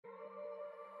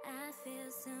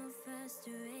so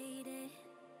frustrated,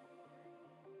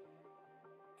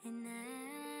 and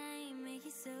I make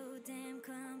it so damn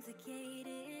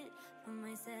complicated for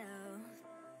myself.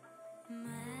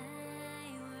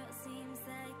 My world seems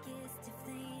like it's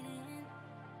deflating.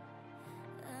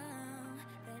 Oh,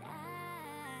 but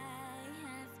I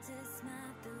have to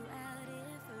smile throughout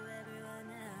it for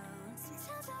everyone else.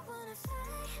 Sometimes I wanna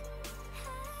fly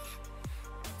high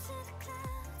up to the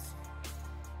clouds,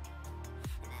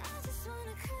 and I just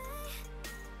wanna cry,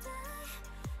 die,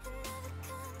 and never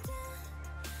come down.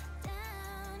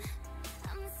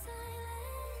 I'm the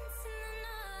silence and the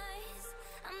noise,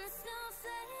 I'm the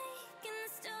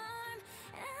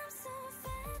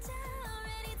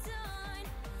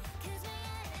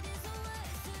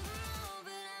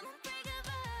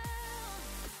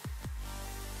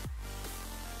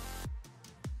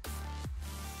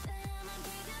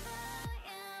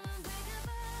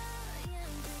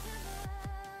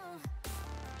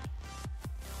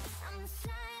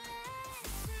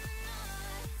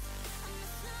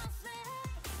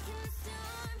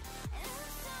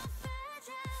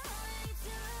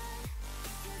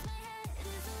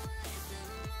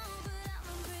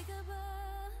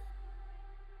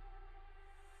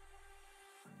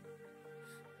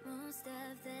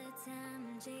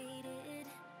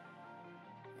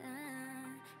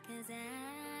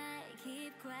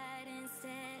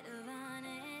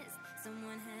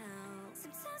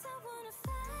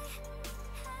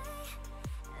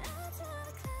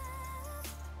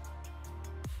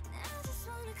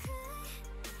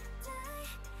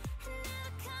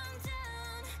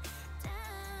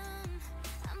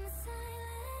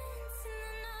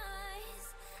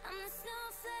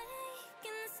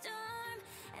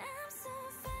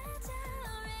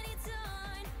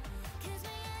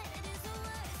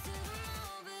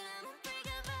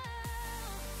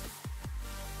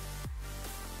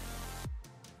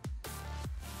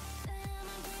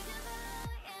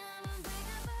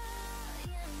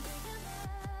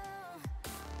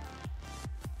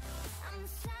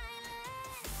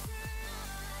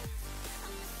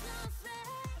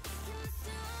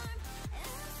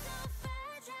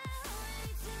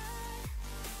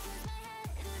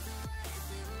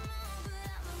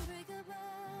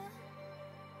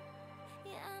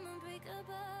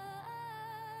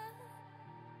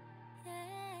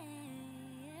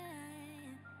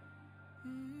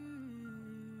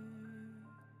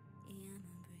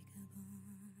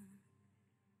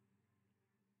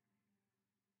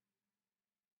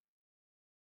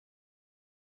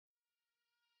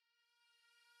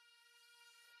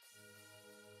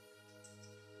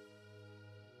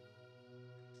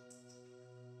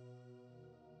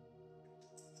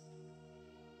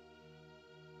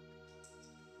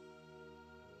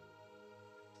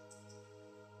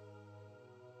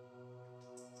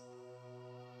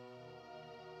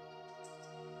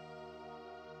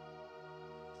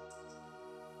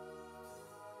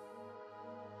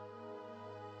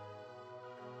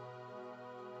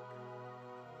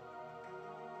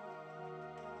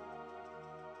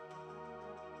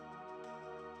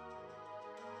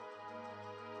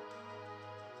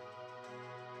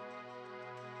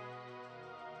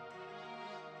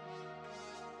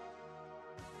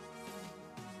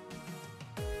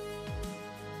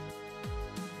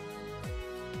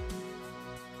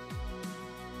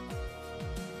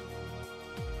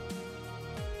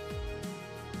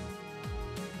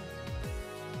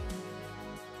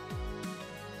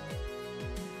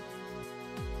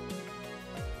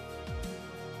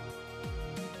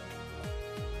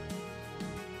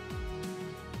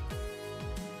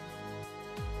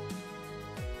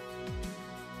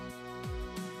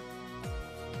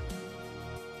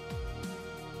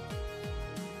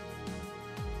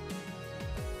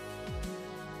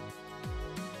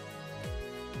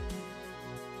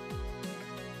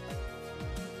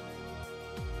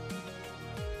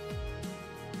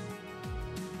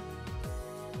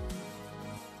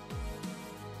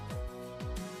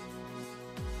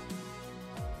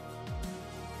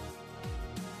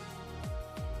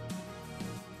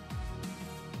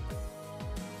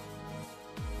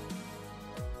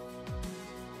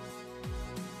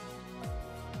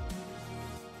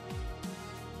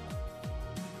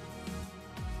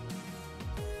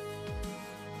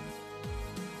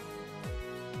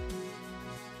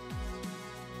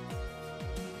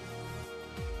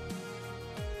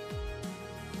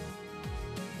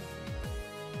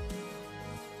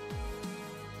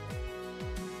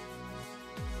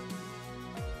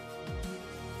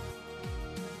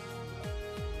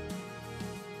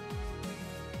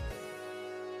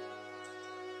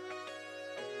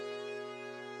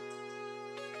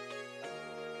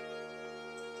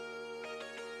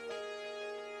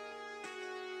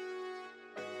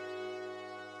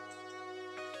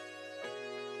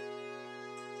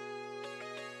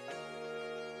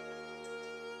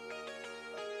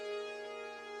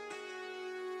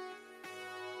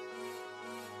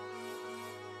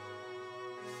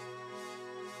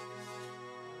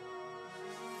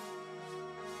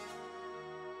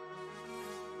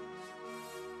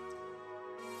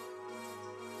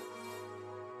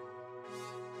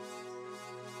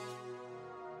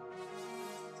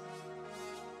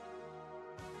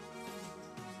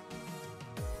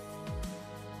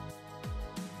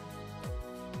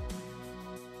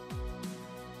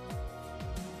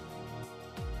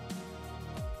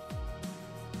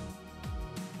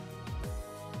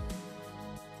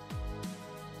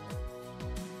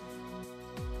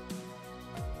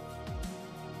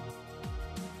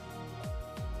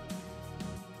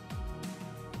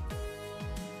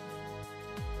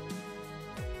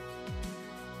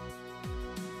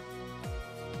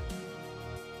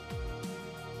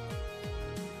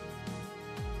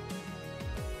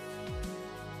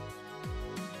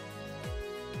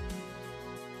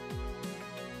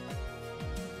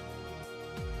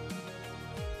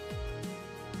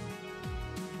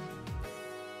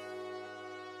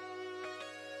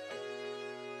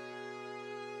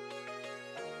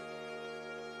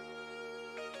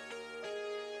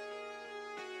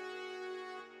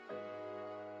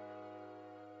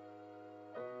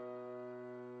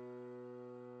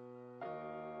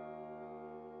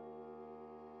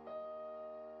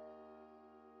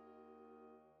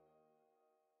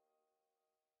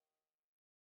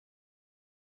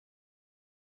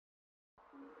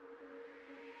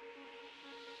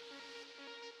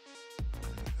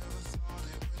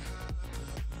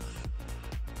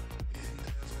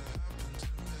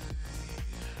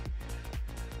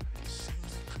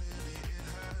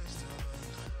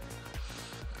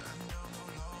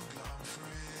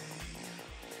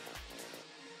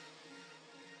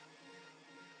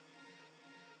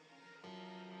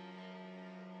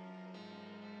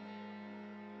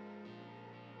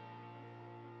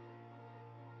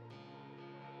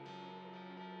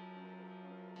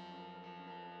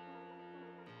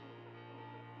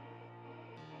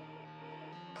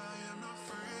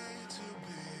afraid to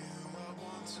be who I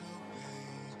want to be.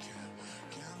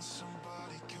 Can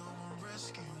somebody come and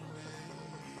rescue me?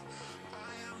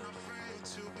 I am not afraid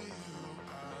to be who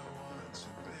I want to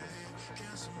be.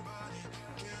 Can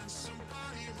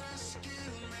somebody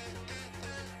rescue me?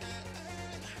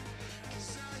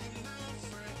 'Cause I am not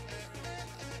afraid.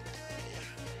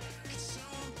 Can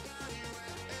somebody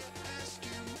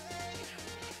rescue me?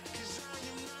 'Cause I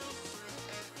am not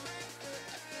afraid.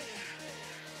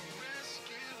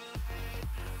 Rescue.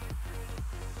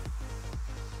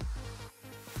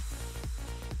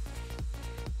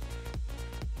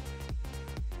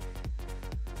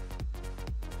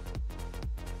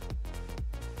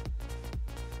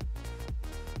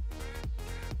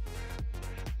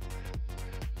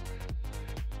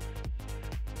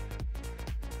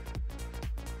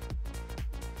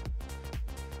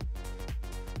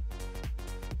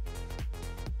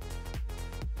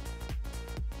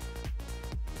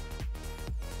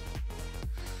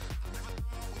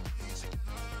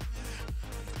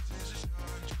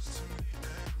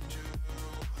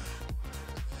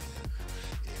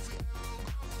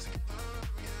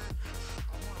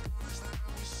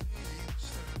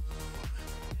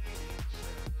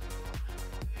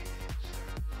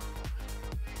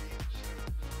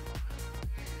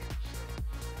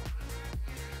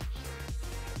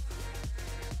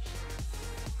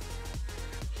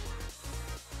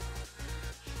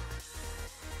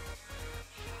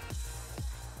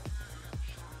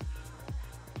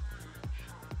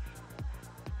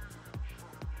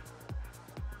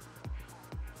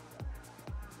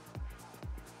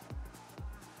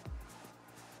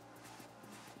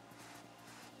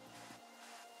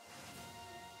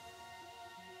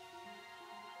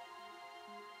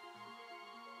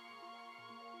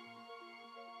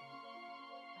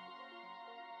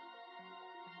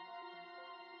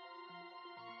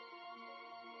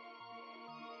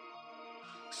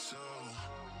 So I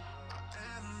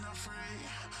am not free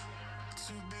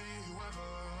to be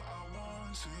whoever I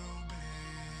want to be.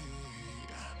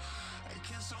 Hey,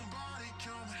 can somebody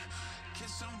come? Can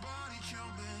somebody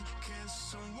come in? Can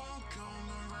someone come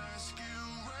and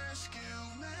rescue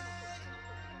me?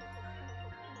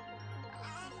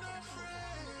 I'm not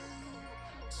afraid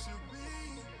to be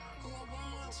who I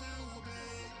want to be.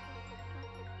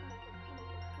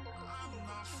 I'm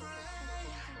not afraid.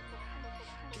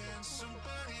 Can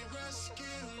somebody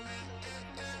rescue me?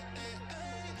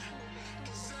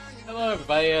 'Cause I am Hello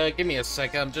everybody, give me a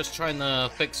sec, I'm just trying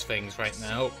to fix things right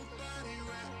now.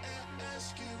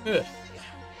 Ugh.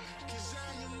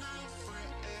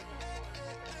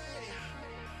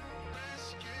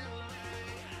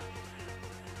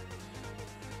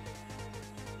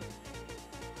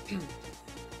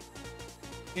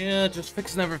 Yeah, just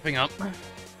fixing everything up.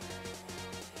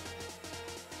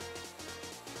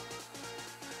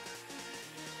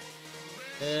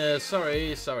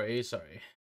 Sorry.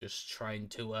 Just trying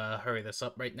to hurry this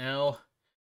up right now.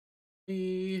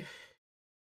 Okay,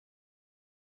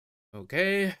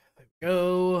 there we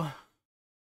go.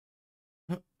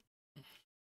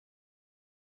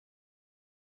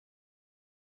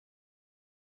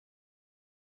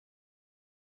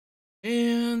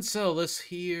 And so this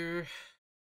here.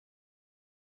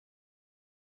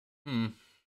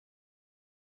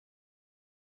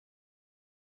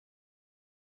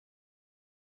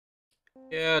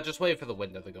 Yeah, just wait for the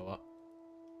window to go up.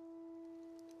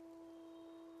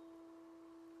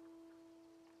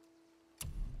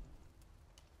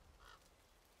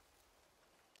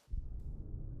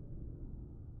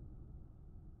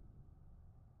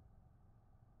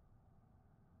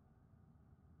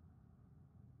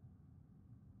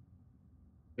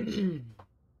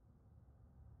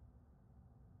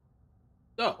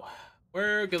 So,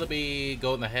 we're gonna be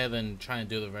going ahead and trying to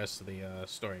do the rest of the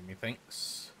story,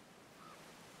 methinks.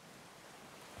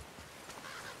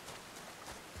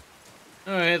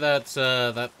 Alright, that's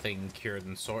that thing cured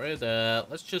and sorted.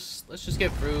 Let's just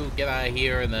get through, get out of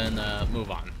here, and then move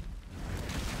on.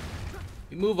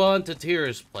 We move on to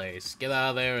Tyr's place. Get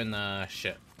out of there and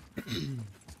shit.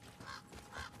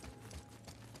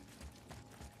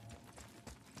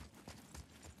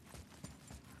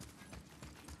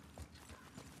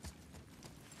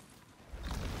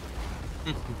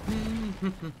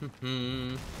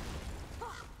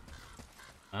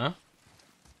 Huh?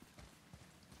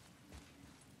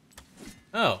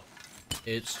 Oh.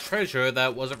 It's treasure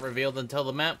that wasn't revealed until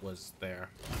the map was there.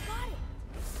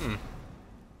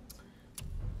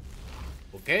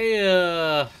 Okay,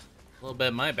 a little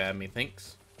bit my bad,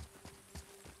 methinks.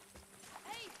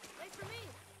 Hey, wait for me.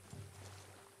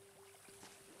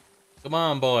 Come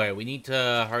on, boy. We need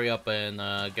to hurry up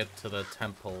and get to the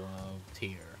Temple of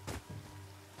Tyr.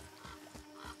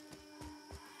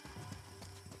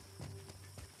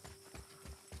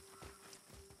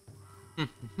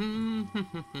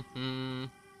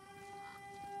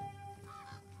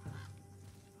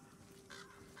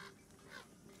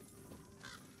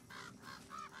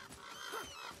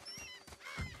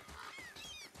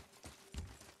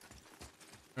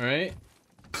 Alright.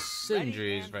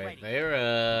 Sindri's right ready.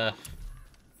 there.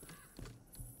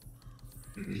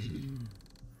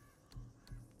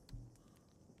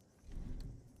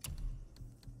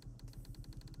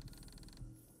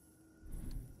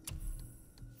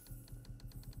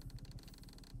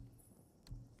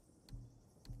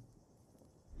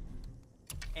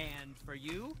 And for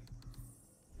you?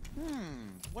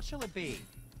 What shall it be?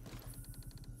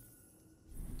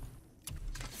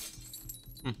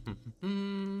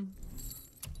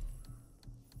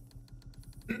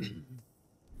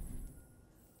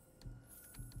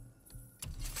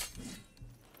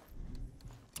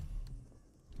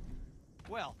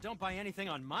 Well, don't buy anything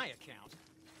on my account.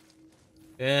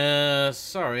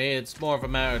 Sorry, it's more of a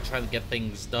matter of trying to get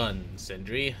things done,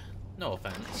 Sindri. No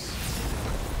offense.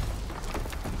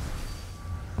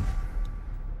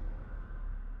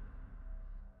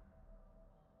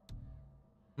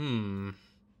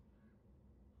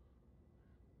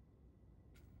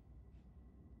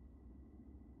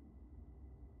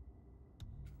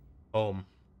 Home.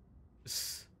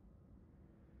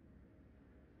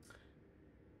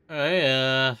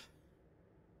 Alright,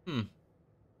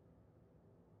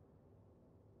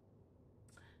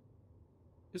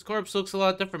 His corpse looks a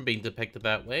lot different being depicted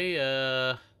that way.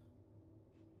 The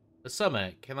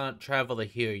summit cannot travel to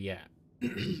here yet.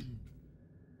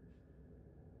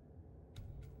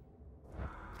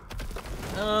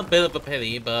 A bit of a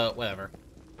pity, but whatever.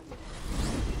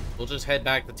 We'll just head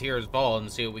back to Tyr's Ball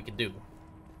and see what we can do.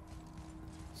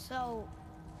 So,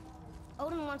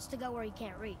 Odin wants to go where he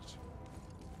can't reach.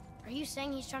 Are you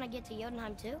saying he's trying to get to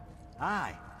Jotunheim too?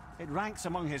 Aye, it ranks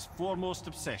among his foremost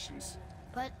obsessions.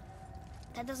 But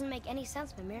that doesn't make any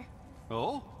sense, Mimir.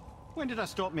 Oh? When did I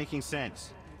stop making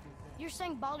sense? You're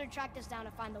saying Baldur tracked us down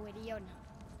to find the way to Jotunheim.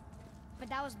 But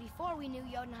that was before we knew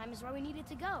Jotunheim is where we needed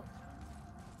to go.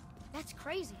 That's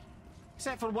crazy.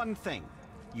 Except for one thing.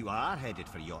 You are headed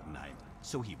for Jotunheim,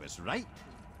 so he was right.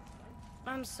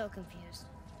 I'm so confused.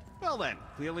 Well then,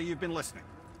 clearly you've been listening.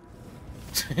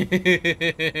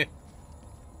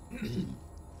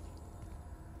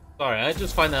 Sorry, I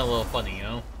just find that a little funny, you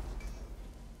know?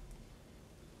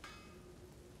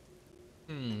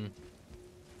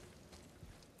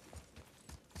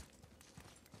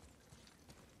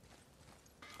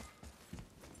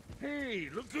 Hey,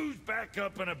 look who's back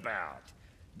up and about.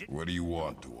 What do you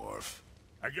want, dwarf?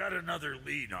 I got another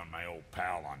lead on my old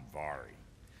pal Andvari.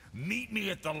 Meet me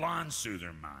at the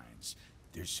Landsoother mines.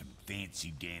 There's some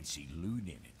fancy-dancy loot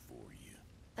in it for you.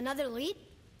 Another lead?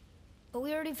 But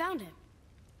we already found him.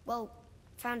 Well,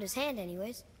 found his hand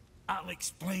anyways. I'll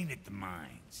explain at the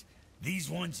mines. These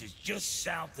ones is just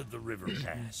south of the river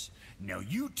pass. Now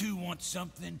you two want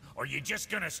something, or you just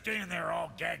gonna stand there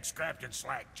all gag-scrapped and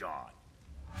slack-jawed?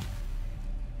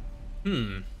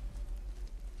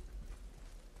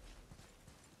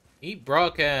 Meet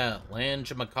Brock at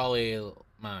Lanjamacaulay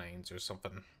Mines or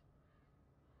something.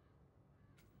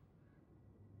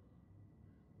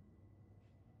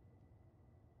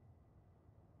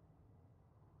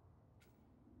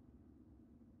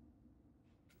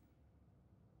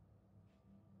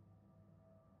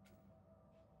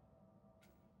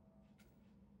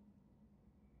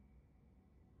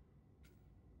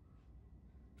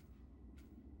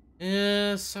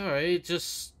 Yeah, sorry,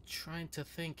 just trying to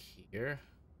think here.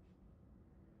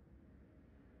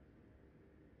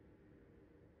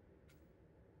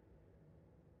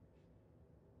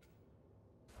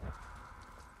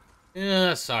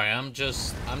 Yeah, sorry, I'm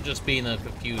just being a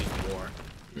confused war.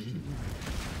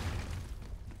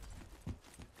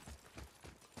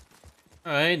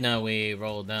 Alright, now we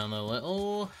roll down a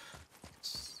little.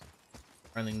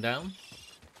 Running down.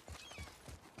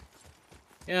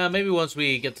 Yeah, maybe once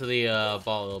we get to the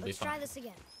ball, it'll be Let's fine. try this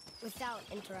again, without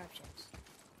interruptions.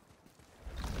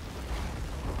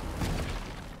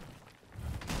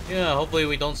 Yeah, hopefully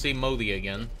we don't see Modi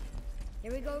again.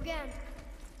 Here we go again.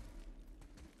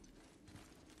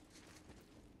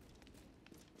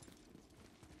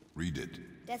 Read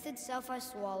it. Death itself I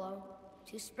swallow,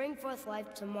 to spring forth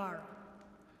life tomorrow.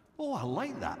 Oh, I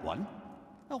like that one.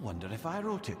 I wonder if I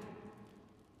wrote it.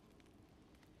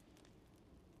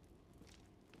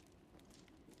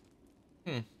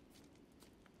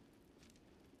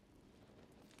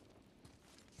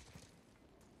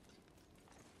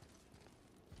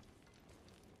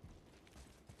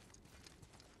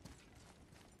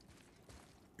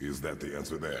 Is that the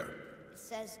answer there? It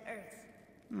says Earth.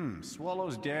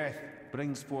 Swallows death,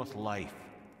 brings forth life.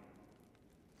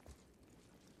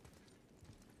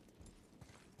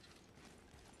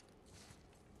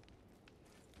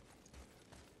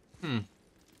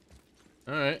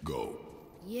 Alright. Go.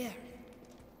 Yeah.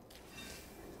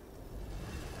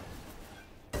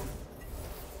 I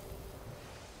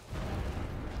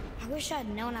wish I'd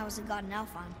known I was a god in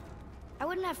Alfheim. I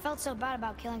wouldn't have felt so bad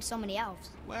about killing so many elves.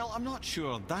 Well, I'm not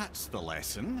sure that's the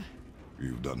lesson.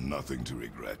 You've done nothing to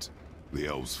regret. The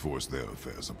elves forced their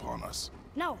affairs upon us.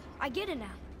 No, I get it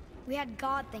now. We had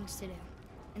god things to do,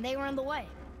 and they were in the way,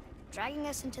 dragging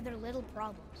us into their little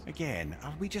problems. Again,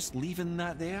 are we just leaving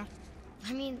that there?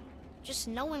 I mean, just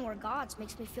knowing we're gods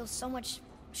makes me feel so much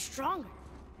stronger.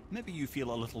 Maybe you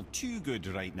feel a little too good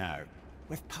right now.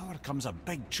 With power comes a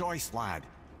big choice, lad.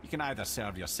 You can either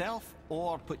serve yourself,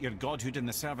 or put your godhood in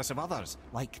the service of others,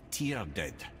 like Tyr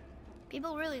did.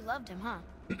 People really loved him, huh?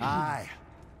 Aye,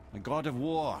 a god of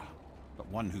war, but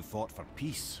one who fought for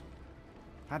peace.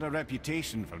 Had a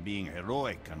reputation for being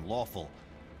heroic and lawful,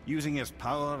 using his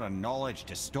power and knowledge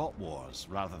to stop wars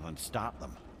rather than start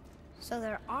them. So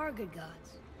there are good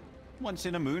gods. Once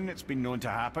in a moon, it's been known to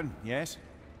happen, yes?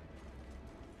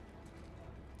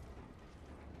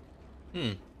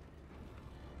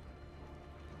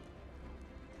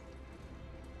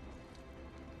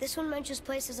 This one mentions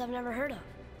places I've never heard of.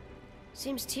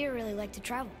 Seems Tyr really liked to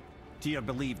travel. Tyr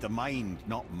believed the mind,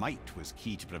 not might, was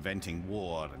key to preventing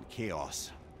war and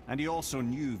chaos. And he also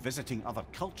knew visiting other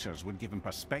cultures would give him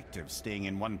perspective staying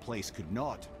in one place could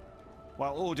not.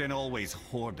 While Odin always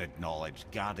hoarded knowledge,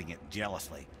 guarding it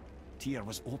jealously, Tyr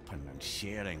was open and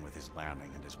sharing with his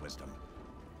learning and his wisdom.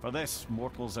 For this,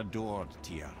 mortals adored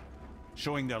Tyr,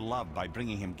 showing their love by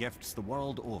bringing him gifts the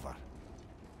world over.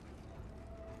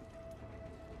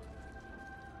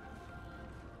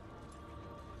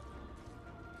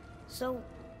 So,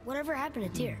 whatever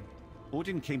happened to Tyr?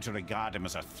 Odin came to regard him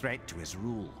as a threat to his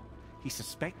rule. He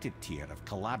suspected Tyr of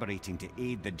collaborating to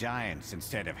aid the Giants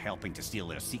instead of helping to steal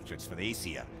their secrets for the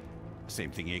Aesir. Same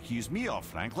thing he accused me of,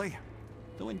 frankly.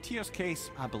 Though in Tyr's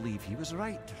case, I believe he was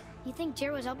right. You think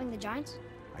Tyr was helping the Giants?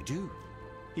 I do.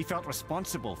 He felt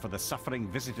responsible for the suffering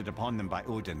visited upon them by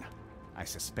Odin. I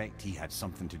suspect he had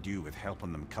something to do with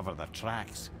helping them cover their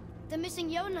tracks. The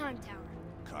missing Jotunheim Tower.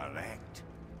 Correct.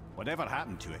 Whatever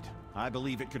happened to it, I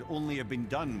believe it could only have been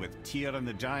done with Tyr and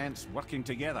the Giants working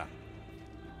together.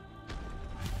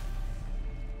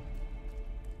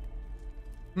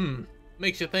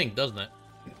 Makes you think, doesn't it?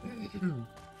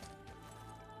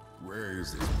 Where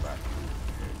is this black room?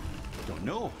 Don't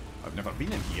know. I've never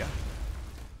been in here.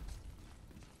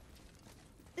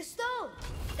 The stone!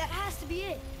 That has to be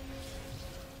it.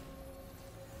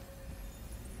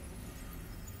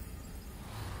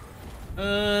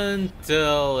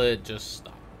 Until it just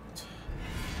stopped.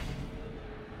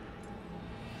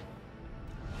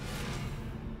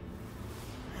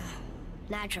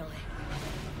 Naturally.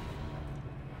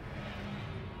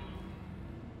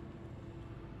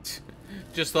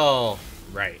 Just all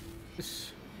right.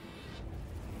 Didn't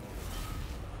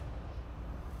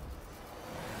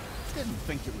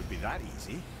think it would be that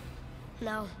easy.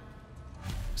 No.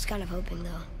 Was kind of hoping,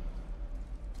 though.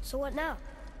 So what now?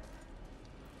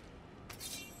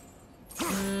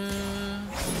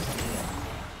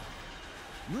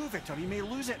 Move it or you may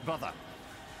lose it, brother.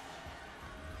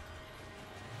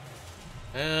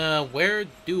 Where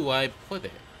do I put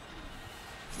it?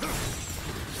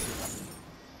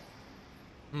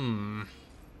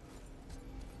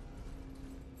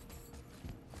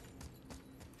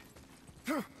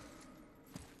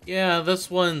 Yeah, this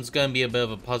one's gonna be a bit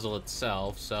of a puzzle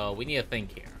itself, so we need to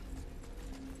think here.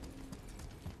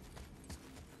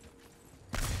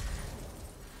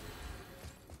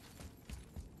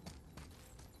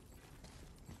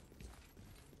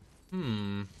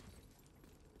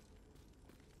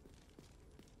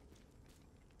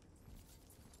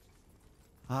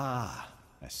 Ah,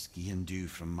 a skiing dew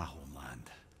from my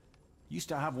homeland. Used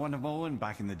to have one of my own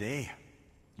back in the day.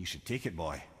 You should take it,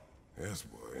 boy. Yes,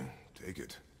 boy. Take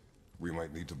it. We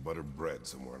might need to butter bread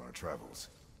somewhere in our travels.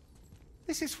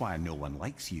 This is why no one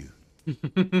likes you.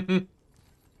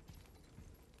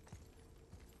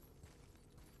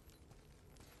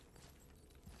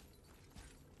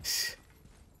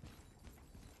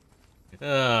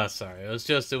 Sorry.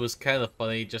 It was kind of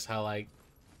funny just how, like,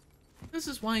 this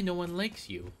is why no one likes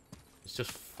you. It's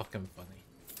just fucking funny.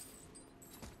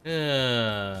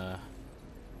 Yeah.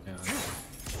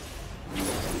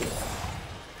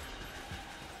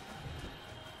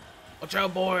 Watch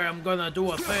out, boy, I'm gonna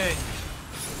do a thing.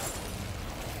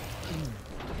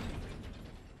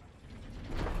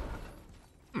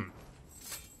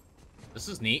 This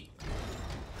is neat.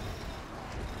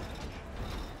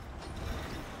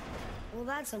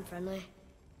 Well, that's unfriendly.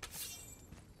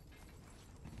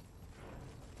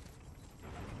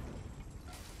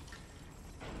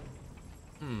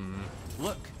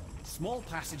 Look, small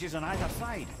passages on either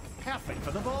side. Perfect for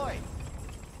the boy.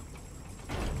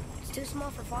 It's too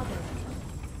small for father.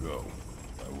 Go.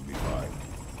 I will be fine.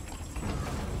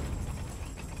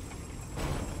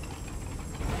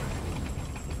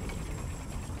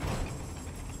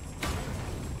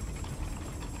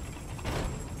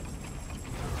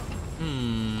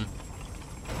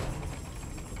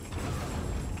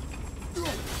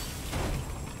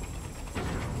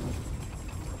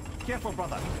 Careful,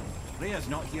 brother. Rhea's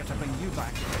not here to bring you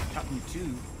back to get cut in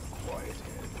two. Quiet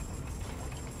head.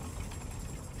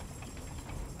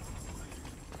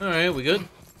 Alright, we good?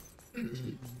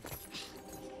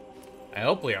 I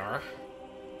hope we are.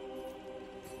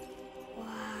 Wow.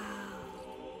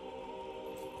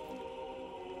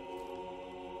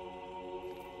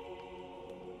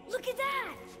 Look at that!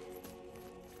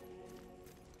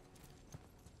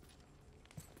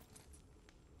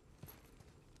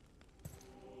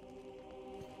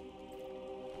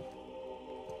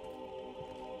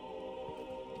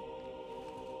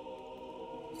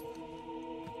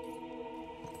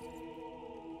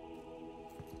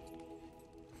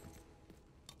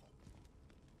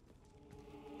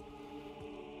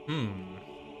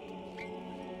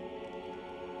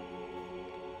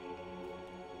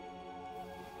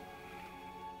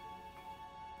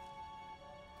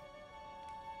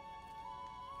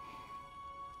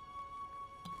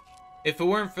 If it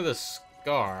weren't for the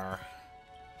scar...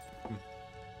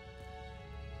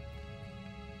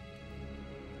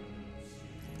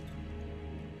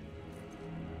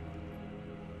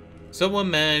 Someone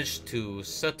managed to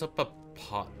set up a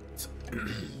pot.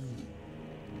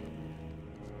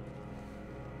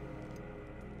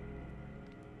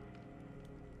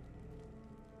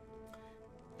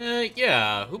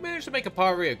 Yeah, who managed to make a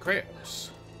pottery of Kratos?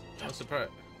 I'm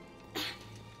surprised.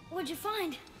 What'd you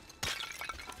find?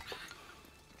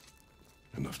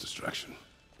 Enough distraction.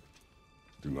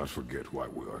 Do not forget why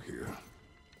we are here.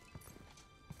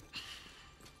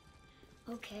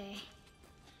 Okay.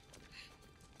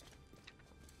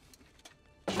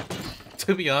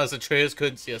 To be honest, Atreus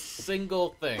couldn't see a single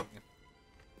thing.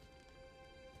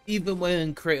 Even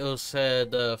when Kratos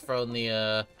said from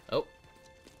the, oh.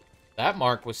 That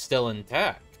mark was still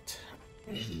intact.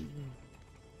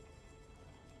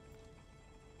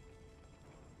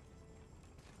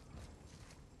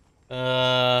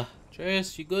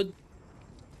 Atreus, you good?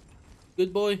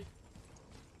 Good boy?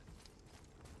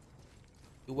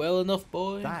 You well enough,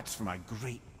 boy? That's from a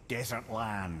great desert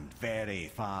land, very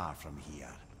far from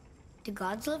here. Do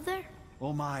gods live there?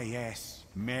 Oh my, yes.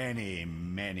 Many,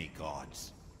 many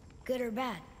gods. Good or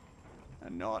bad?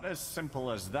 And not as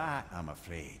simple as that, I'm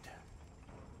afraid.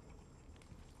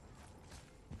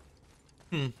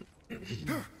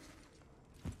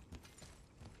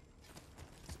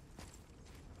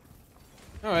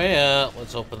 Alright,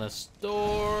 let's open this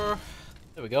door.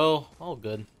 There we go. All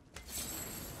good.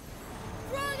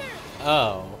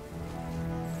 Oh.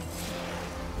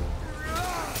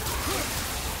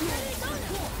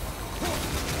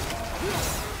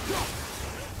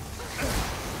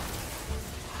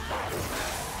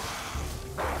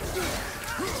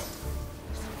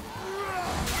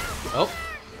 Oh.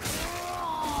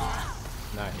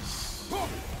 Nice. That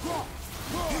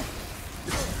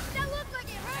looked like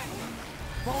it hurt!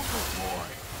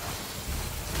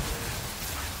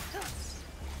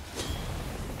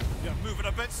 You're moving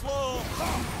a bit slow.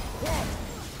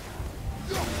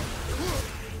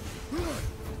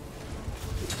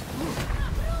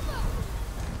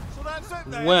 So that's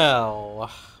it then. Well.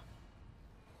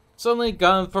 Suddenly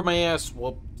gone for my ass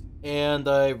whooped, and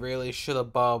I really should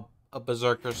have bought a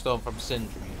Berserker Stone from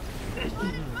Sindri.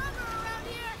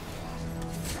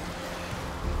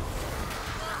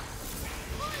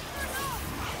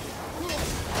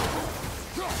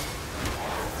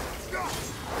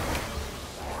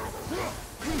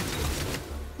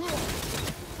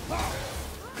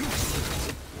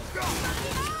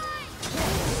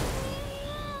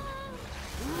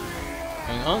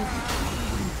 Hang on.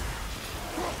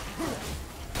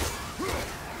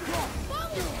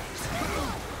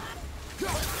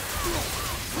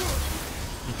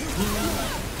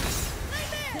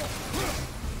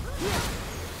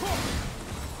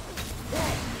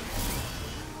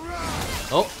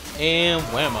 Oh, and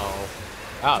whammo.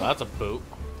 Wow, that's a boot.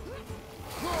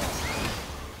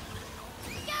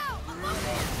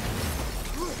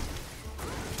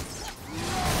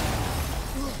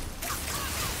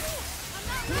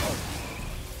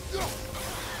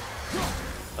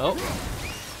 Oh.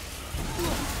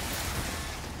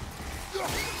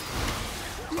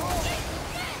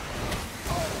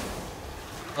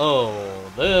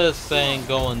 Oh, this ain't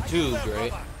going too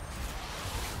great.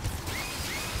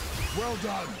 Well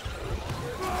done.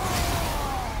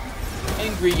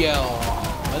 Angry yell.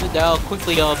 Menadal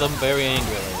quickly yelled them very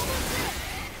angrily.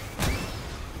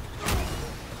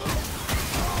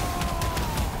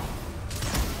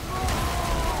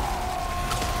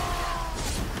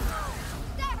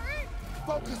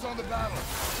 Focus on the battle.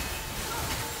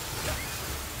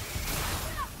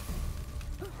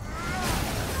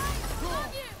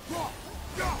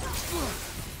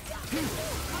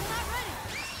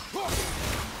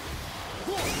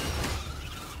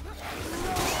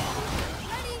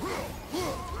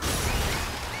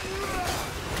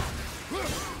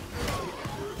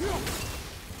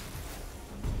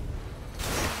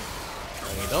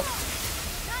 There we go.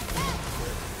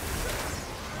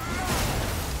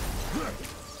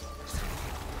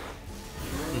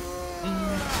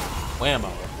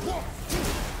 Whammo.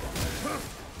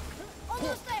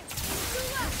 Almost there. Too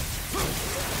left.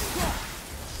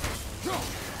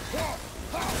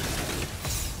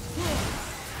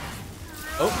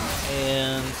 Oh,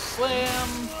 and slam.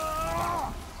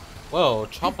 Whoa,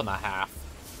 chop in a half.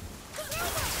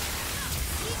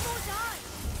 Need more time.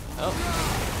 Oh.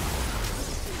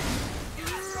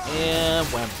 And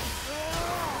wham.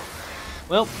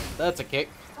 Well, that's a kick.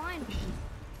 Fine.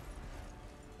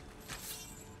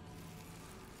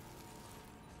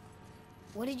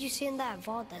 What did you see in that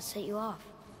vault that set you off?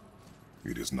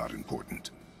 It is not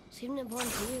important. Seemed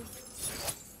important to you.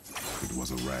 It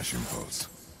was a rash impulse.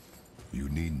 You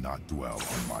need not dwell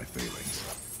on my failings.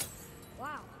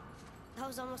 Wow. That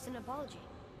was almost an apology.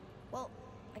 Well,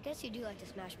 I guess you do like to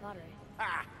smash pottery.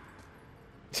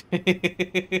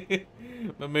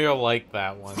 Mimir liked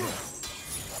that one.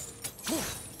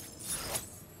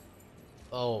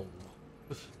 Oh.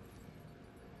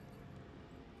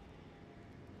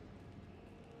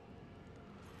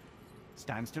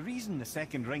 Stands to reason the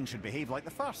second ring should behave like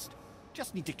the first.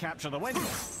 Just need to capture the win.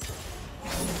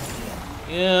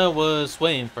 Yeah, was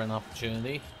waiting for an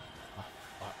opportunity. Oh,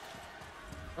 fuck.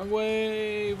 Run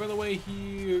away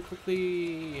here,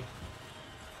 quickly.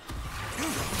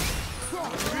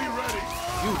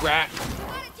 You rat.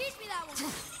 Gotta teach me that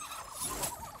one.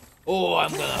 Oh,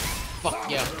 I'm gonna fuck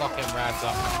your fucking rats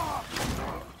up.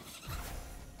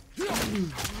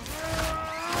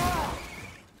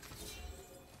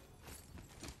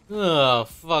 Ugh,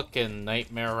 fucking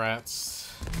nightmare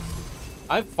rats.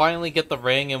 I finally get the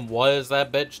ring, and what does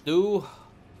that bitch do?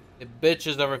 It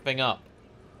bitches everything up.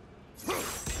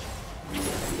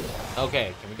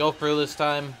 Okay, can we go through this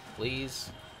time, please?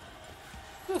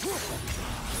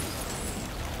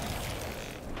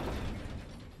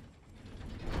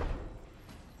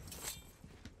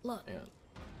 Look, Yeah.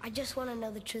 I just want to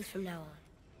know the truth from now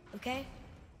on. Okay?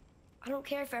 I don't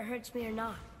care if it hurts me or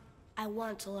not. I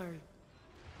want to learn.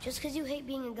 Just because you hate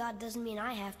being a god doesn't mean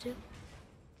I have to.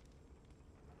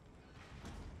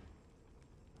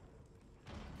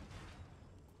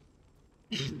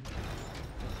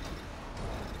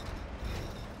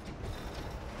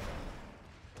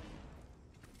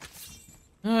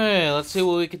 Alright, let's see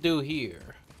what we can do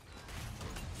here.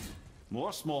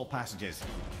 More small passages.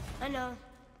 I know.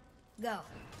 Go.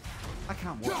 I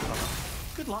can't walk them.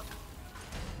 Good luck.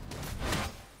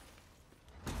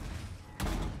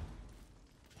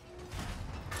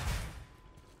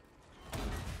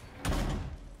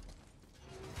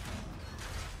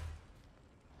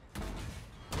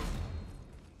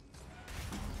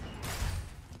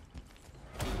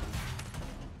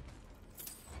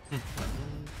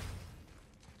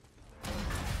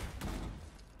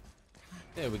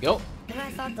 There we go. And I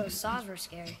thought those saws were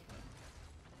scary.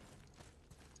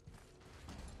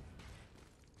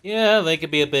 Yeah, they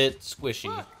could be a bit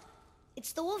squishy. Look!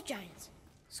 It's the wolf giants.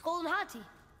 Skull and Hati.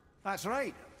 That's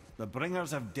right. The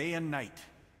bringers of day and night.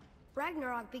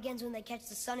 Ragnarok begins when they catch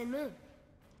the sun and moon.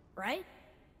 Right?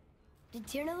 Did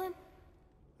Tyr know them?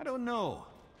 I don't know.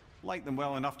 Like them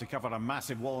well enough to cover a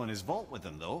massive wall in his vault with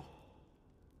them, though.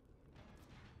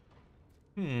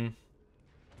 Yeah,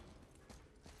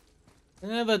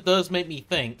 that does make me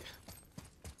think.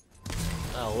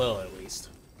 A little, at least.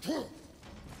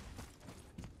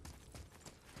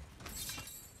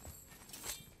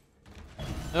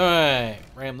 Alright,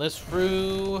 ram this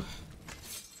through.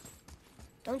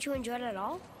 Don't you enjoy it at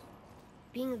all?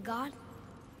 Being a god?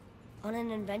 On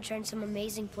an adventure in some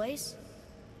amazing place?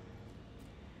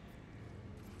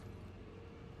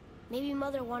 Maybe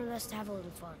Mother wanted us to have a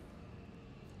little fun.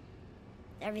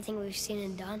 Everything we've seen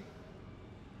and done.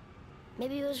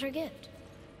 Maybe it was her gift.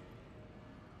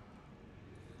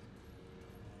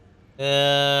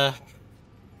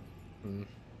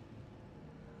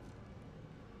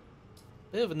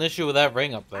 They have an issue with that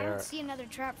ring up I there. don't see another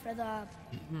trap for the,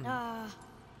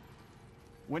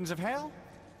 Winds of Hell?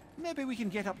 Maybe we can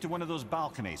get up to one of those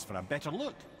balconies for a better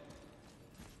look.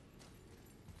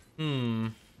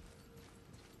 Wonder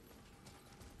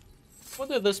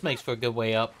if this makes for a good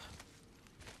way up.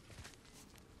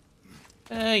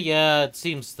 Yeah, it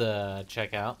seems to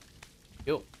check out.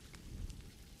 Yo.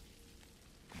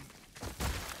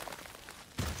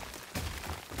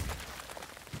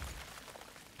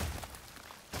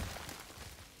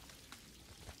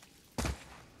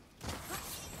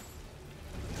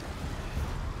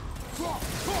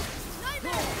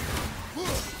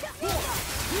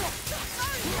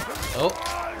 Oh,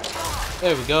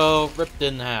 there we go, ripped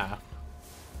in half.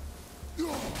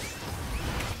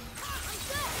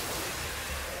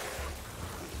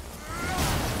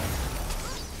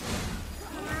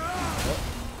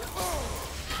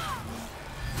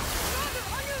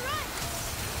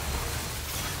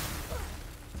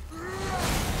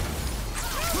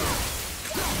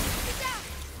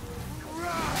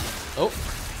 Oh.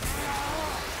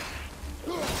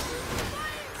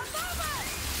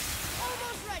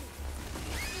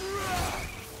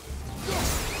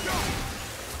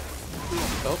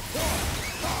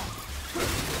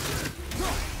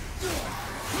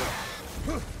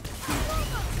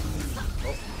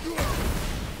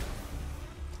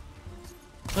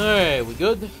 Alright, we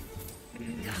good?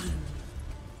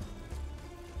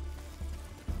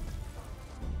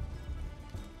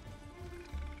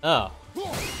 Oh.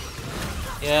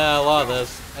 Yeah, a lot of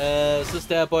this. Is this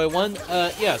Bad Boy 1?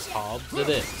 Yes, Hobbs, it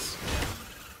is.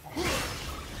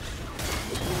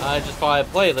 I just thought I'd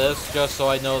play this just so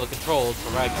I know the controls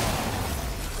for Ragnarok.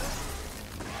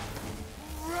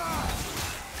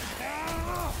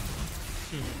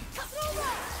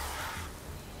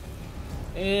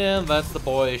 And that's the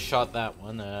boy shot that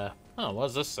one. Oh, what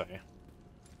does this say?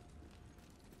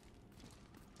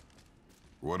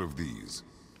 What of these?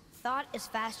 thought is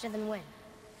faster than wind.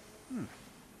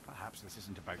 Perhaps this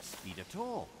isn't about speed at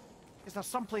all. Is there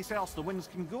someplace else the winds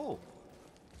can go?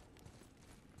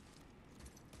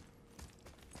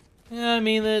 Yeah, I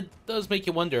mean, it does make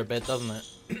you wonder a bit, doesn't it?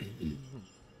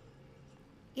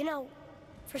 You know,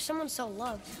 for someone so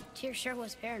loved, Tyr sure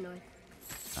was paranoid.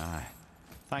 Aye.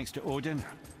 Thanks to Odin,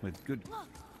 with good... Look,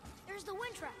 there's the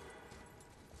wind trap.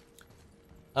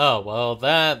 Oh, well,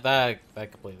 that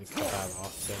completely cut that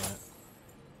off, didn't it?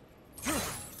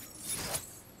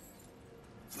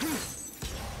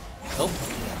 Oh.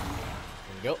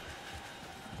 There we go.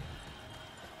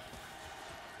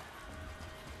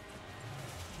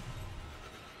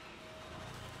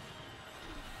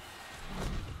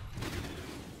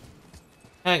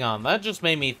 Hang on, that just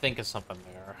made me think of something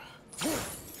there.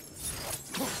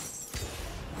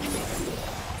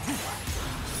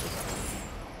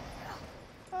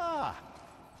 Ah,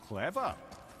 clever.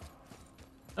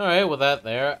 Alright, with that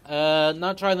there.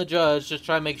 Not trying to judge, just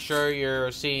trying to make sure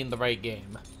you're seeing the right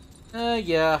game.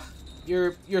 Yeah.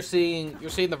 You're seeing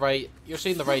the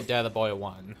right Data Boy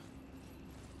 1.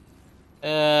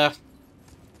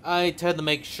 I tend to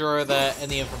make sure that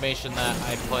any information that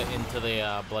I put into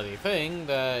the bloody thing,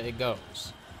 that it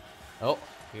goes. Oh,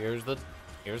 here's the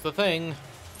thing.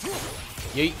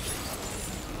 Yeet.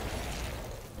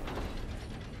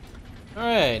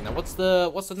 Alright, now what's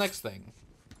the next thing?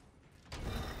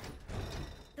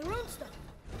 The rune stone.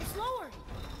 It's lower.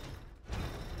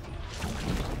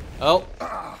 Oh.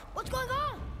 What's going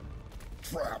on?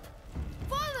 Trap!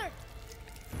 Father!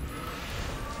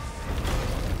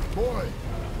 Boy,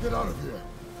 get out of here!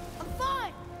 I'm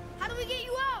fine. How do we get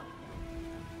you out?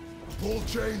 Pull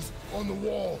chains on the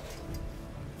wall!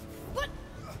 But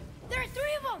there are 3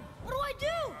 of them. What do I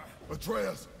do?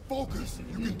 Atreus, focus!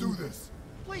 You can do this!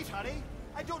 Please hurry.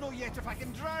 I don't know yet if I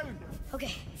can drown.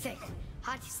 Okay, think.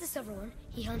 Hati's the silver one.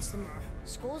 He hunts the moon.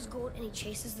 Skull's gold, and he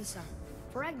chases the sun.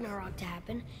 For Ragnarok to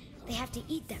happen, they have to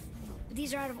eat them. But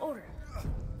these are out of order.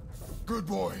 Good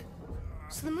boy!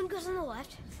 So the moon goes on the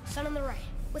left, sun on the right,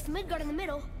 with Midgard in the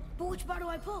middle. But which bar do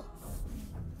I pull?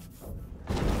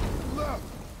 Left!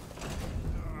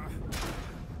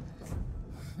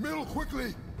 Middle,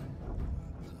 quickly!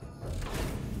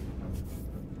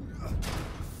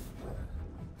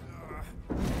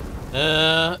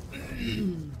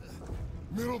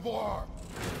 Middle bar!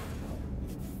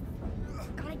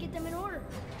 Gotta get them in order.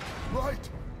 Right!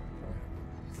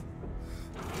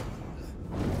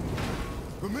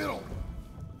 The middle!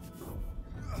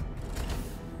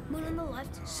 Moon on the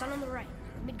left, sun on the right,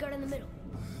 Midgard in the middle.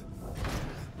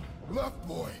 Left,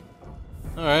 boy!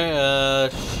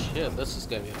 Alright, shit, this is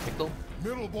gonna be a pickle.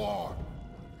 Middle bar!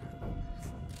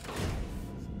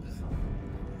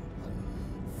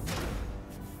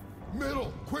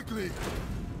 Middle, quickly!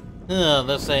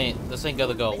 This ain't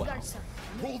gonna go well. Midgard's son.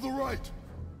 Pull the right!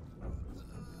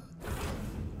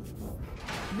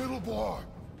 Middle bar!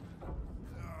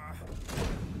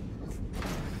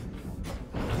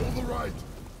 Pull the right!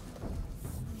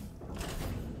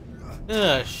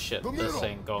 Shit, The this middle.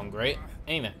 ain't going great,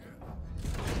 ain't it?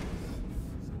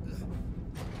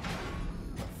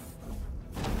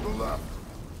 The left!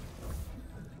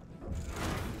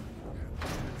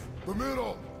 The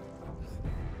middle!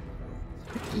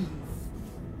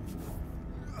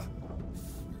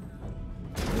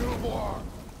 Middle bar!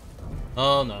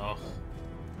 Oh no.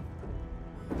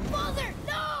 Father,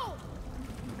 no!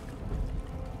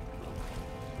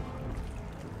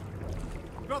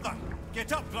 Brother!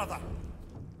 Get up, brother!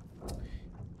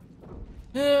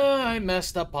 I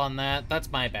messed up on that.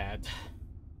 That's my bad.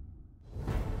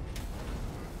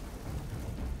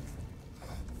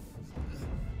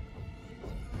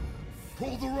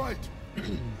 Pull the right!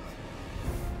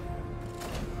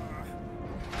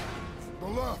 The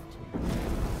left!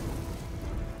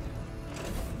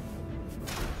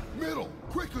 Middle,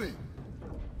 quickly!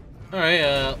 Alright,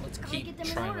 let's Gotta keep get them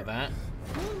in trying order. with that.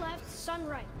 Moon left, sun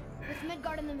right. With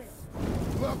Midgard in the middle.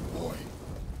 Left, boy!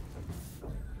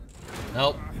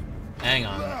 Nope. Hang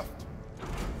on. Left!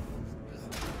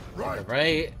 Right!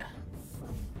 Right.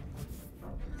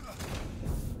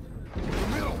 The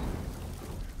middle!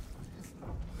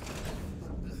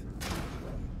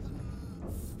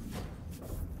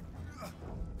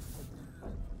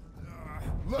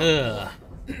 Left, Ugh.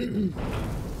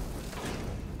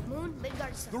 Moon,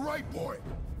 Midgard's the son. right, boy!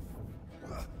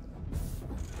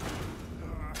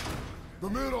 The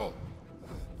middle!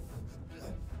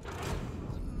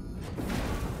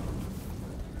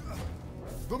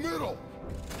 The middle!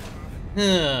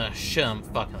 Shit, I'm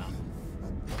fucking up.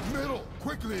 Middle,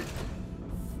 quickly!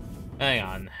 Hang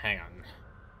on, hang on.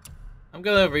 I'm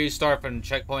gonna restart from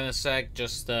checkpoint a sec,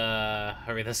 just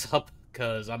hurry this up,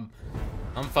 cause I'm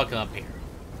fucking up here.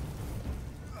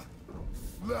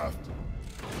 Left!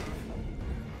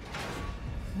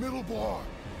 Middle bar!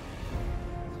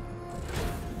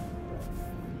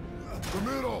 The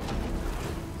middle!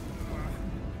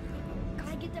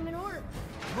 Gotta get them in order.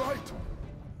 Right!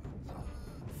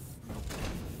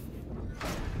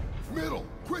 Middle,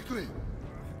 quickly!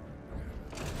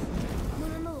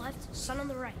 Moon on the left, sun on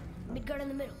the right. Midgard in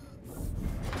the middle.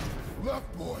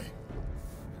 Left, boy!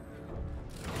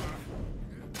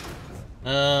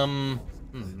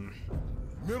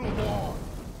 Middle bar!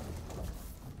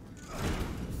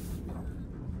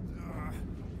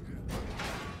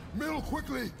 Middle,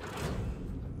 quickly!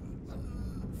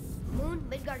 Moon,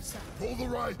 Midgard's son. Pull the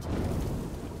right!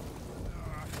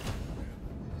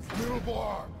 Middle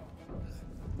bar!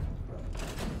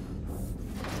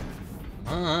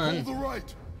 Come Pull on. the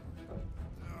right!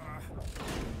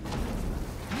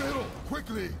 Middle,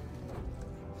 quickly!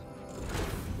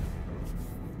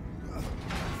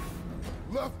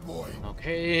 Left, boy!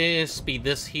 Okay, speed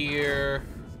this here.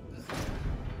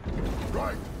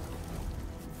 Right!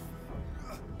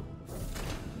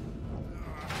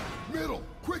 Middle,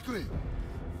 quickly!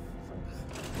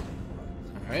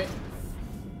 Alright.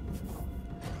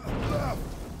 Left!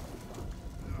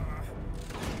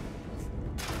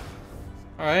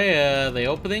 Alright, they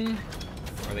opening?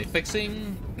 Are they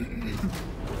fixing?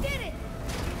 Did it!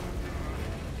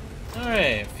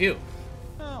 Alright, phew.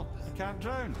 Well, you can't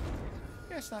drown.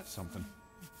 Guess that's something.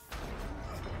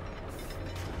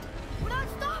 We're not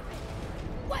stopping!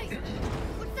 Wait!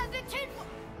 What's that big chain for?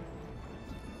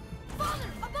 Father,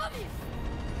 above you!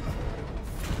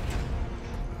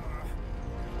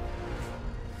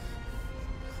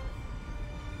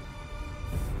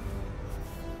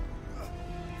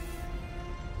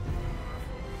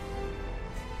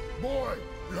 Boy,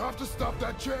 you have to stop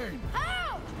that chain!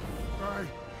 How?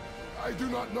 I do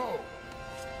not know.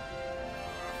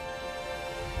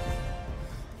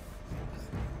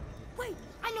 Wait,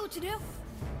 I know what to do.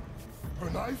 Her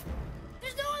knife?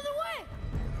 There's no other way!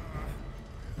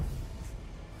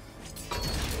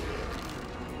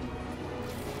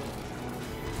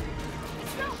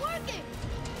 It's not working!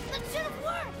 That should have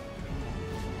worked!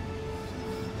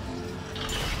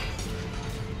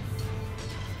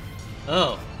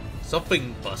 Oh,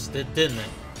 something busted, didn't it?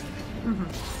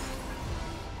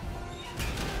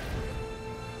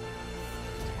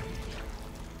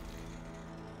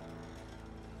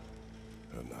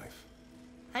 Her knife.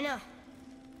 I know.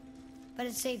 But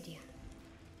it saved you.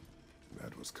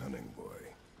 That was cunning, boy.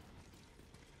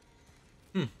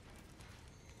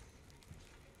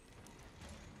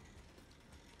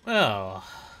 Well,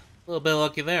 a little bit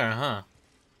lucky there, huh?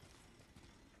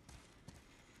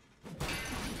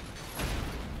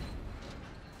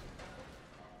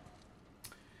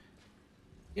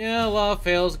 Yeah, a lot of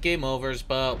fails, game overs,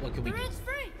 but what can we The do? road's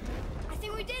free. I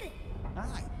think we did it.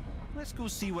 Aye. Let's go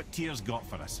see what Tyr's got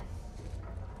for us.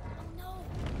 Oh no,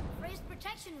 Ray's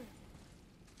protection room.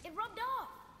 It rubbed off.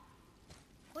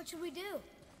 What should we do?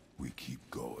 We keep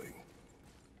going.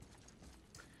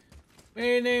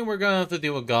 Meaning we're gonna have to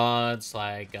deal with gods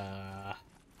like,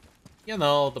 you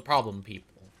know, the problem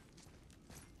people.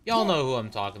 Y'all know who I'm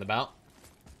talking about.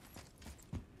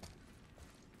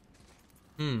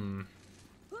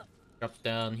 Drop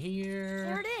down There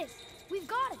here. it is. We've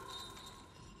got it.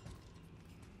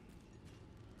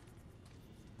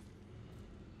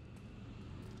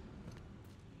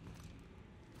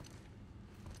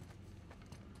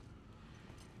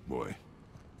 Boy.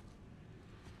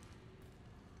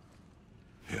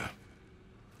 Yeah.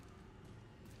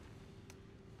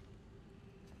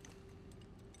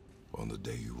 On the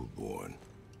day you were born,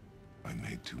 I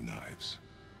made 2 knives,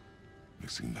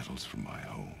 mixing metals from my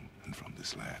home and from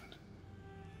this land.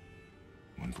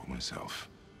 One for myself,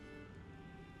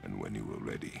 and when you were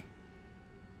ready,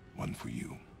 one for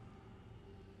you.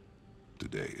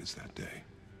 Today is that day.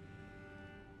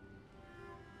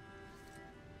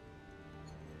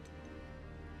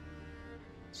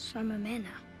 So I'm a man now.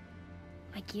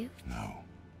 Like you? No.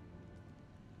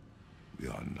 We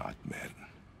are not men.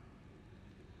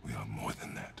 We are more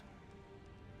than that.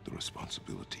 The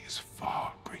responsibility is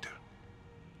far greater.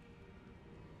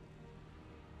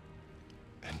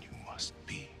 And you must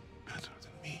be better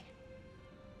than me.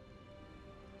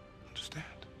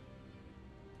 Understand?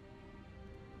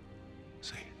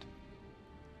 Say it.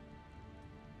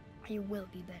 I will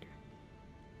be better.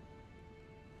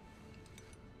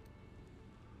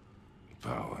 The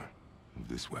power of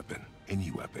this weapon,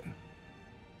 any weapon,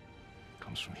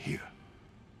 comes from here.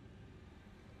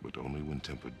 But only when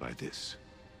tempered by this.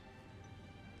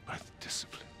 By the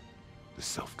discipline, the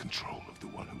self-control of the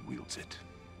one who wields it.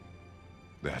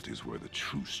 That is where the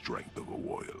true strength of a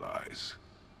warrior lies.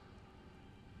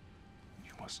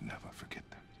 You must never forget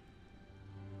that.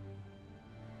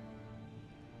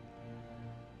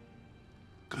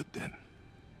 Good then.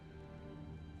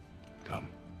 Come.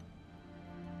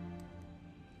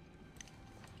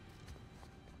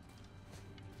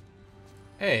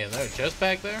 Hey, is there a chest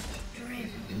back there?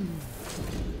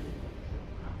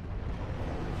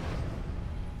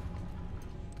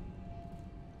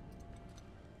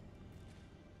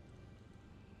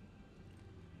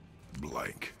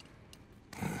 Blank.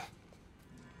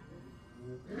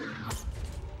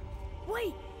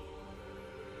 Wait!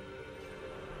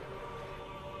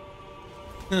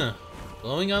 Huh.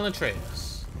 Blowing on the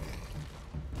trails.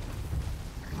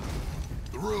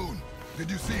 The rune! Did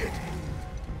you see it?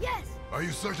 Yes! Are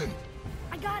you certain?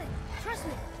 I got it. Trust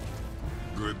me.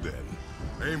 Good then.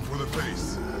 Aim for the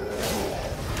face.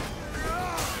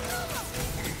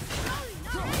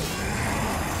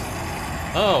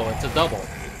 Oh, it's a double.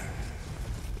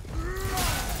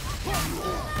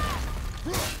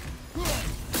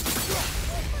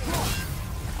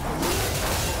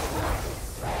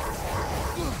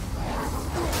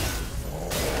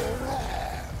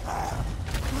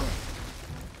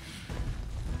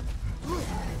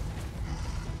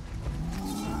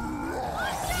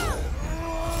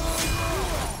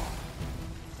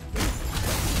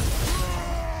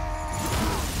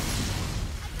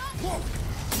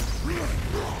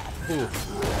 Ooh.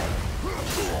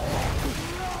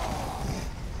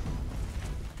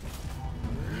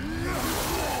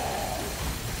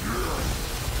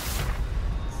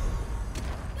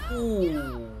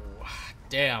 Ooh.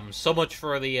 Damn, so much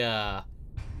for the,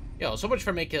 so much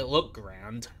for making it look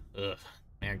grand. Ugh.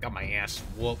 Man, got my ass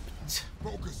whooped.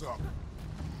 Focus up.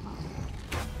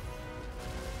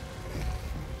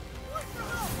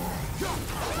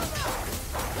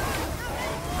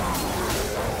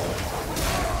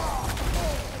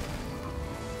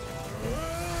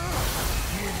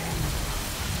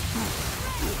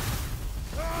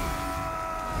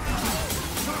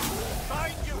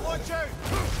 Behind you, watch out!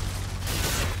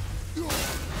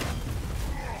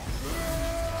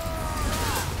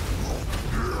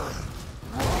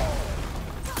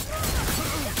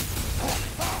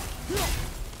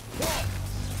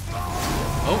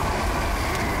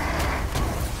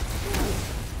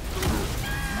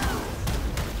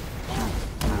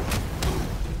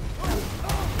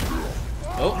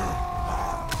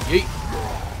 Yeet.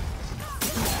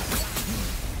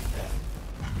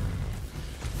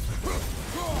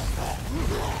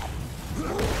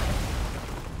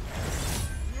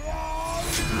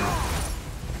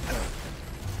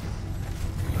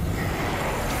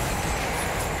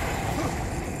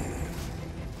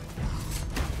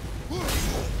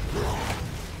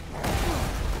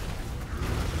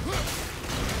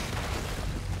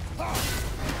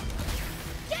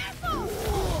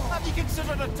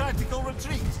 a tactical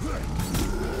retreat.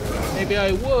 Maybe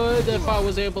I would if I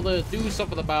was able to do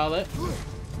something about it. Well,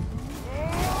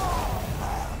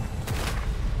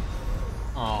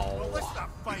 Oh. this is a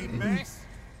fine mess.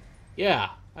 Yeah,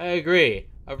 I agree.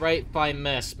 A right fine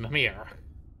mess, Mimir.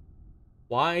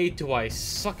 Why do I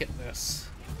suck at this?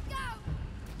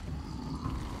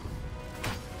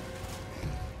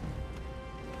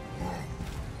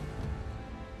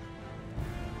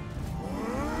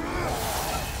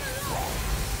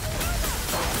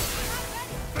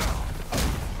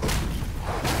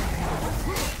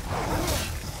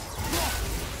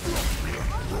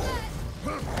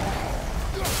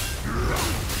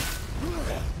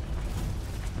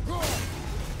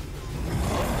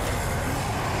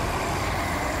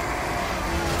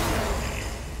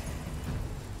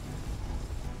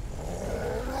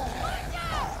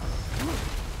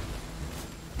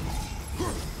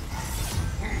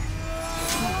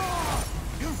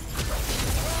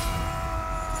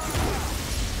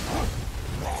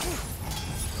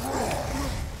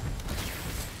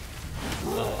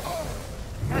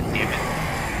 God damn it.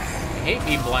 I hate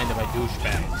being blinded by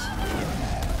douchebags.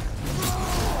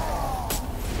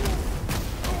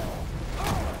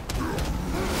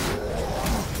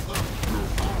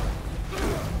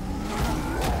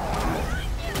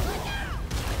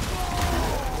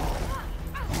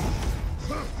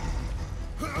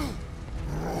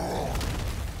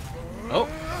 Oh,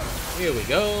 here we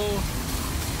go.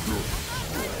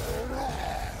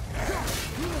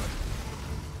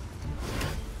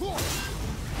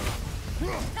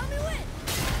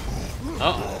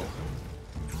 Uh-oh.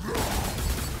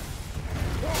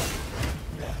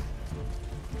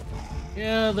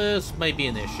 Yeah, this might be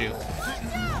an issue.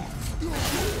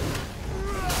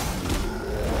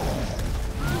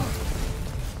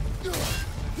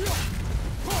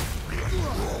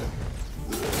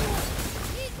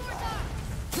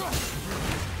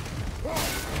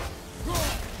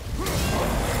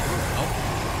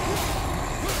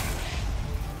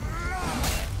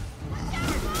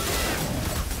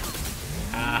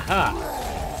 Aha!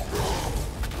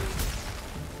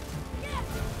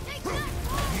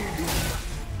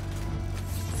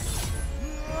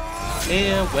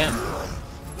 And wham.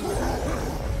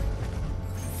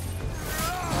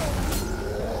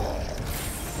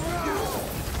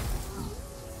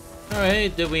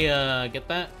 Alright, did we get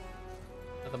that?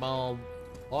 Got them all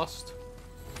lost?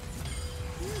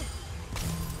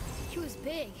 He was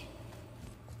big,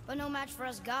 but no match for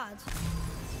us gods.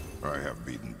 I have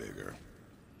beaten bigger.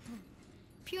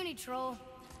 Puny troll.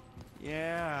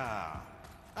 Yeah.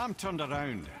 I'm turned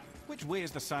around. Which way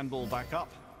is the sand bowl back up?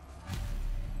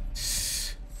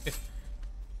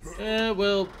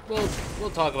 We'll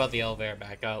talk about the elevator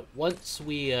back up once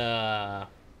we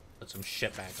put some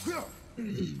shit back on.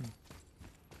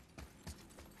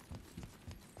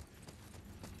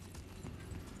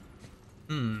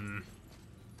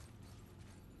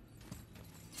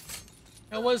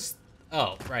 It was...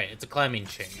 Oh, right, it's a climbing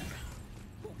chain.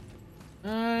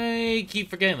 I keep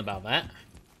forgetting about that.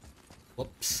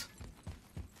 Whoops.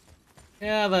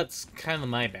 Yeah, that's kind of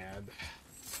my bad.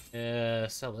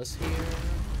 Sell this here.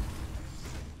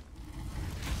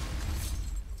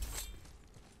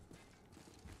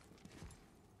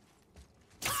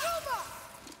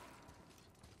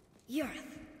 You're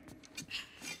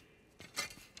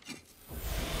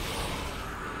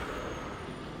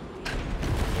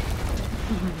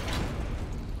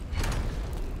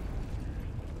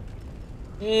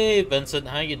Hey, Vincent,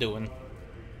 how you doing?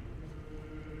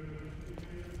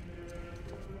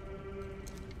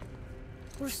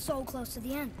 We're so close to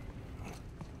the end.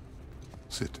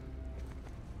 Sit.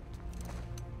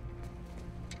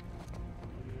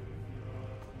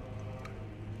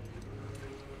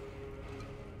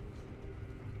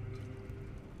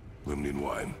 Lemnian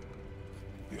wine.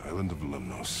 The island of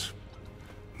Lemnos.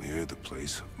 Near the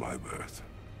place of my birth.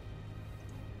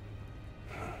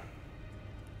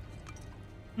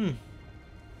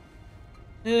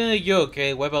 You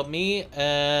okay? What about me?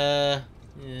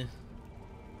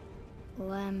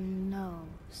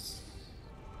 Lemnos.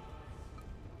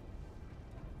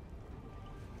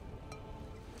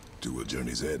 To a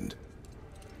journey's end.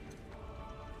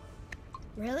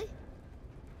 Really?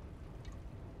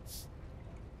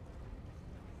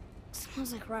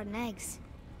 Smells like rotten eggs.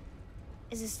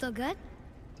 Is it still good?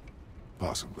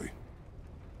 Possibly.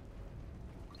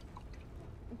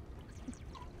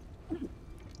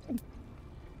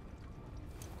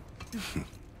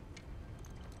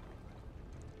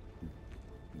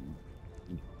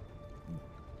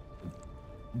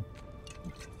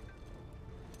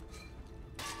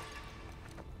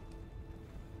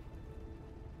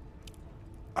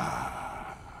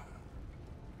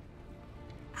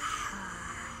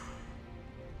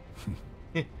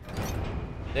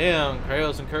 Damn,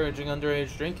 Kratos encouraging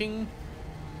underage drinking?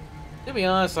 To be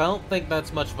honest, I don't think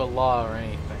that's much of a law or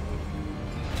anything.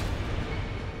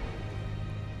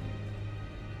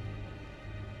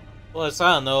 Plus,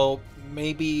 I don't know,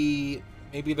 maybe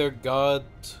their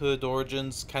godhood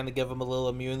origins kind of give them a little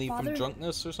immunity Father? from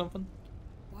drunkenness or something?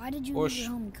 Why did you Or leave your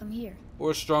home and come here?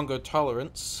 Or stronger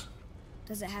tolerance.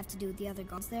 Does it have to do with the other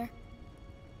gods there?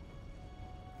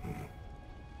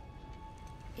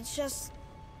 It's just...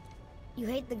 you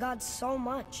hate the gods so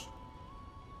much.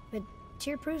 But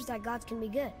Tyr proves that gods can be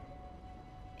good.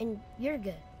 And you're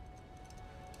good.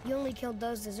 You only killed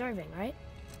those deserving, right?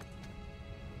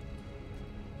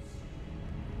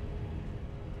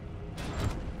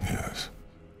 Yes.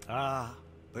 Ah,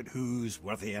 but who's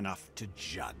worthy enough to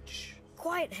judge?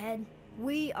 Quiet head.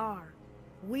 We are.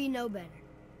 We know better.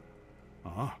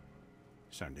 Uh-huh.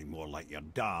 Sounding more like your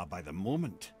da by the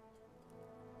moment.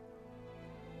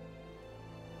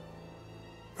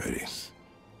 Ready.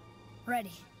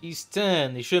 Ready. He's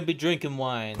 10, he shouldn't be drinking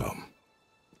wine. Come.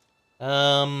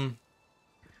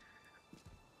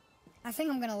 I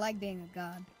think I'm gonna like being a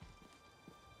god.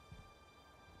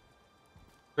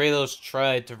 Kratos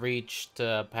tried to reach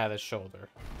to pat his shoulder,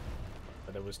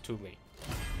 but it was too late.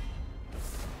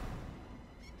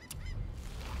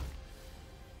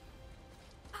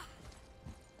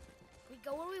 We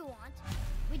go where we want,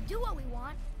 we do what we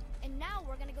want, and now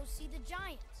we're gonna go see the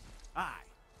giants. Aye.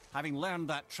 Having learned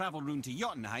that travel rune to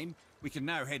Jotunheim, we can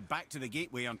now head back to the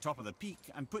gateway on top of the peak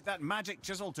and put that magic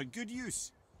chisel to good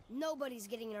use. Nobody's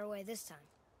getting in our way this time.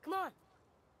 Come on.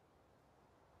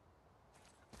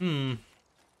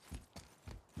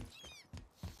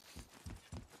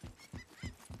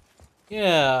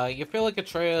 Yeah, you feel like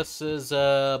Atreus is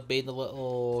being a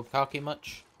little cocky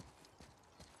much?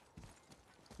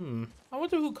 I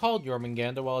wonder who called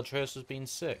Jormungandr while Atreus was being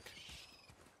sick.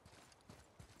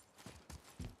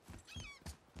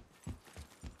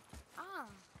 Ah,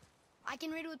 I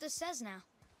can read what this says now.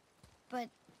 But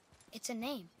it's a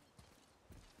name.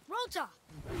 Rota!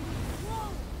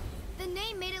 Whoa! The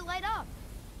name made it light up.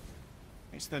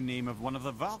 It's the name of one of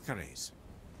the Valkyries.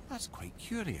 That's quite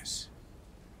curious.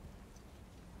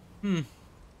 Well,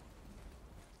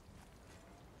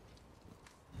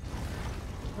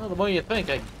 the more you think,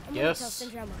 I I'm gonna tell guess.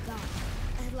 Sindri I'm a god.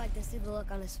 I'd like to see the look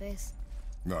on his face.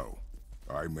 No.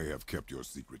 I may have kept your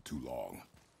secret too long,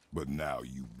 but now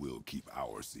you will keep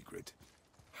our secret.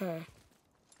 Huh.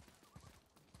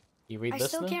 You read I this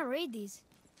still then? can't read these.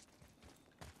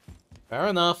 Fair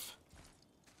enough.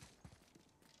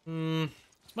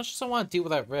 As much as I want to deal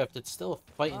with that rift, it's still a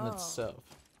fight in itself.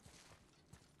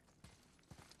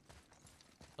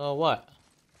 Oh, what?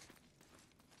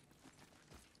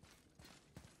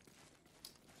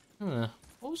 What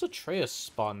was Atreus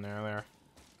spawning there?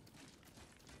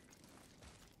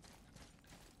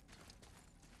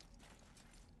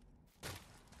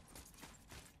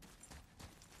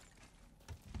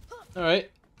 Alright,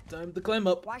 time to climb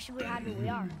up. Why should we hide where we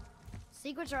are?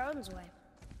 Secrets are Odin's way.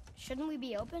 Shouldn't we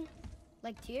be open?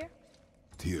 Like Tyr?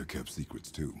 Tyr kept secrets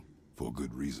too, for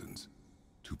good reasons.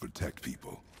 To protect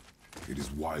people. It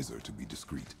is wiser to be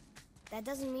discreet. That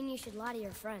doesn't mean you should lie to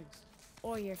your friends.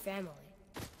 Or your family.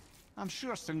 I'm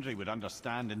sure Sindri would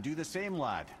understand and do the same,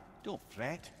 lad. Don't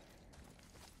fret.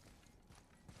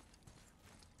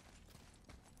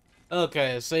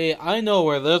 Okay, see, I know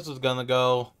where this is gonna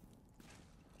go.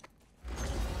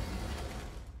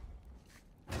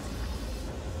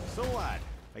 So, lad,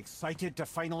 excited to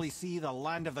finally see the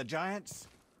land of the giants?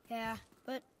 Yeah,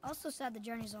 but also sad the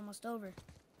journey's almost over.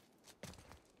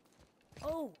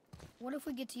 Oh, what if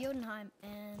we get to Jotunheim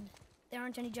and there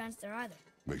aren't any giants there either?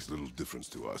 Makes little difference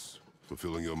to us.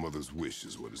 Fulfilling your mother's wish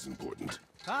is what is important.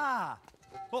 Ah!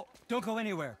 Oh, don't go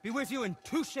anywhere. Be with you in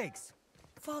 2 shakes.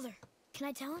 Father, can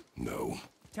I tell him? No.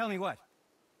 Tell me what?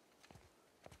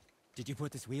 Did you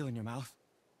put this wheel in your mouth?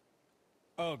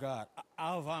 Oh, God.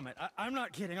 I'll vomit. I'm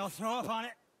not kidding. I'll throw up on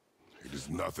it. It is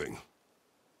nothing.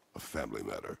 A family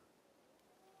matter.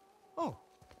 Oh.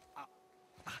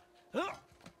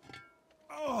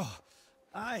 Oh.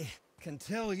 I can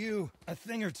tell you a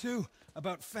thing or two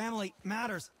about family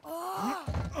matters.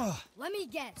 Let me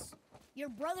guess. Your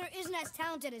brother isn't as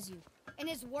talented as you, and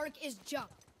his work is junk.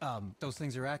 Those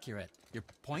things are accurate. Your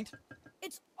point?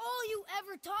 It's all you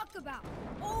ever talk about,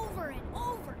 over and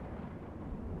over.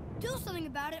 Do something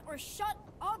about it or shut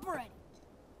up already.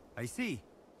 I see.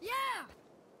 Yeah!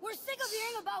 We're sick of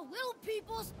hearing about little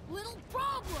people's little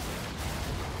problems.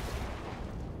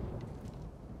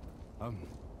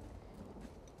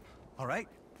 All right.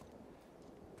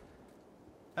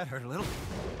 That hurt a little.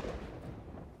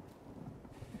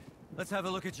 Let's have a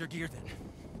look at your gear then.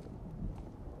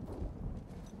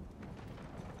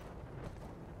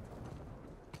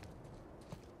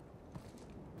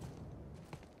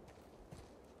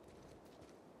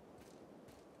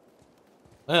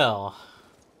 Well.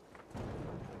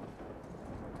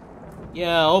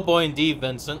 Yeah, oh boy indeed,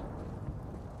 Vincent.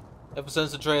 Ever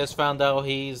since Atreus found out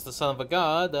he's the son of a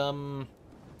god,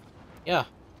 yeah.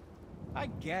 I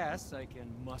guess I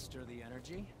can muster the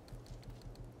energy.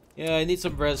 Yeah, I need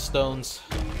some red stones.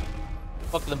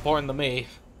 Fucking important to me.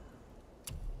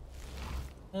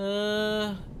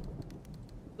 Doesn't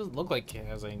look like it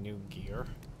has any new gear.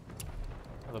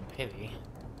 What a pity.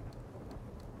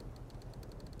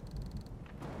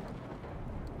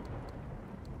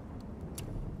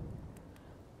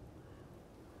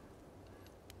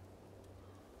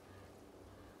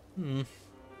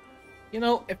 You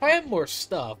know, if I had more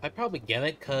stuff, I'd probably get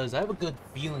it, because I have a good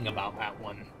feeling about that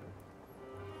one.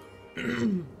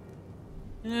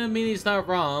 Yeah, I mean, he's not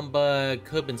wrong, but it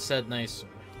could have been said nicer.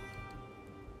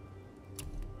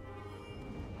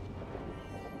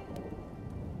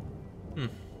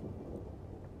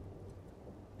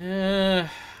 I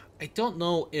don't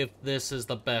know if this is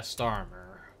the best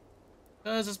armor.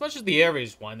 Because as much as the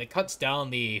Ares one, it cuts down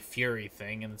the Fury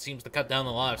thing, and it seems to cut down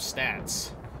a lot of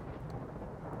stats.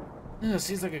 It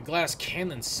seems like a glass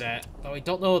cannon set, though I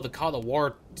don't know if the Call of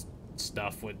War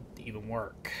stuff would even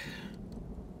work.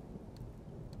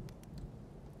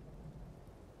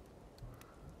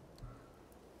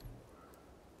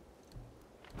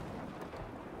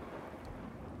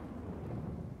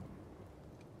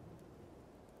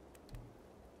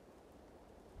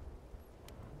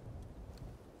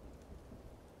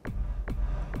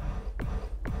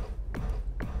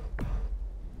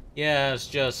 Yeah, it's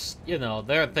just, you know,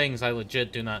 there are things I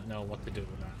legit do not know what to do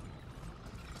with that.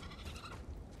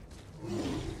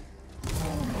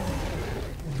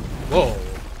 Whoa.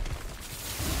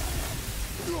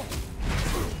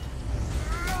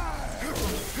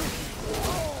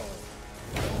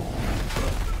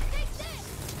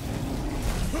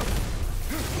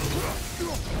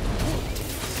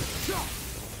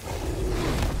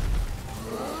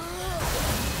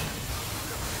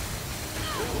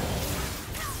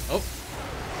 Oh,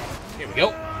 here we go.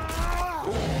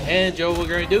 And Joe, what we're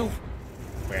gonna do?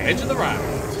 We're edge of the ride.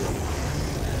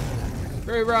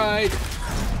 Great ride.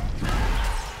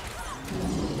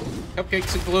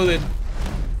 Cupcakes included.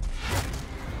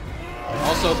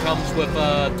 Also comes with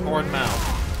a torn mouth.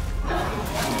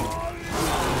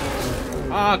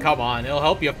 Ah, come on. It'll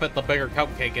help you fit the bigger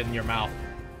cupcake in your mouth.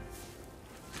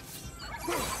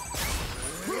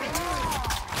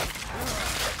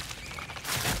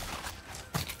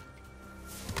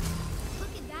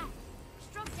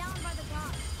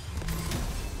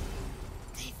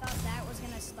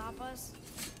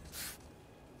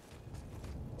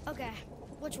 Okay,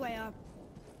 which way up?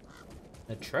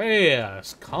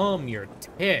 Atreus, calm your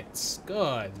tits.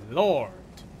 Good lord.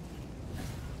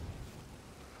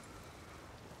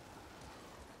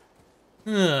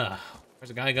 Where's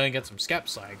a guy gonna get some scap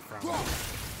slag from?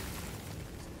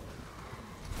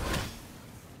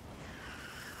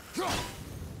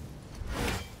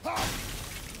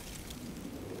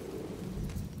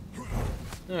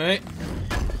 Alright.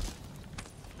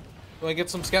 Do I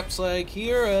get some scap slag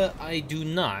here? I do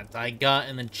not. I got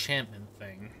an enchantment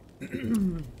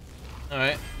thing.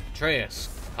 Alright. Atreus,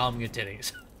 calm your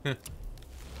titties.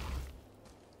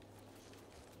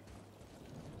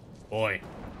 Boy,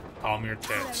 calm your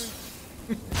tits.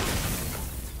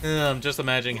 I'm just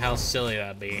imagining how silly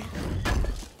that'd be.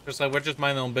 Just like, we're just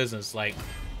minding our own business. Like,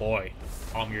 boy,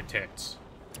 calm your tits.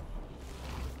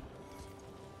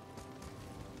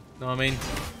 Know what I mean?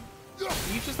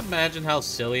 Can you just imagine how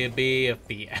silly it'd be if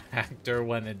the actor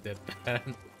went and did that?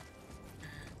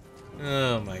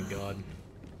 Oh my god.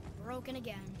 Broken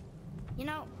again. You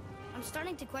know, I'm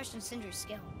starting to question Sindri's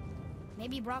skill.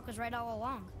 Maybe Brock was right all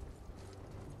along.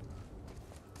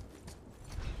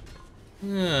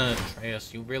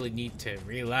 Atreus, you really need to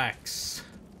relax.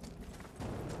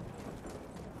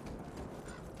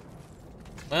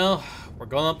 Well, we're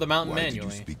going up the mountain manually.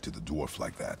 Why did you speak to the dwarf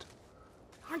like that?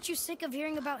 Aren't you sick of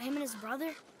hearing about him and his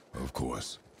brother? Of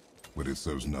course. But it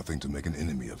serves nothing to make an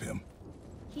enemy of him.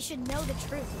 He should know the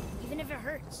truth, even if it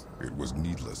hurts. It was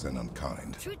needless and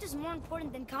unkind. Truth is more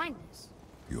important than kindness.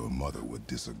 Your mother would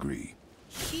disagree.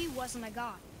 She wasn't a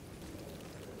god.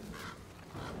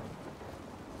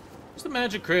 Just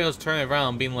imagine Kratos turning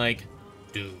around and being like,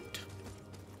 dude.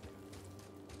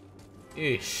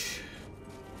 Ish.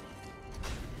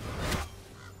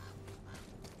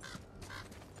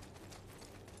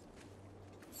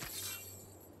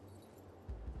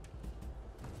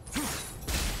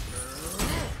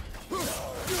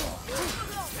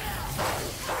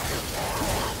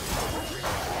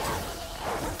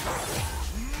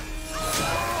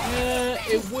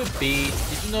 It would be.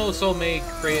 Did you know so may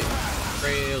create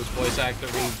Kratos voice actor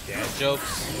read dad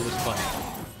jokes. It was funny.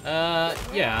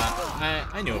 Yeah,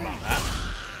 I knew about that.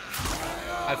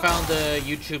 I found a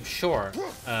YouTube short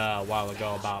a while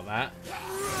ago about that.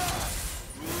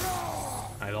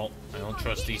 I don't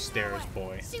trust these stairs,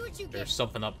 boy. There's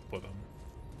something up with them.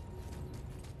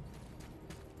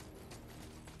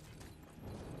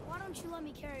 Why don't you let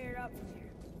me carry her up from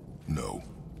here? No.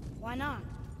 Why not?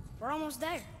 We're almost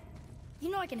there.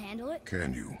 You know I can handle it.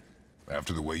 Can you?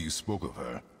 After the way you spoke of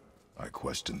her, I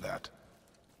question that.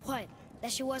 What?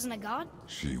 That she wasn't a god?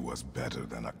 She was better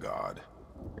than a god,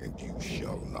 and you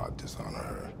shall not dishonor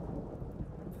her.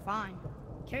 Fine.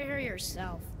 Carry her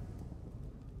yourself.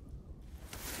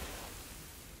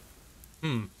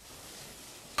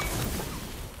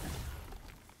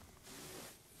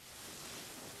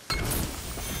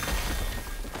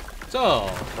 So,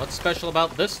 what's special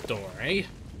about this door, eh?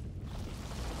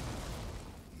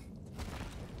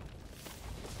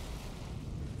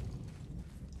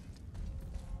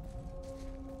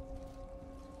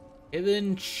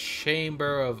 Hidden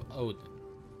Chamber of Odin.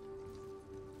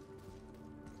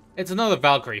 It's another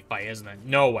Valkyrie fight, isn't it?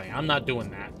 No way, I'm not doing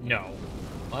that. No.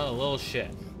 What a little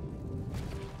shit.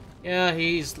 Yeah,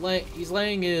 he's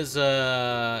laying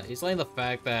the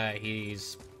fact that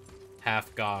he's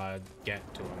half god get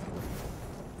to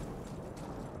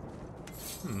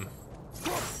him.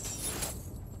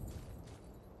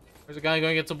 There's a guy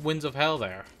going to get some winds of hell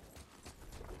there.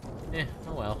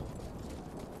 Oh well.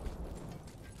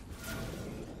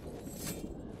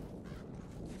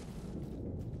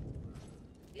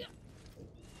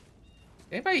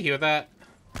 Anybody hear that?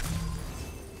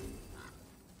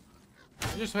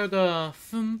 I just heard the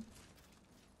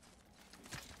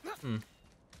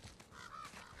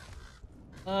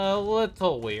a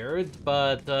little weird,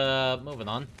 but moving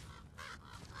on.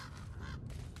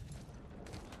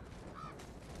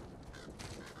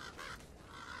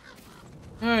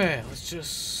 Alright, let's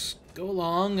just go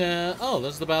along. Oh,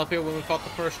 this is the battlefield when we fought the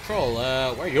first troll.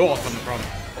 Where are you all coming from?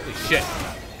 Holy shit.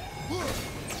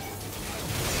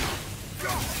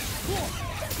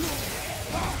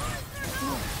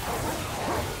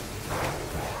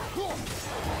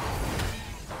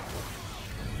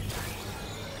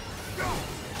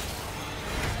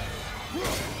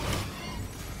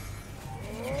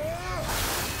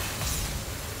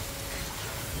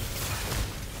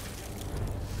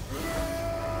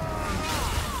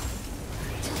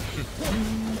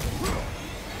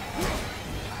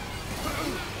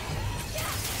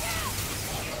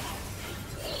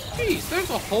 Jeez, there's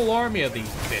a whole army of these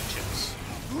bitches.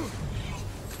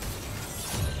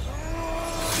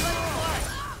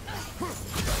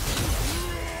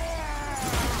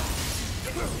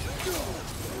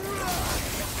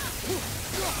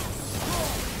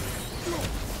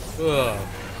 Ugh,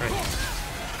 Christ.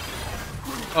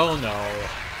 Oh no.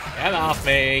 Get off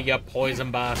me, you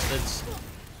poison bastards.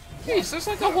 Jeez, there's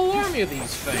like a whole army of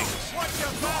these things. Watch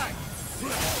your back!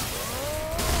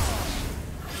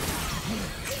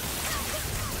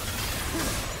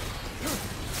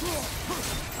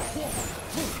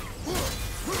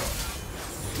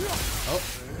 Oh.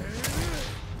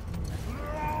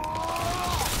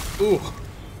 Ooh.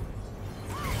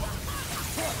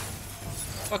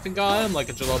 Fucking got him like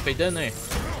a jalopy, didn't he?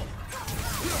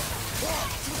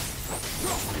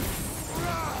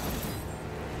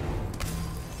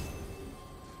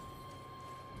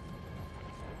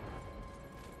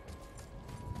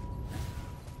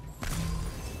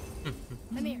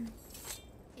 Mimir,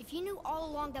 if you knew all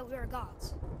along that we were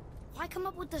gods, why come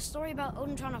up with the story about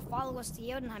Odin trying to follow us to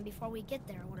Jotunheim before we get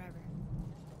there or whatever?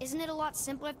 Isn't it a lot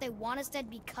simpler if they want us dead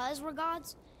because we're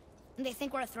gods? And they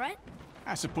think we're a threat?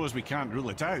 I suppose we can't rule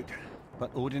it out.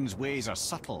 But Odin's ways are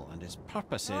subtle, and his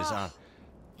purposes are...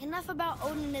 Enough about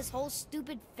Odin and his whole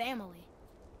stupid family.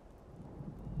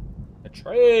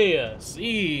 Atreus,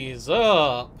 ease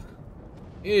up.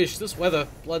 Ish, this weather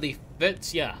bloody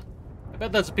fits ya. I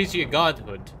bet that's a piece of your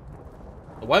godhood.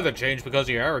 The weather changed because of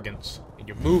your arrogance and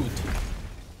your mood.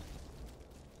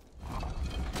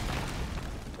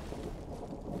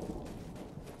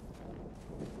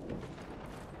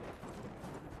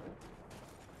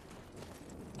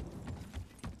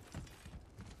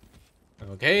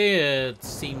 Okay, it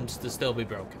seems to still be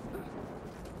broken.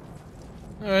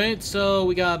 Alright, so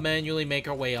we gotta manually make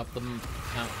our way up the mountain.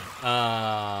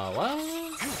 Well...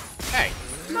 Hey,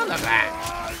 none of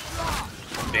that!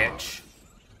 Bitch.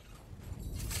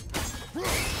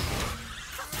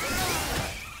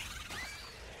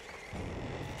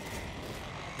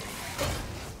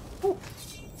 Whew.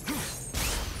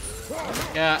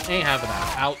 Yeah, ain't having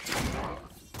that. Out.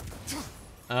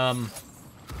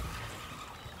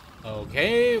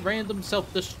 Okay, random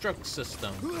self-destruct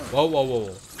system. Whoa, whoa,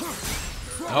 whoa.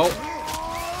 Nope.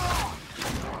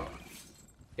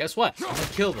 Guess what? I'm gonna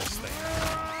kill this thing.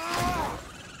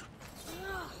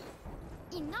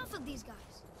 Enough of these guys.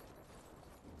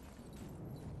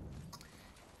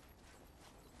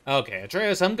 Okay,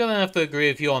 Atreus, I'm gonna have to agree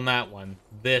with you on that one.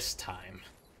 This time.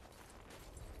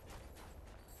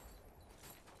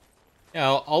 You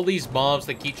know, all these mobs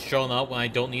that keep showing up when I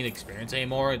don't need experience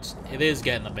anymore, it is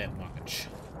getting a bit much.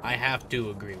 I have to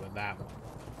agree with that one.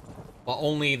 But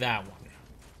only that one.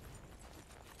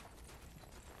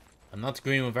 I'm not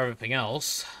agreeing with everything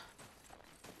else.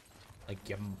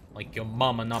 Like your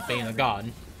mama not being a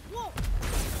god. Whoa.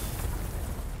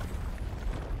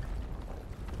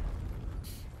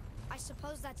 I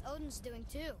suppose that's Odin's doing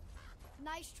too.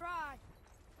 Nice try.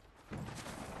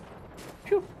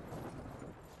 Phew.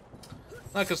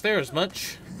 Not cause there's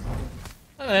much.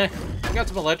 I got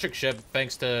some electric ship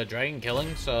thanks to dragon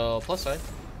killing, so plus side.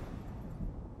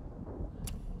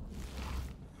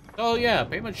 Oh yeah,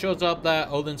 pretty much shows up that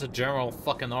Odin's a general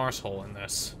fucking arsehole in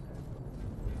this.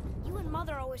 You and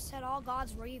Mother always said all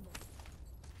gods were evil.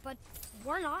 But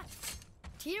we're not.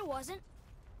 Tyr wasn't.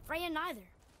 Freya neither.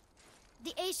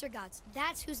 The Aesir gods,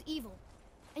 that's who's evil.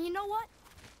 And you know what?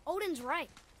 Odin's right.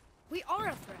 We are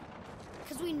a threat.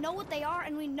 Because we know what they are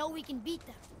and we know we can beat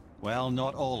them. Well,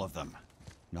 not all of them.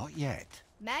 Not yet.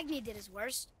 Magni did his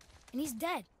worst, and he's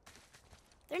dead.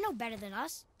 They're no better than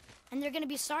us, and they're gonna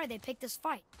be sorry they picked this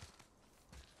fight.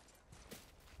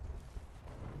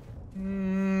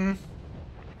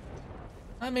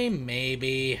 I mean,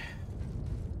 maybe.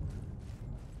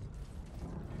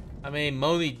 I mean,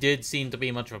 Moni did seem to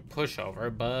be much of a pushover,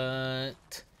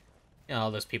 but... You know,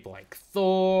 there's people like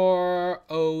Thor,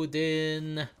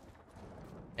 Odin...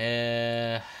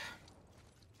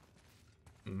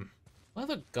 What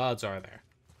other gods are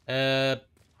there?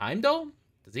 Heimdall?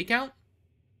 Does he count?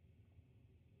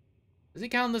 Does he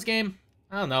count in this game?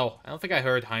 I don't know. I don't think I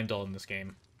heard Heimdall in this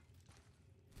game.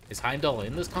 Is Heimdall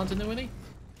in this continuity?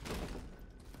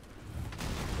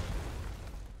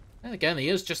 And again, he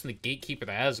is just in the gatekeeper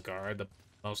to Asgard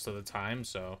most of the time,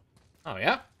 so... Oh,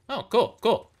 yeah? Oh, cool,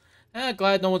 cool.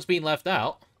 Glad no one's being left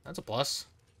out. That's a plus.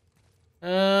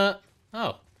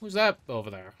 Oh, who's that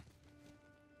over there?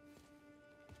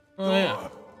 Oh, yeah.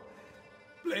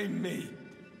 Blame me.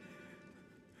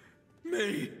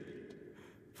 Me.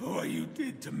 For what you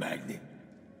did to Magni.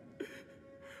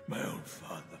 My own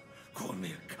father called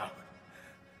me a coward.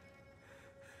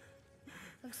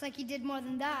 Looks like he did more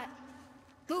than that.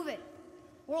 Move it,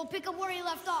 or we'll pick up where he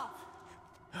left off.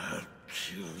 I'll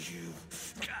kill you.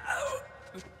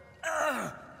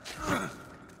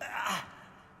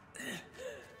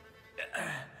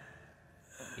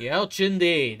 Ouch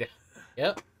indeed.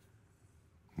 Yep.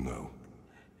 No.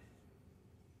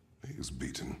 He is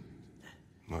beaten.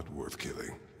 Not worth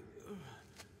killing.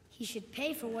 He should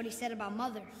pay for what he said about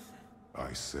Mother.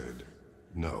 I said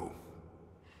no.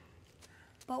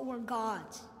 But we're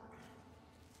gods.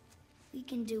 We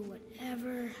can do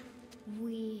whatever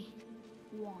we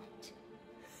want.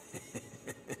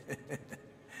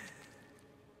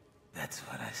 That's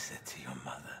what I said to your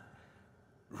mother,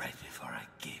 right before I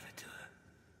gave it to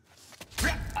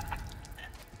her.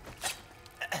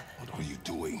 What are you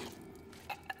doing?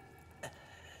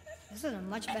 This is a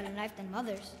much better knife than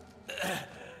Mother's.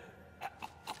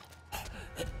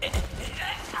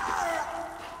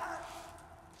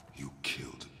 You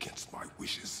killed against my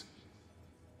wishes.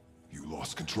 You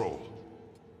lost control.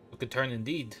 Took a turn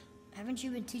indeed. Haven't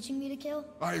you been teaching me to kill?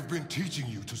 I've been teaching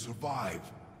you to survive.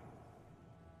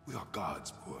 We are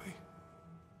gods, boy.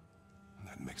 And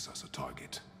that makes us a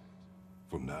target.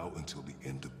 From now until the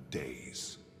end of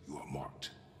days, you are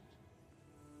marked.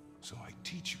 So I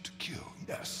teach you to kill,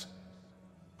 yes.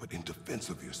 But in defense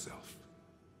of yourself.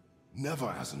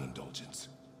 Never as an indulgence.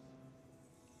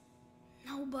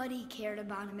 Nobody cared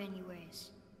about him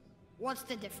anyways. What's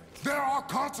the difference? There are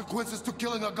consequences to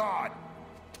killing a god!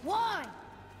 Why?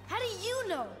 How do you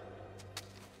know?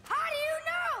 How do you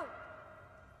know?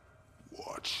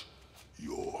 Watch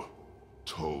your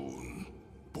tone,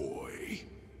 boy.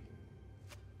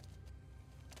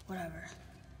 Whatever.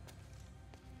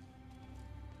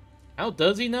 How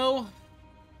does he know?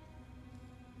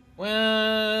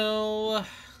 Well,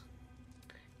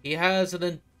 he has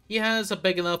a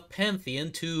big enough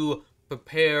pantheon to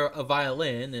prepare a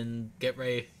violin and get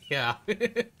ready. Yeah.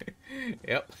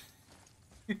 Yep.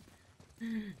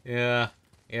 Yeah.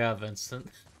 Yeah, Vincent.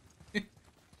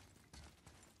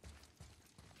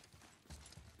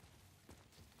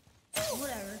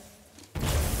 Whatever.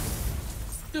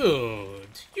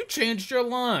 Dude, you changed your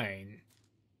line.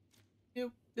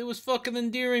 It was fucking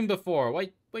endearing before.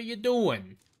 What you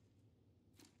doing?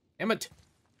 Damn it.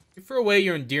 You threw away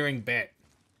your endearing bit.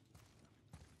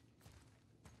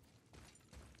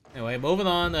 Anyway, moving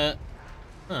on. Huh,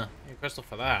 need a crystal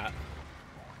for that.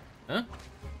 Huh?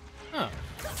 Huh.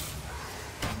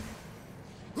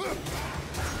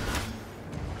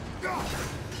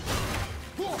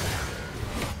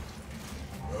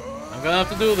 I'm gonna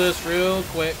have to do this real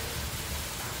quick.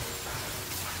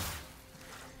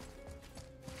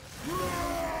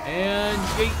 And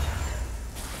yeet.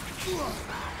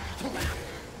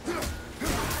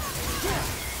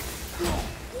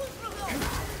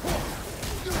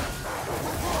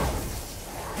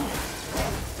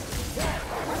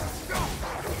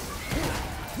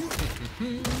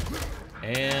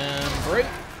 And break.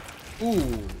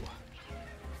 Ooh.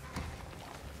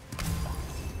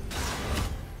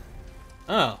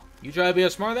 Oh, you try to be a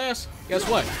smartass? Guess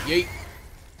what? Yeet.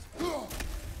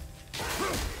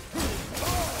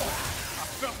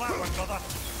 Felt that one, brother.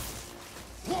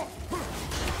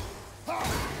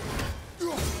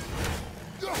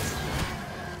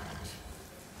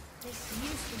 This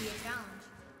used to be a challenge.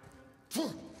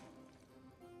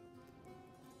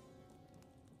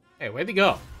 Hey, where'd he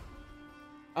go?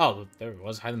 Oh, there he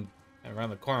was, hiding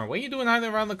around the corner. What are you doing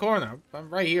hiding around the corner? I'm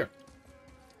right here.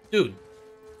 Dude.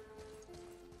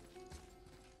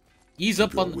 Ease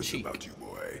up on the What's cheek. about you,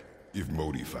 boy? If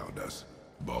Modi found us,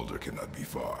 Baldur cannot be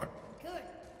far. Good.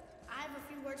 I have a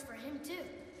few words for him, too.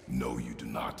 No, you do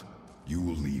not. You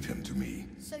will leave him to me.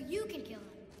 So you can kill him.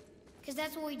 Because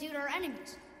that's what we do to our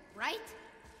enemies, right?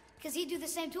 Because he'd do the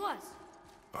same to us.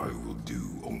 I will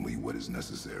do only what is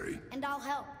necessary. And I'll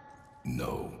help.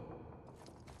 No.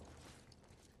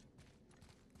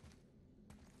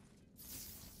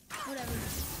 Whatever.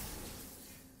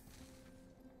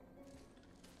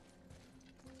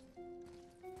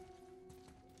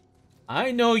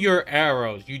 I know your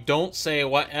arrows. You don't say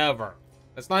whatever.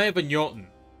 That's not even Jotun.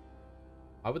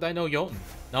 Why would I know Jotun?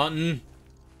 Nothing.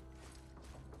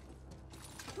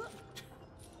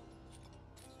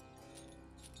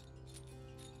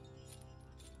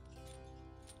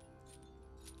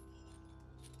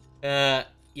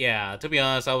 Yeah, to be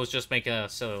honest, I was just making a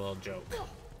silly little joke.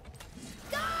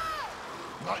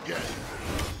 Not yet.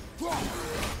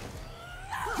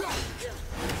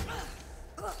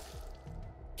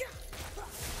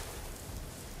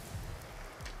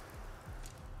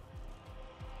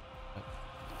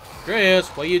 Chris,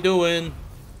 what you doing?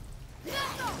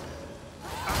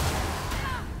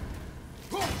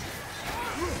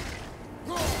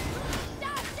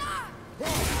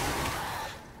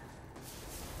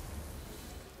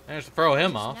 Managed to throw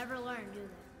him off. Never learn, do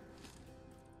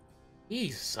they?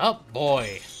 Ease up,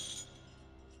 boy.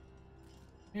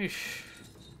 Eesh.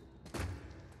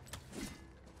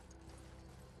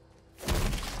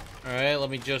 Alright, let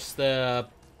me just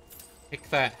pick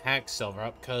that hack silver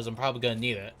up, because I'm probably gonna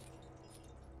need it.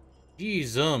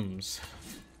 Jeezums.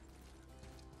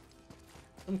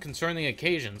 Some concerning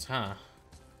occasions, huh?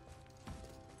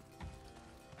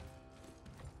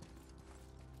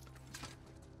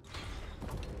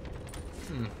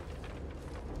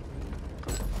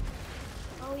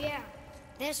 Oh yeah,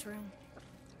 this room.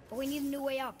 But we need a new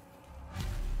way up.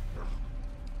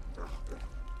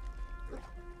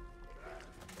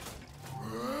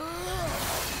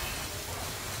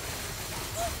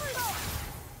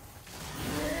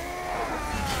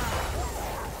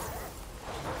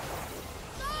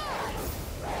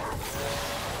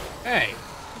 Hey,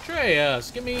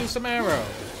 Atreus, give me some arrows.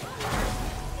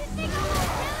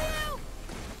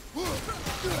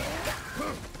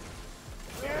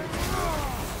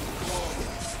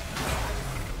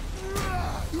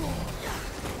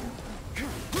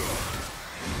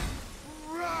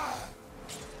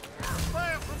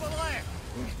 Fire from the left.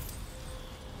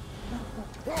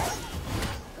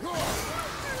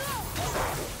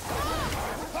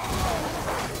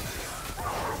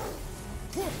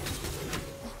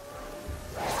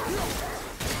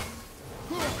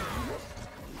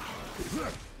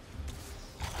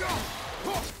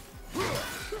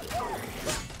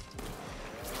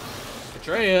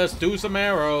 Atreus, do some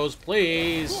arrows,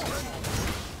 please.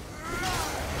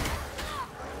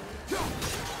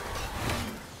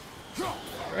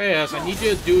 Atreus, I need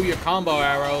you to do your combo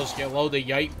arrows, you load of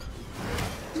yipe.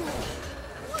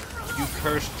 You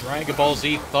cursed Dragon Ball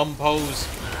Z thumb pose.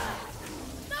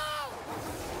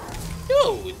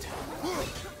 Dude!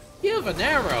 Give an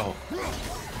arrow!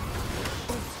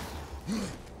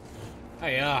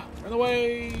 Hey, run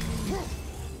away!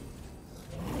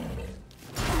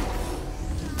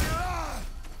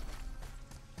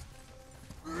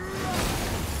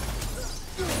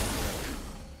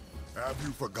 Have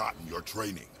you forgotten your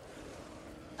training?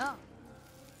 Oh.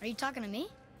 Are you talking to me?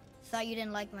 Thought you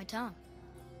didn't like my tongue.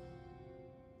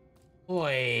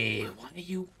 Boy,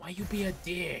 why you be a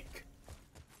dick?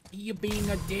 You being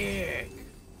a dick?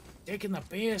 Taking the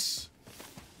piss?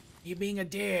 You being a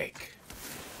dick?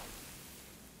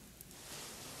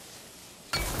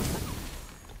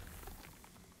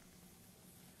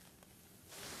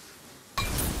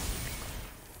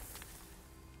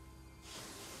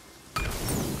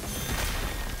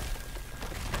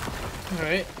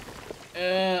 Alright.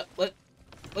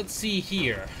 Let's see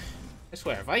here. I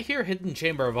swear, if I hear Hidden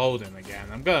Chamber of Odin again,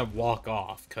 I'm gonna walk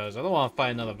off, because I don't want to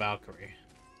fight another Valkyrie.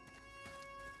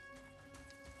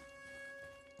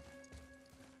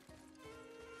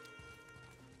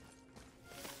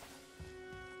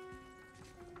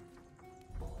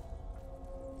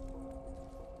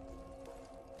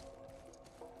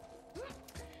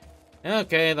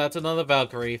 Okay, that's another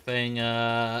Valkyrie thing.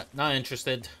 Not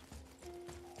interested.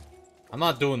 I'm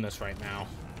not doing this right now.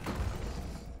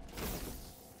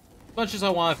 As much as I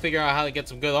want to figure out how to get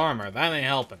some good armor, that ain't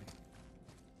helping.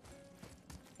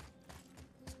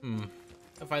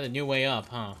 Gotta find a new way up,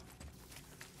 huh?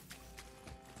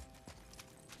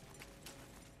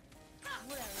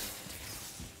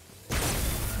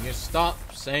 You stop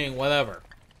saying whatever.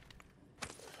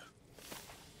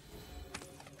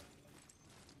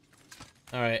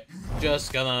 Alright,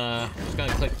 just gonna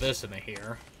click this into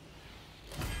here.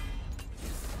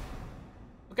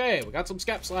 Okay, we got some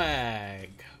scap slag.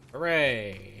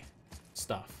 Hooray!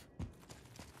 Stuff.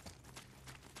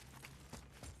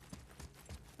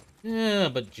 Yeah,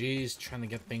 but geez, trying to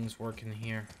get things working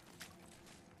here.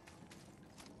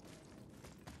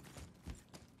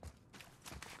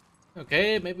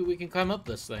 Okay, maybe we can climb up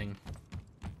this thing.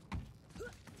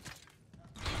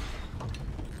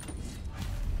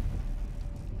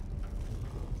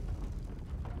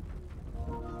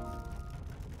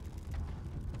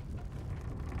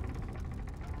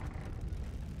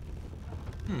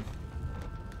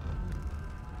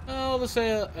 Oh, this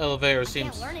elevator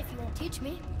seems... Can't learn if you won't teach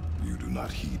me. You do not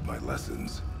heed my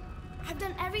lessons. I've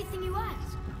done everything you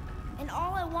asked, and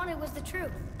all I wanted was the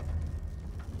truth.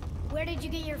 Where did you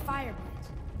get your fire blades?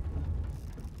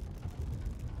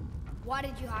 Why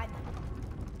did you hide them?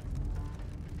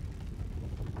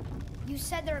 You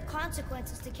said there are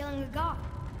consequences to killing a god.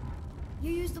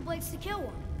 You used the blades to kill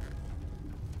one.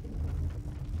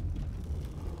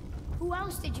 Who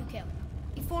else did you kill?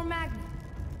 Before Magni?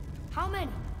 How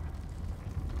many?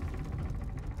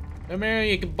 Come here,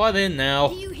 you can butt in now.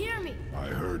 Do you hear me? I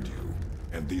heard you,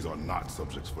 and these are not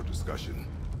subjects for discussion.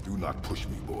 Do not push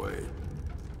me, boy.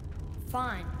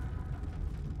 Fine.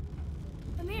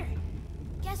 Amir,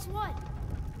 guess what?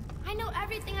 I know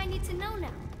everything I need to know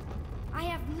now. I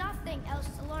have nothing else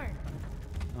to learn.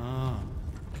 Ah,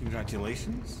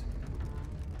 congratulations.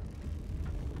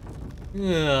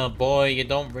 Boy, you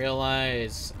don't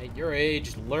realize at your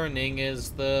age, learning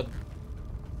is the...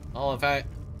 Well, in fact,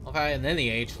 in any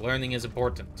age, learning is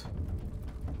important.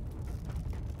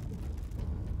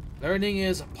 Learning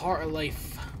is a part of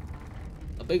life.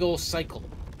 A big old cycle.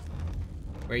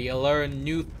 Where you learn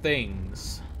new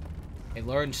things. You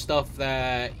learn stuff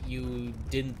that you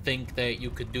didn't think that you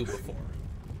could do before.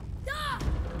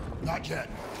 Not yet.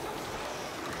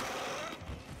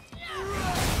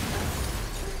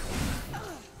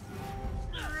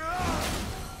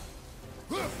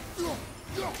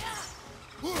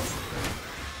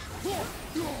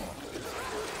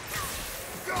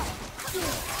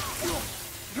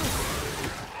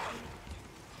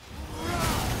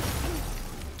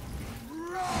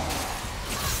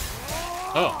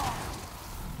 Oh.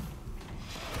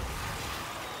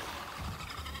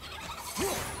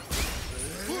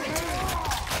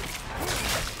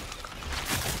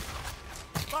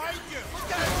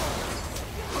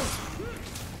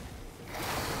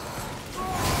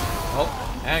 Oh,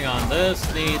 hang on.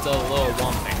 This needs a little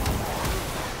wumping.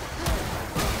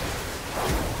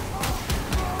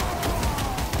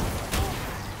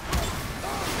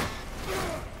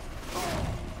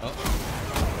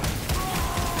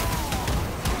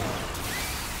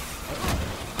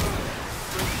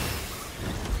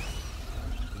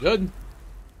 Good.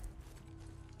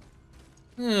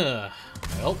 I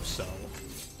hope so.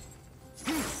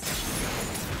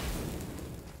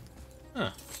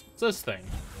 Huh. What's this thing?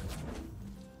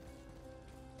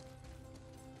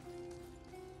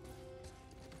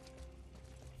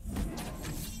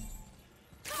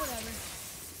 Whatever.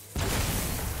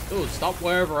 Dude, stop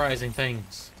whereverizing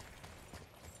things.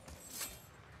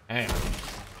 Hang on.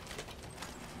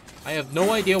 I have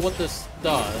no idea what this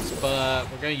does, but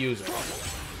we're gonna use it.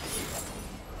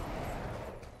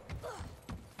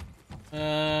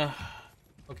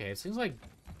 Okay, it seems like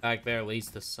back there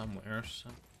leads to somewhere, so...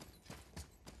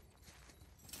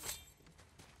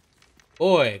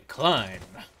 Boy, climb!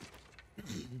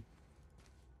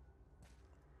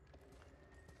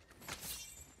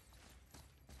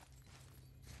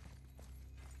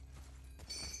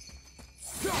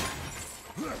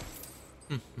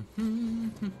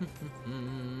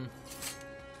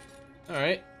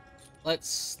 Alright,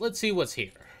 let's see what's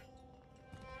here.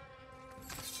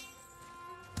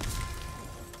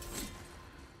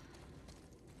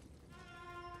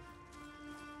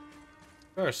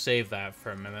 Better save that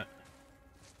for a minute.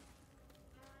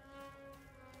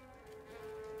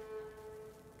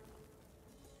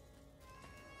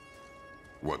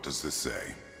 What does this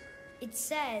say? It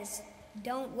says,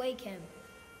 don't wake him.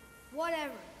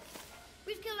 Whatever.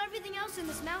 We've killed everything else in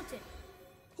this mountain.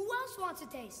 Who else wants a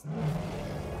taste?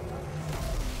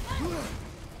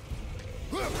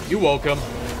 You woke him.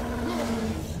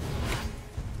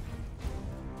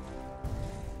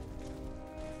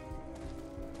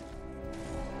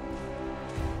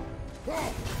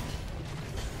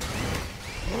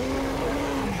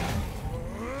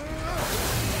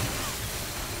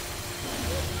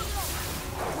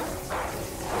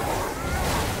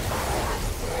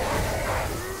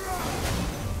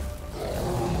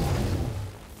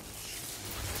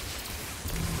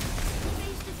 They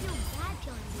used to feel bad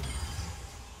killing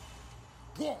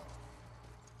people.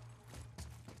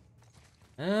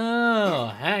 Oh,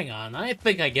 hang on. I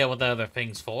think I get what the other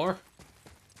thing's for.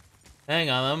 Hang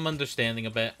on, I'm understanding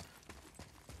a bit.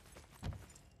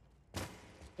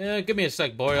 Yeah, give me a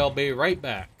sec, boy. I'll be right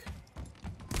back.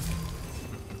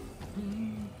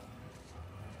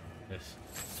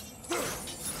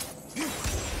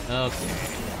 Okay.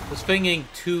 This thing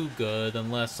ain't too good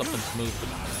unless something's moved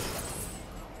about it.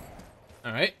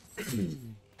 Alright.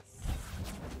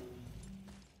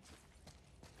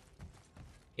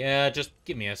 Yeah, just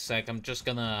give me a sec. I'm just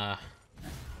gonna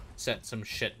set some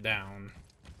shit down.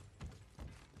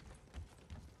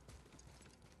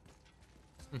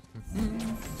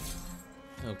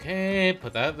 Okay,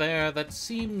 put that there. That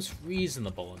seems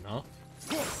reasonable enough.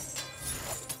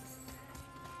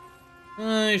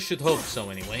 I should hope so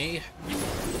anyway.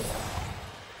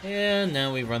 And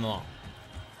now we run along.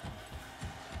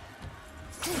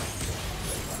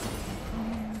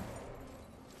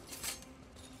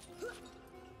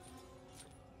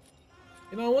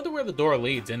 You know, I wonder where the door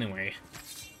leads anyway.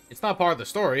 It's not part of the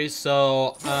story,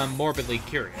 so I'm morbidly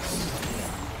curious.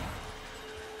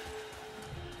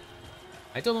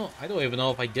 I don't know. I don't even know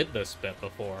if I did this bit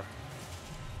before.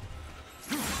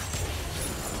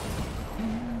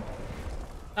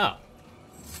 Oh.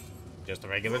 Just a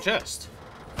regular chest.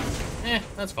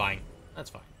 That's fine. That's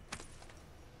fine.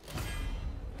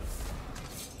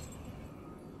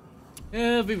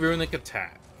 Heavy runic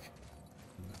attack.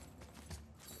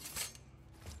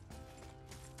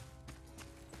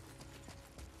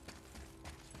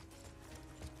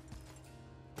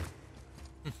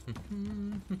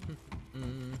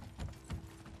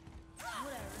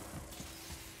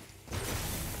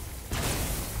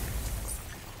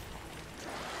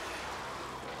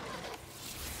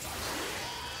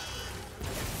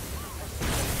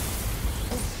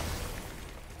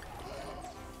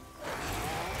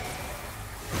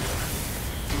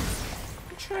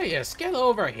 Atreus, get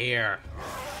over here.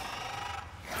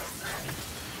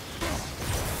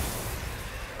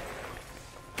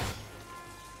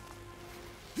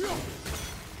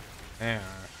 There.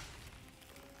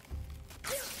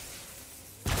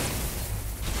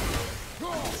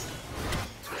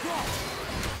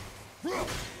 I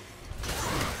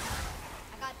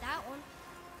got that one.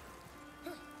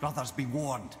 Brothers, be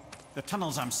warned. The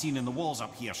tunnels I'm seeing in the walls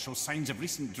up here show signs of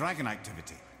recent dragon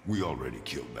activity. We already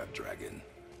killed that dragon.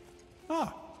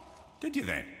 Ah, did you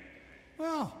then?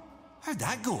 Well, how'd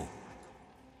that go?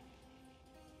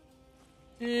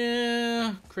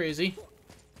 Yeah, crazy.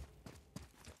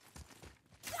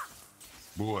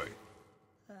 Boy.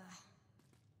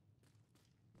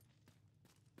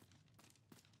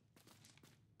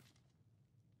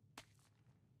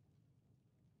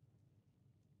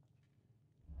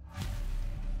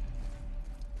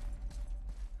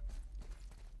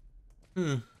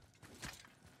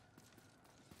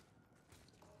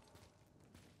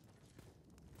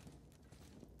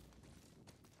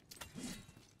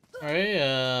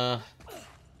 Alright,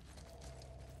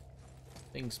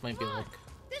 things might be like...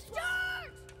 This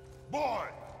charge! Boy!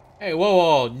 Hey,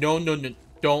 whoa, no,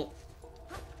 don't.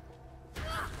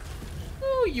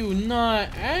 Oh, you not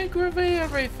aggravate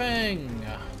everything.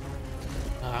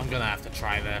 I'm gonna have to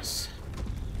try this.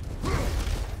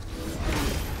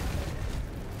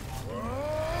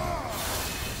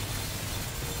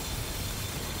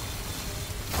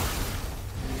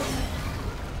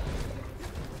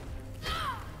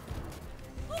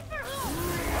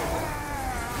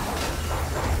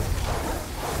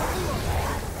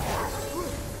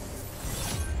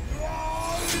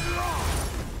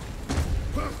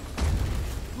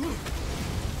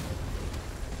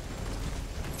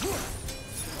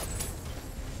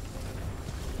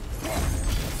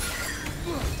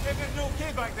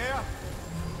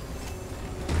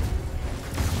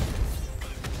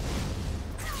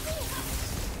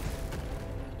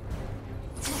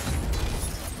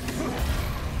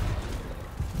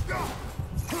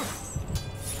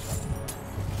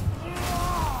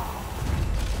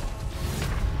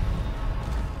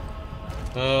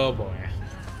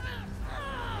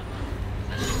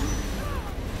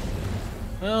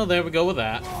 Well, there we go with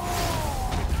that.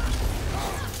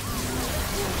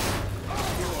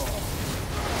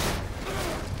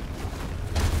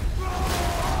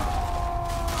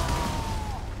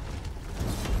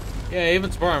 Yeah,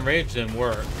 even Spartan Rage didn't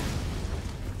work.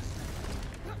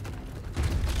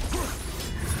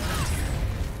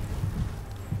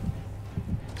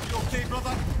 You okay,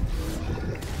 brother?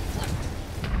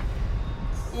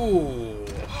 Ooh.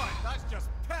 Right, that's just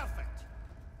perfect.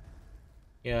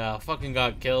 Yeah, fucking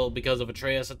got killed because of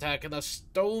Atreus attacking a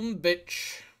stone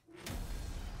bitch.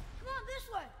 Come on, this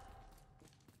way.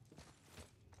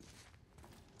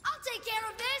 I'll take care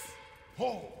of this.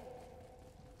 Oh.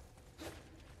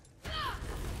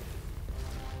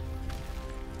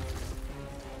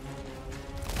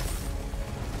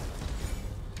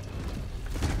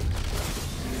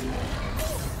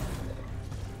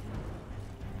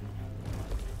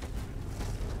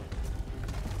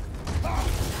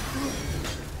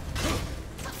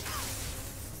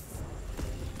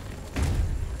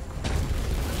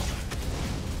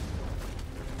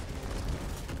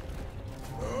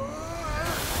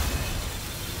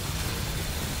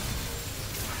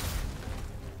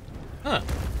 Huh.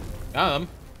 Got him.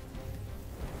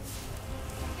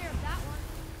 Take care of that one.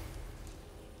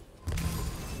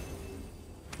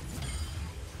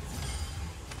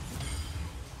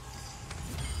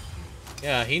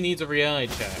 Yeah, he needs a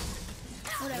reality check.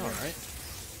 Whatever. Alright.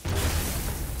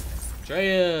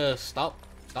 Atreus, stop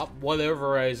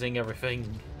whateverizing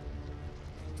everything.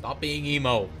 Stop being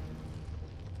emo.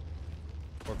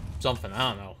 Or something, I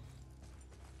don't know.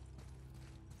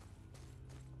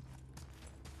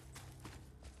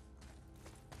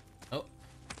 Oh.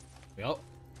 Yep.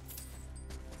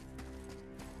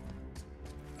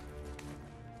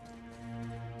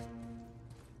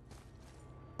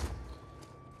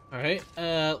 Alright,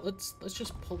 let's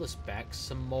just pull this back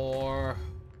some more.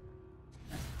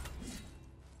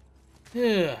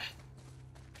 Yeah.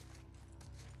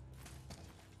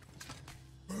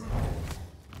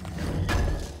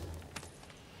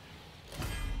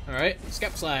 Alright,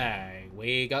 Skep Slag.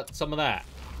 We got some of that.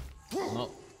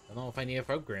 Don't know if I need a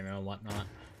programmer or whatnot.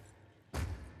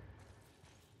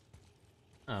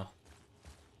 Oh.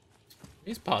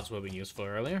 These pods would be useful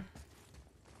earlier.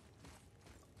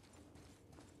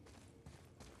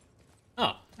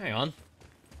 Oh, hang on.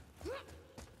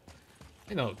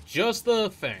 You know, just the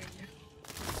thing.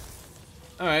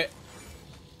 Alright.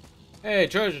 Hey,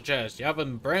 treasure chest, you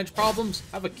having branch problems?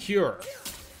 Have a cure.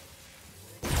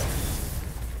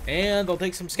 And I'll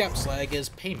take some Skep Slag as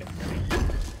payment.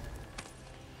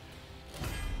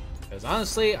 Because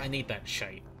honestly, I need that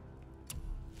shite.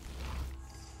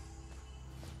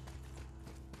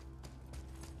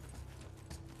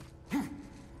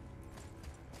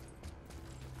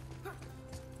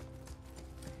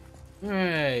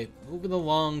 Alright, moving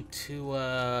along to,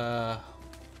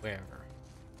 wherever.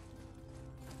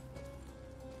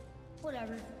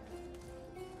 Whatever.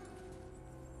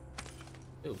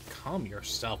 Dude, calm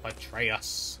yourself,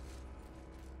 Atreus.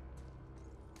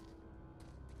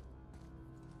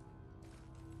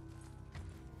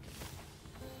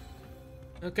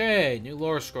 Okay, new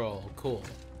lore scroll, cool.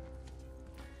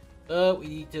 But we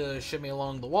need to shimmy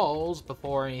along the walls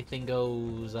before anything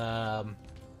goes,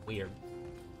 weird.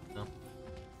 No?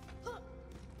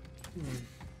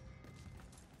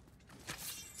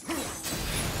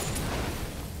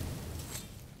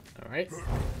 Alright.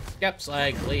 Skep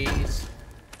Slag, please.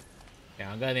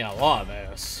 Yeah, I'm gonna need a lot of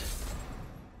this.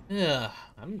 Yeah,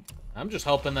 I'm just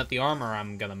hoping that the armor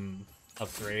I'm gonna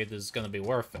upgrade is gonna be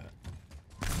worth it.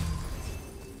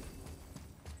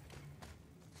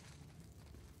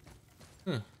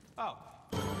 Oh,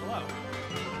 hello.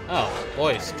 Oh,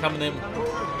 voice coming in.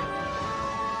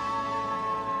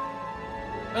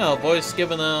 Oh, voice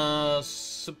giving a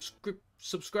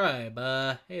subscribe.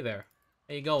 Hey there.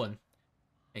 How you going?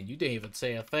 And you didn't even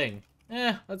say a thing.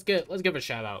 Let's give a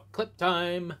shout out. Clip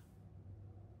time.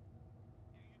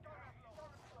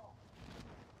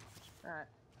 Alright,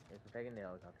 thanks for taking the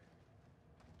helicopter.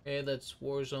 Hey, that's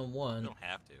Warzone 1. You don't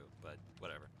have to, but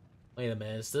whatever. Wait a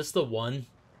minute, is this the one?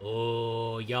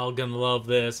 Oh, y'all gonna love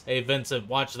this. Hey, Vincent,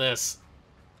 watch this.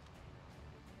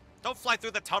 Don't fly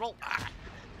through the tunnel. Ah.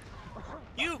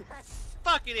 You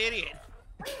fucking idiot.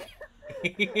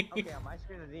 Okay, on my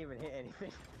screen it didn't even hit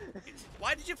anything.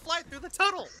 Why did you fly through the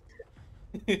tunnel?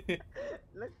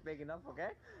 Looks big enough, okay?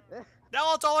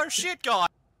 Now it's all our shit gone.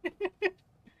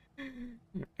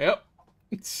 Yep.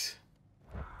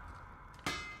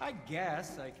 I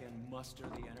guess I can muster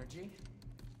the energy.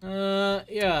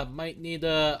 Yeah, might need,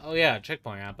 oh yeah,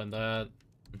 checkpoint happened,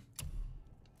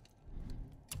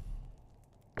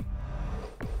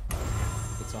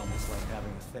 Let's It's almost like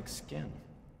having a thick skin.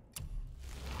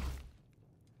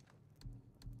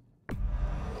 Your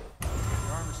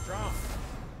arm is strong.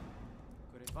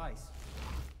 Good advice.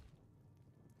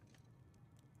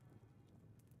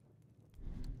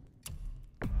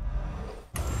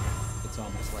 It's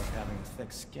almost like having a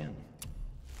thick skin.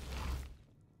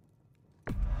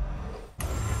 Your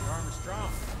arm is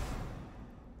strong.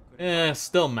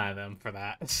 Still mad at him for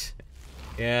that.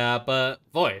 Yeah, but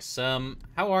voice, how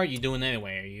are you doing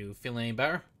anyway? Are you feeling any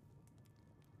better?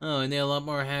 Oh, I need a lot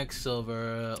more hack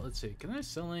silver. Let's see, can I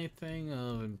sell anything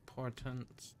of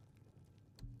importance?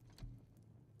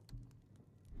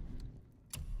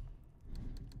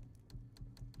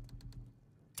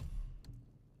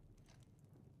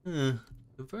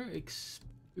 Convert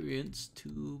experience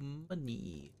to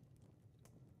money.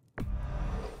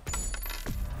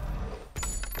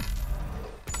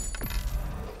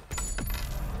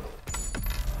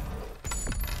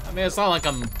 I mean, it's not like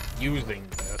I'm using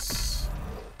this.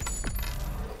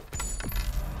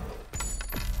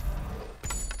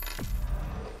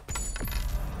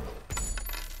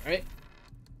 Right?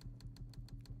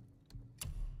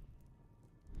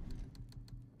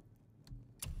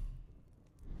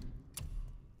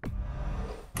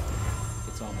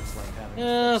 It's almost like having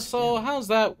Yeah, so how's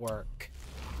that work?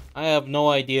 I have no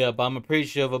idea, but I'm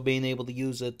appreciative of being able to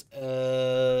use it.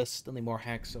 Still need more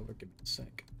hack silver. Give me a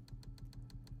sec.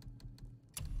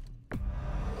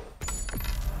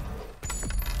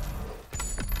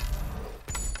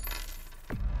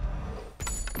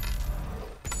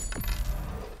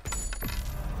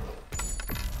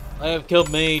 I have killed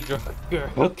many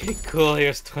drugger. Okay, cool.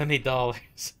 Here's $20.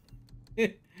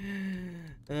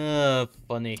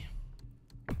 Funny.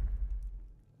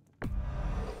 Your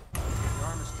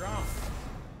arm is strong.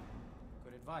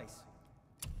 Good advice.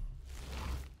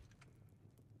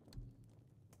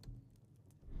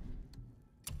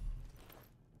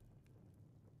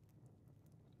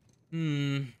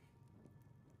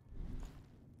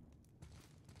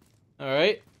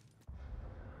 Alright.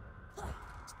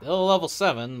 Still level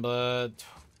 7, but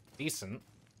decent.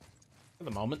 For the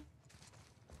moment.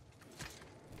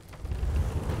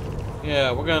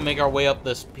 Yeah, we're gonna make our way up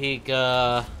this peak,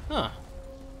 This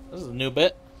is a new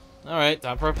bit. Alright,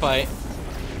 time for a fight.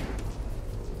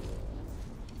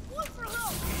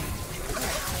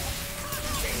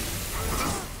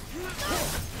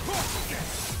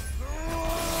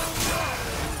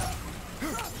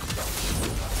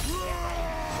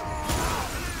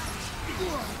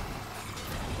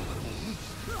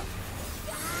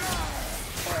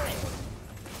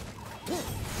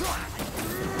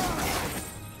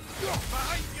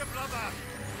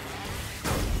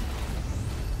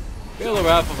 Feel the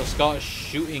wrath of a Scottish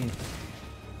shooting.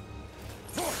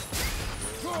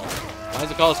 Why is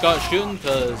it called Scottish shooting?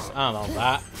 Because, I don't know,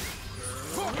 that.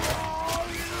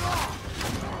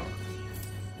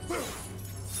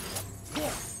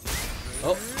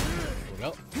 Oh, here we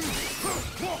go.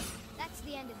 That's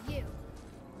the end of you.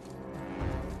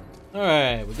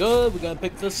 Alright, we good? We gotta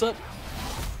pick this up.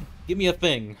 Give me a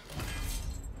thing.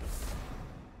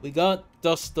 We got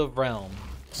Dust of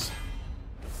Realms.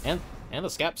 And a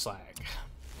Scap Slag.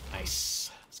 Nice.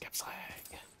 Scap Slag.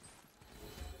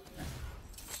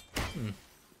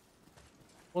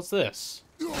 What's this?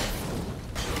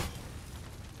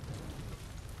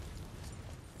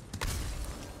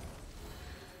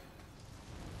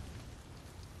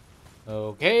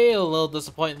 Okay, a little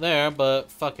disappointing there,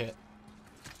 but fuck it.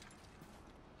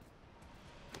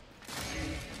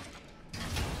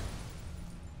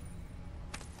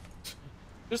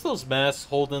 There's those masks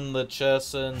holding the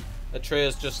chest, and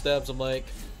Atreus just stabs him like...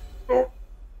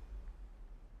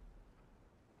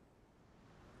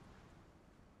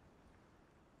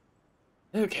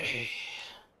 Okay.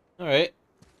 Alright.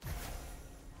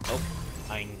 Oh,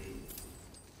 fine.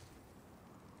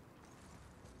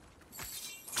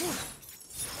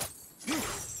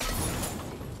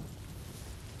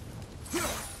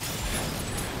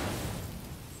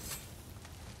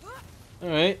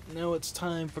 Alright, now it's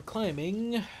time for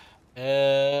climbing.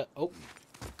 Oh.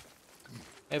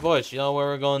 Hey boys, you know where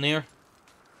we're going here?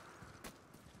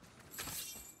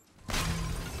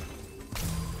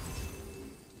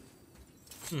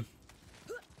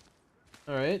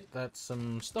 Alright, that's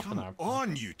some stuff in our... Come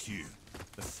on, you two.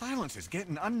 The silence is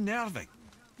getting unnerving.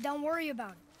 Don't worry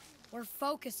about it. We're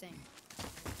focusing.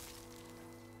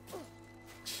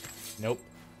 Nope.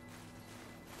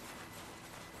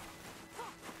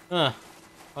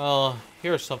 Well,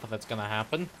 here's something that's gonna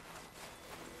happen.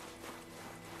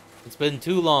 It's been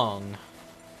too long.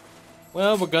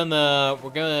 Well, we're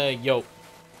gonna yoke.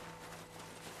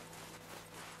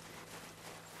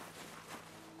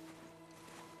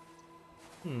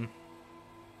 Thing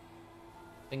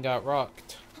got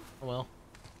rocked. Oh well.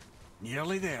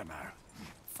 Nearly there now.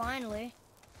 Finally.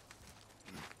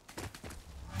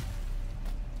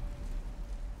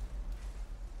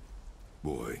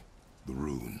 Boy, the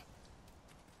rune.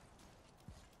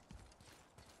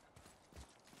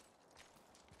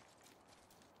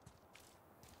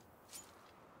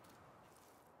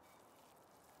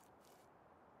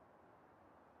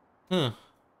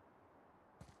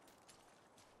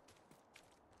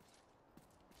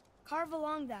 Carve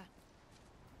along that.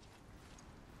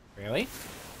 Really?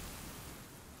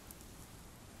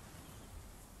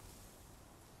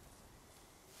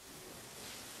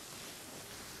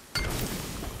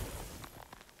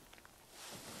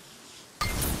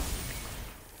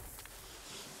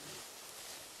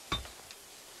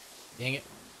 Dang it.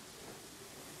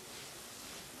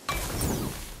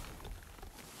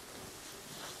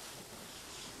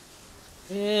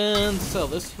 And sell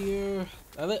this here.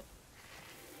 That it?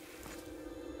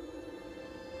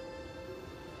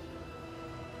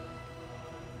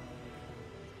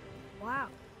 Wow.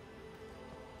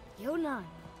 Yonai.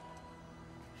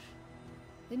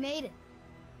 We made it.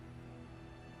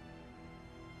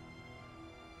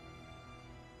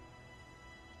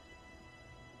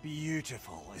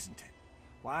 Beautiful, isn't it?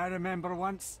 Why, I remember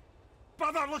once...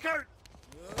 Brother, look out!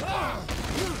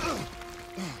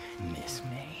 Miss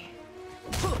me?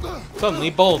 Suddenly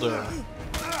Boulder.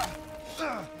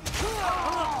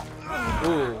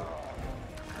 Ooh.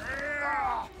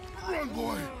 Run,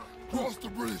 boy! Cross the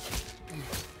bridge!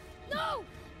 No!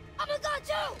 I'm a god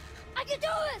too! I can do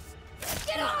this!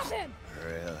 Get off him!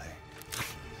 Really?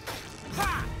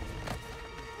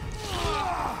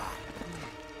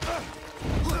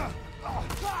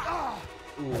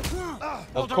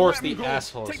 Of course, the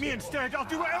assholes. Take me instead, I'll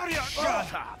do whatever you...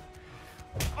 Shut up!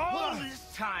 All this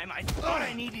time I thought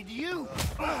I needed you.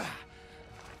 But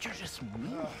you're just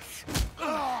meat.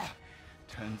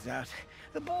 Turns out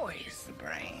the boy is the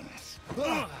brains.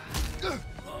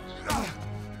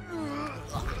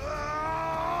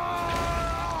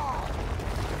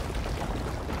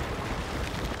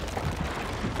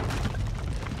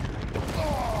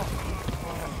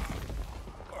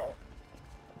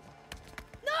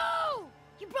 No!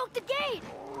 You broke the gate!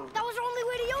 That was our only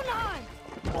way to Jotunheim!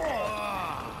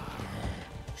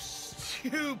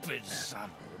 Stupid son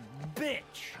of a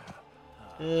bitch.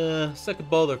 Second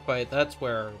Boulder fight, that's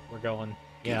where we're going.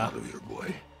 Get Yeah. out of here,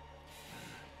 boy.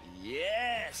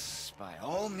 Yes, by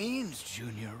all means,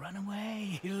 Junior, run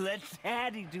away. Let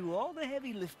Daddy do all the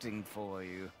heavy lifting for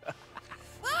you.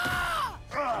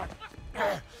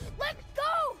 Let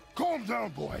go! Calm down,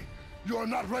 boy. You are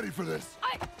not ready for this.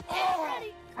 I am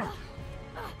ready!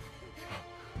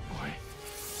 Boy,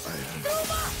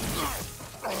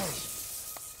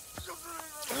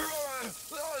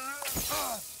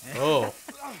 Oh.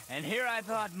 And here I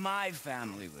thought my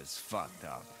family was fucked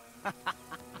up.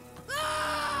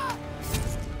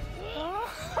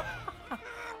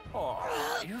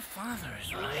 Oh, your father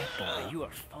is right, boy. You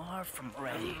are far from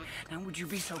ready. Now, would you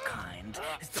be so kind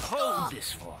as to hold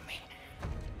this for me?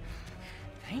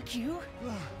 Thank you.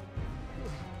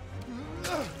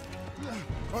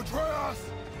 Atreus!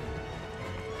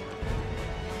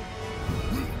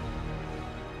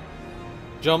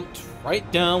 Jumped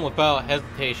right down without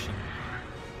hesitation.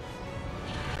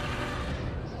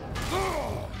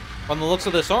 From the looks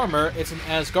of this armor, it's an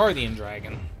Asgardian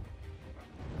dragon.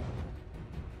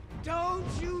 Don't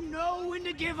you know when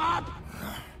to give up?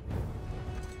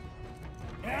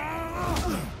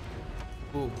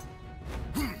 Ooh.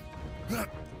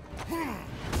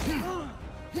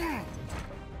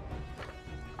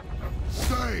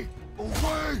 Stay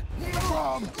away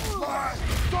from my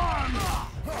son!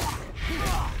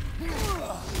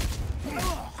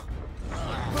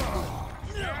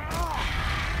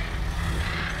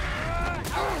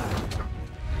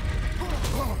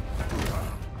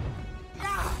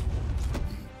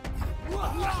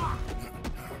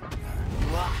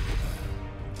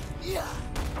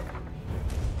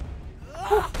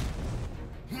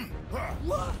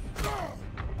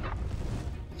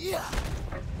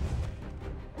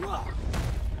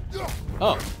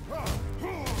 Oh.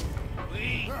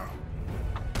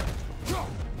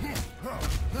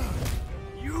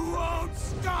 You won't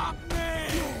stop me!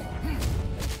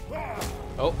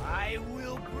 Oh. I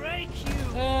will break you.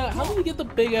 How did we get the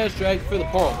big ass dragon through the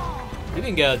portal? We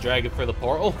didn't get a dragon through the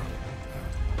portal.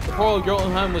 The portal of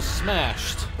Jotunheim was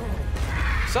smashed.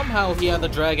 Somehow he had the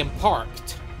dragon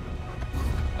parked.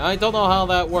 I don't know how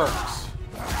that works.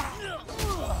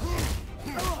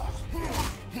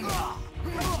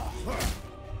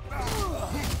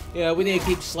 Yeah, we need to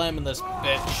keep slamming this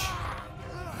bitch.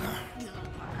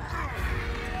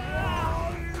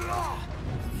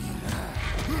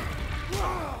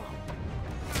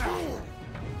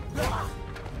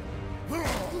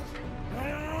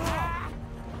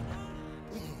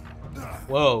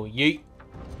 Whoa, yeet.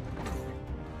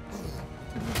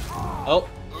 Oh,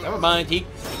 never mind. He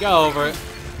got over it.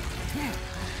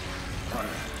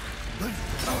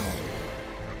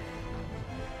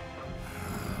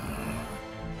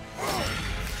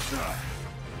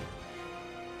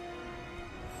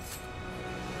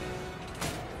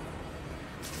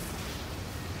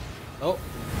 Oh.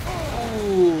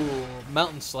 Ooh,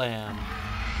 mountain slam.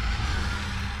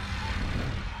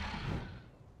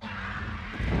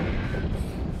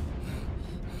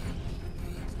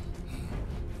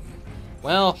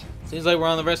 Well, seems like we're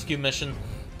on the rescue mission.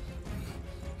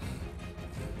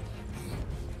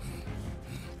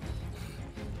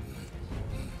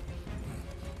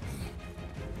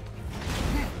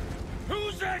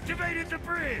 Who's activated the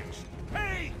bridge?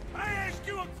 Hey, I asked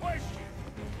you a question.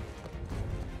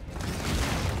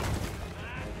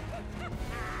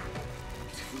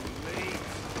 Too late.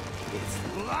 It's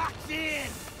locked in.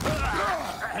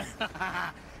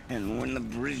 And when the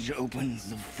bridge opens,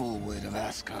 the full weight of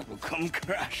Asgard will come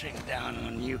crashing down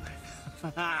on you.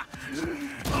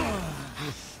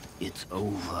 It's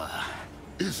over.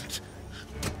 Is it?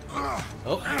 Oh.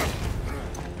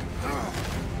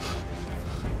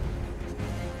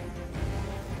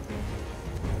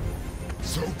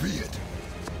 So be it.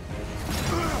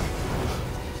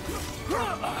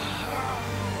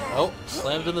 Oh,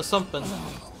 slammed into something.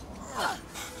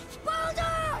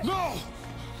 No!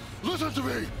 Listen to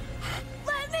me!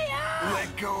 Let me out!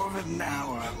 Let go of it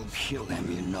now or I will kill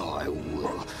him. You know I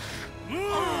will.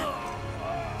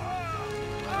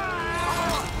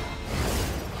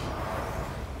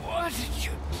 What did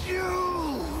you do?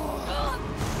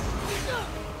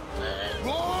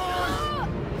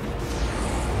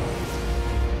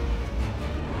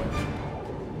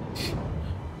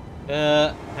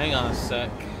 Hang on a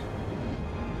sec.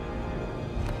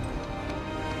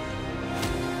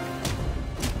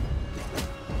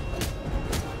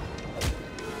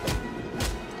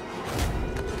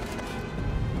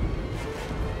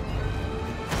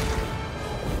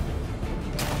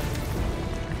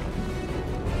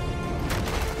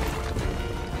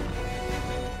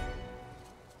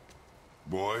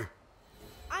 Boy,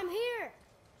 I'm here.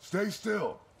 stay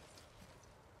still.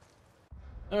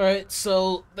 Alright,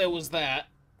 so there was that.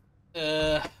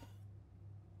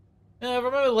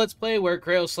 Remember the Let's Play where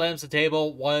Kratos slams the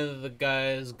table, one of the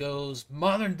guys goes,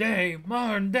 modern day,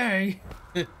 modern day.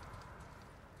 You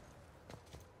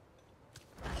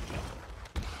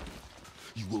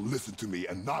will listen to me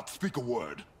and not speak a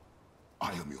word.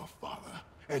 I am your father,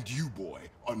 and you, boy,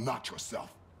 are not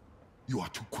yourself. You are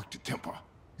too quick to temper.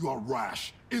 You are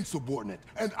rash, insubordinate,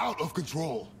 and out of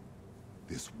control.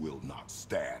 This will not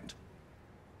stand.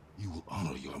 You will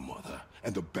honor your mother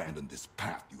and abandon this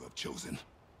path you have chosen.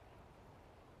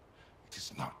 It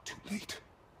is not too late.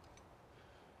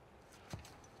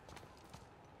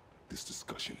 This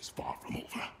discussion is far from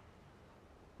over.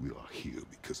 We are here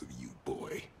because of you,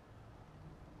 boy.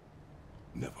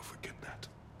 Never forget that.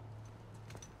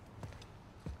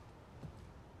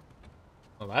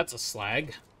 Well, that's a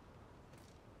slag.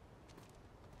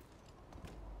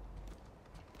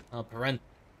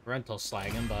 Parental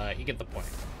slagging, but you get the point.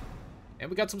 And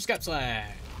we got some scap slag.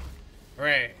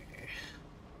 Hooray.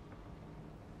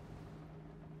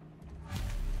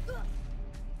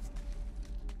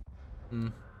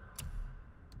 Can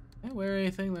I wear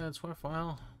anything that's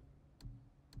worthwhile?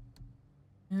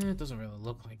 It doesn't really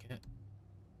look like it.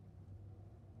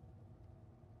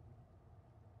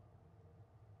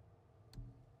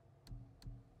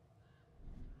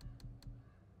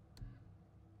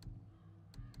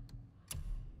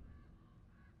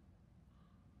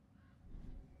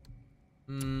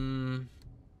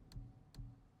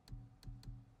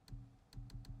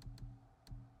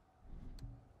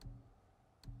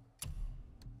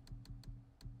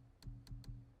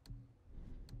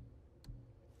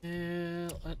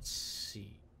 Let's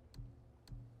see.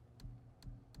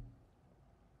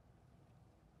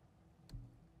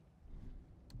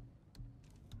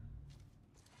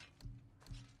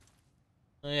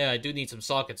 Oh yeah, I do need some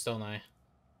sockets, don't I?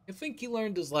 I think he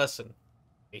learned his lesson.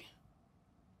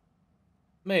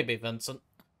 Maybe, Vincent.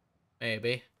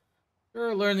 Maybe.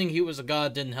 Sure, learning he was a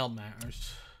god didn't help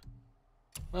matters.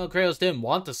 Well, Kratos didn't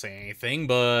want to say anything,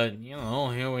 but, you know,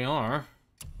 here we are.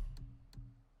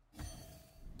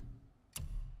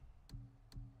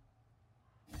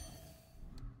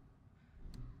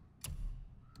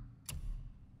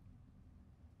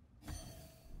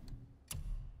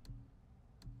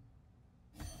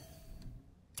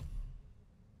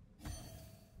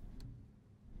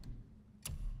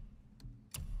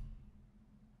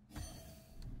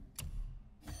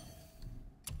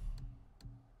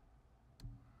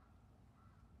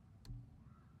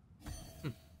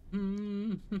 Here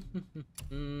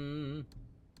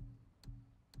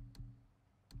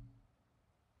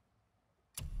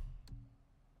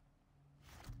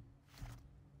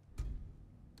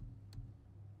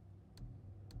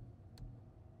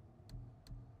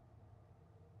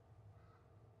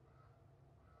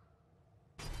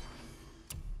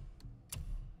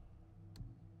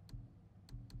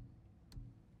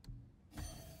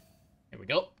we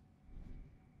go.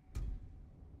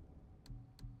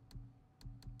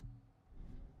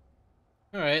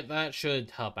 Alright, that should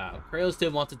help out. Kratos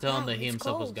didn't want to tell him that he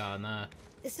himself was gone.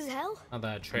 This is hell? Not that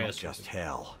Not Atreus just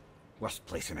hell. Worst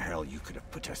place in hell you could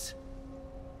have put us.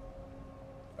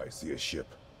 I see a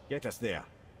ship. Get us there.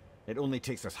 It only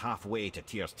takes us halfway to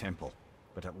Tyr's temple,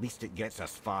 but at least it gets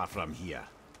us far from here.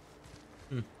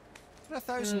 For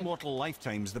 1,000 mortal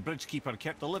lifetimes, the Bridgekeeper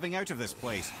kept the living out of this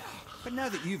place. But now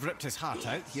that you've ripped his heart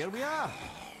out, here we are.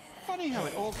 Funny how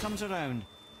it all comes around.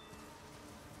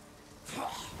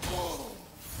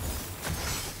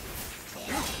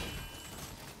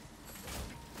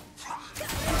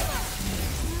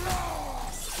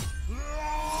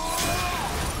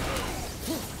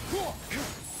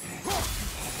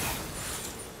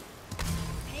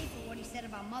 Pay for what he said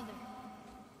about Mother.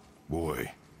 Boy.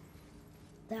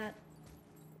 That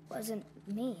wasn't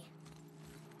me.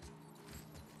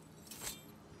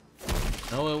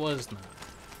 No, it was not.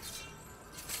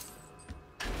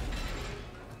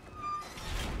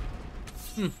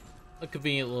 A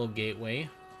convenient little gateway.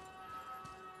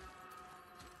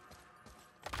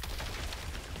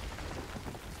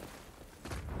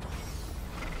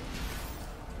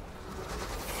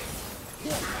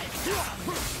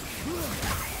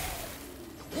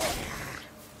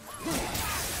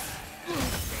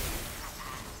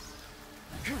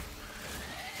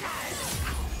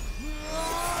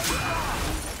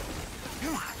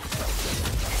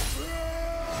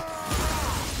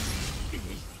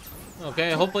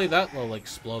 Okay, hopefully that little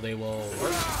explode will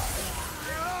work.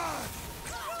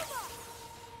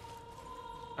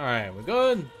 Alright, we're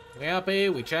good. We happy,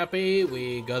 we chappy,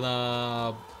 we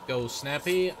gonna go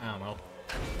snappy. I don't know.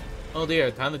 Oh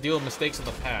dear, time to deal with mistakes of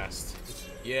the past.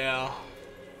 Yeah.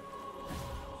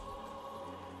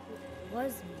 It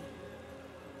was me.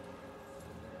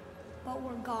 But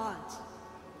we're gods.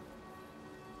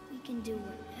 We can do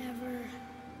whatever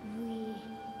we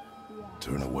want.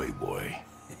 Turn away, boy.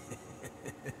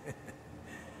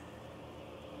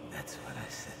 That's what I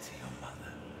said to your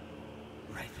mother,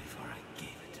 right before I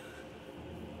gave it to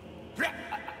her.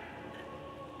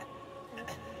 It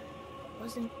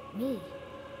wasn't me.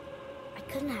 I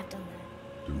couldn't have done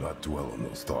that. Do not dwell on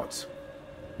those thoughts.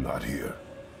 Not here.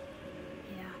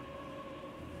 Yeah,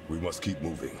 We must keep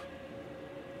moving.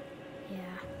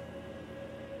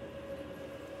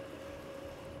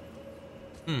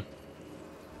 yeah.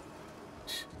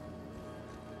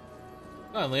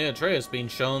 Finally, Atreus being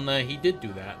shown that he did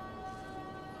do that.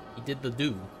 He did the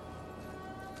do.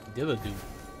 He did the do.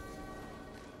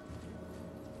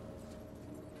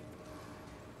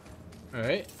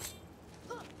 Alright.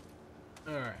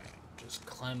 Alright. Just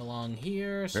climb along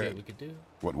here, see what we could do.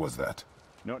 What was that?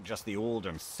 Not just the old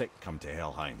and sick come to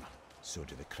Helheim, so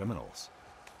do the criminals.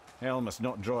 Hell must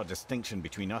not draw a distinction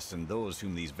between us and those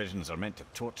whom these visions are meant to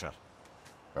torture.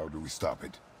 How do we stop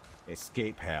it?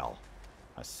 Escape Hell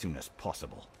as soon as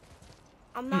possible.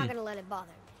 I'm not gonna let it bother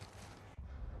me.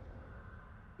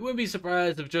 You wouldn't be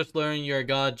surprised if just learning you're a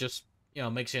god just, you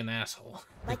know, makes you an asshole.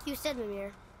 Like you said,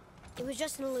 Mimir, it was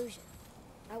just an illusion.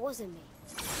 That wasn't me.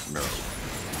 No.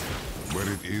 But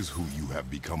it is who you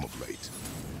have become of late.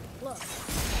 Look,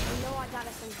 I know I got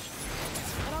us in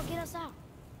shit, but I'll get us out.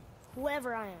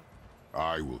 Whoever I am.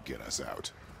 I will get us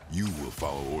out. You will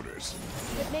follow orders.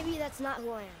 But maybe that's not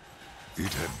who I am.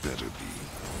 It had better be.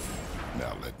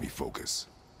 Now let me focus.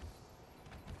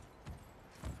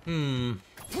 Go,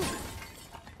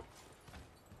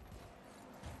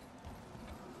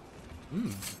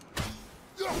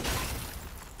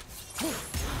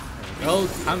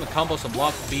 time to combo some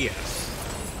block BS.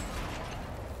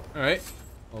 Alright,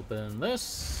 open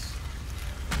this.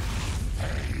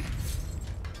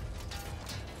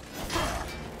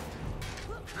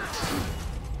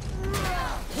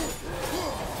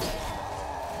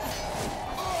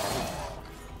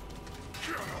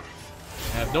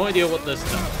 I have no idea what this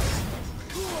does.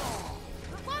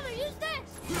 Father, use this!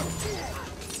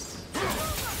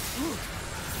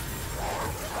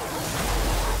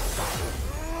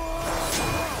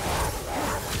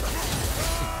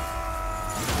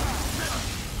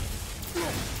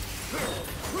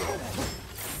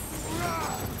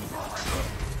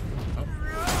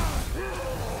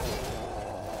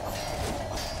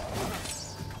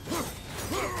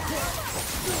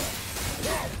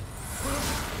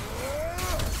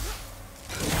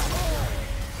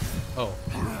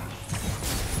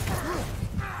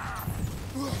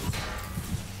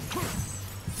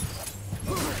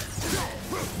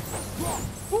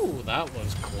 that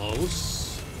was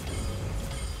close.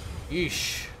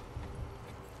 Yeesh.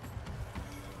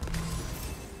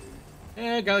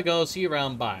 Gotta go. See you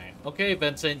around. Bye. Okay,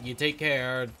 Vincent, you take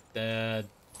care. Don't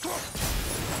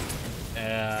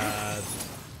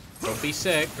be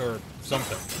sick or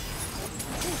something.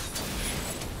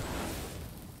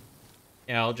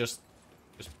 Yeah, I'll just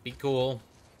be cool.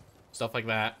 Stuff like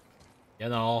that. You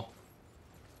know.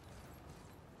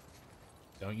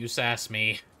 Don't you sass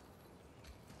me.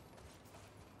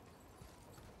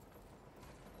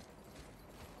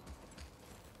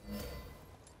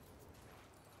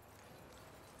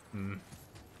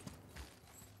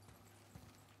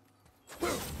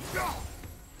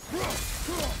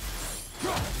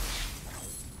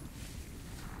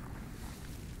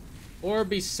 Or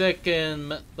be sick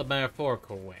in the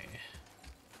metaphorical way.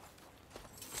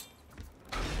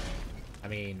 I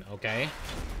mean, okay.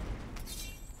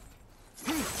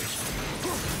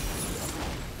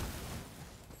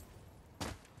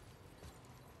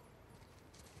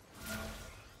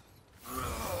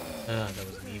 That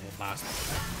was an evil bastard.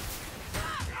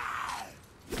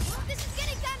 This is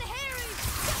getting kinda hairy!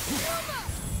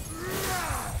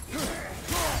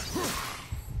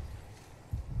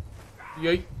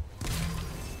 Yay.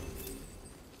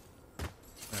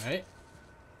 Alright.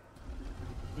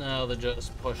 Now they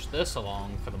just push this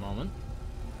along for the moment.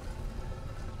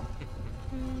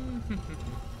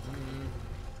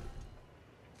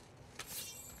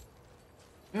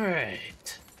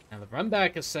 Alright. Now run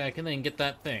back a second and get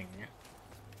that thing.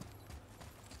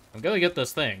 I'm gonna get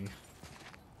this thing.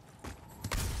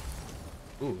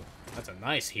 Ooh, that's a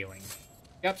nice healing.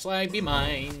 Capslag, be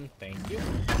mine. Thank you.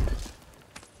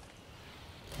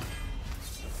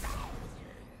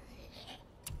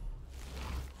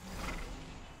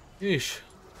 Yeesh.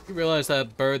 You realize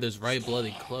that bird is right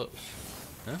bloody close.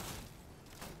 Huh?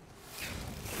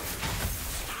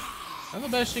 That's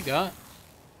the best you got.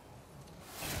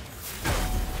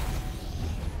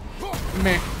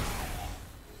 Meh.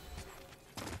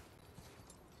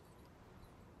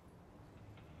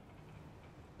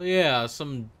 So yeah,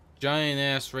 some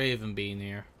giant-ass raven being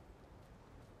here.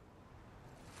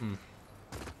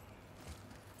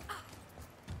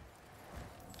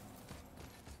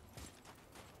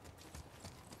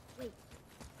 Wait,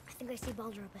 I think I see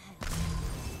Baldur up ahead.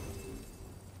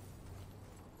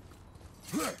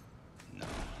 No,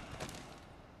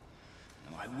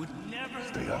 I would never.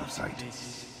 Stay out of sight.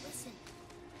 Listen.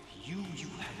 You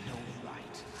had no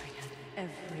right. I had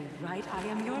every right. I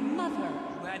am your mother.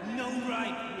 You had no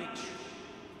right, witch.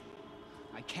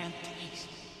 I can't taste.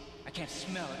 I can't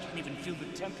smell. I can't even feel the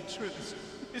temperature of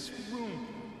this room.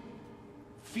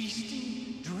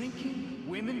 Feasting, drinking,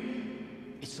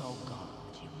 women. It's all gone.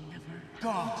 You'll never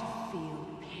God.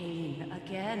 feel pain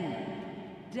again.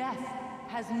 Death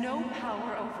has no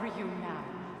power over you now.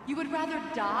 You would rather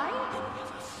die? And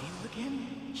never feel again?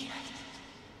 Yes.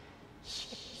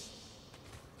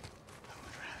 I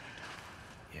would rather die.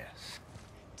 Yes.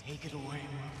 Take it away.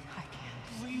 I can't.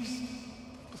 Please,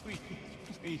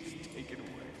 take it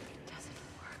away. It doesn't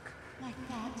work like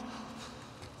that.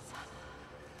 Son,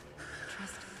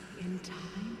 trust me, in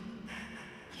time,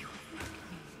 you will thank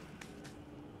me.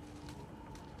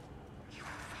 You will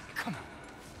thank me. Come on.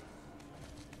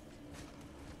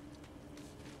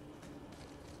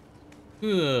 Ugh.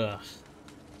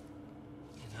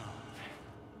 You know.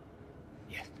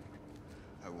 Yes.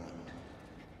 I won't.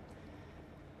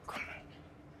 Come on.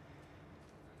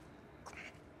 Come on.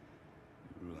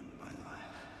 You ruined my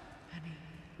life. Honey,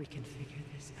 we can figure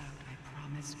this out. I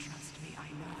promise. Trust me. I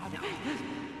know how to. No,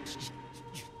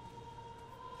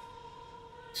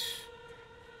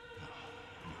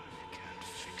 you can't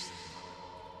fix it.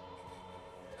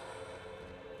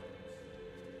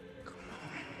 Come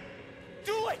on.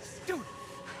 Do it! Do it!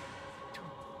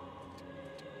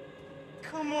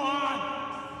 Come on!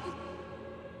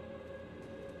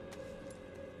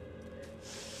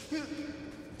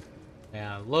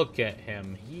 Yeah, look at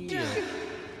him. He is...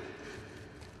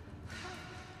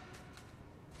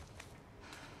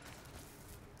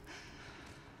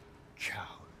 Cow.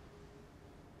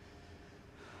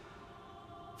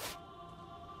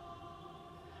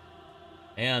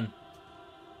 Man,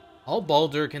 all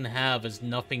Baldur can have is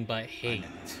nothing but hate.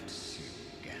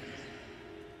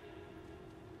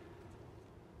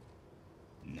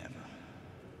 Never.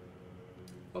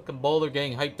 Fucking Baldur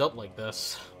getting hyped up like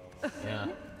this. Yeah.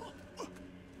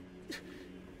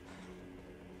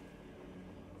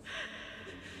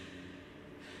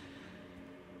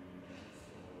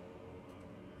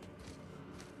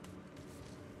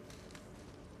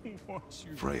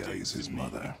 Freya is his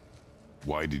mother.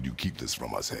 Why did you keep this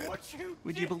from us, Head?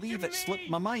 Would you believe it slipped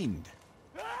my mind?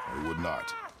 I would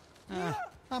not.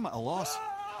 I'm at a loss.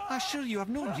 I assure you have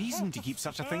no reason to keep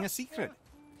such a thing a secret.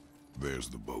 There's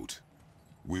the boat.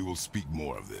 We will speak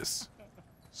more of this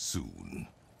soon.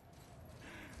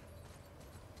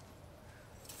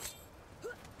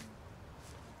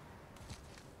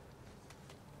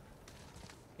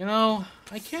 You know,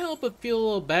 I can't help but feel a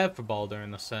little bad for Baldur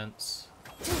in a sense.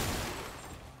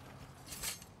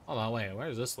 Hold on, wait, where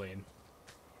does this lead?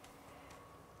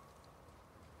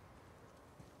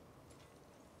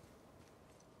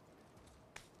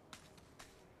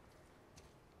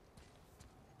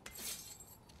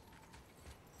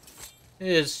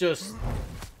 It's just,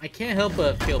 I can't help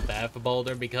but feel bad for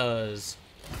Baldur because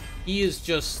he is,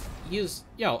 you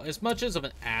know, as much as of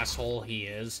an asshole he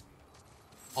is,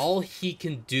 all he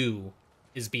can do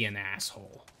is be an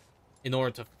asshole in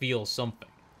order to feel something.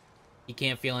 He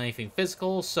can't feel anything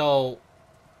physical, so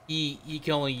he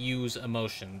can only use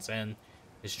emotions, and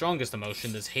his strongest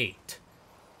emotion is hate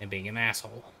and being an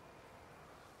asshole.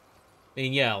 I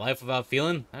mean, yeah, life without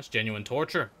feeling, that's genuine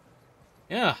torture.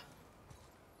 Yeah.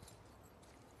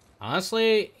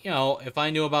 Honestly, you know, if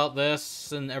I knew about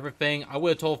this and everything, I would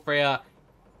have told Freya,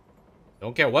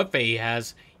 don't care what fate he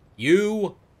has,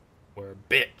 you were a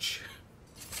bitch.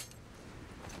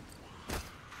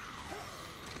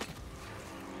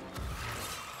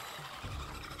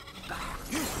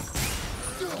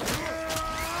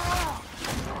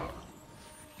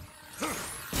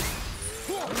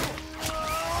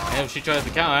 And if she tries to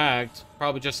counteract,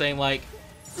 probably just saying like,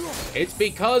 it's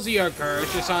because of your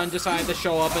curse your son decided to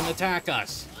show up and attack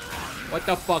us. What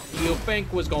the fuck do you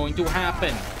think was going to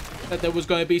happen? That there was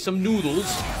going to be some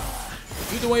noodles?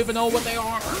 You don't even know what they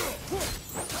are.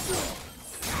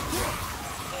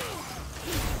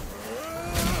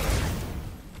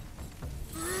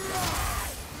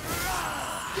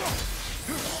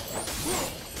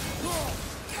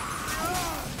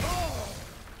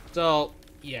 So,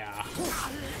 yeah.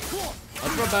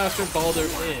 That's what Bastard Baldur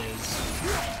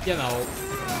is, you know,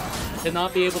 to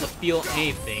not be able to feel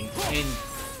anything, and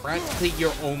practically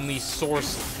your only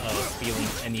source of feeling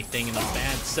anything in a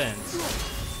bad sense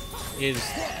is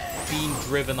being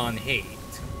driven on hate.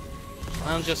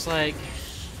 I'm just like,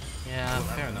 yeah,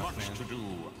 fair enough, man. To do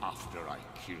after I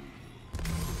kill you.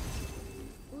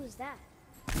 Who is that?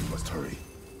 We must hurry.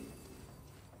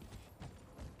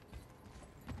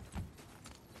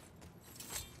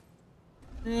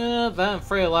 Yeah, that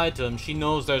Freya lied to him. She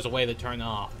knows there's a way to turn it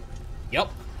off.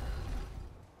 Yup.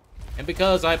 And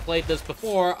because I played this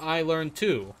before, I learned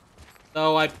too.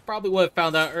 Though I probably would have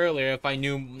found out earlier if I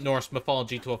knew Norse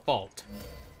mythology to a fault.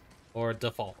 Or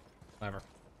default. Whatever.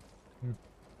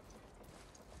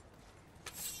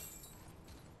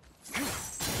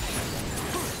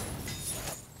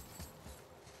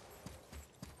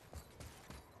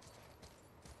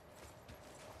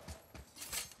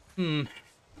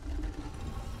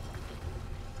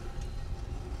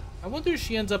 I wonder if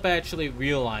she ends up actually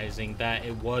realizing that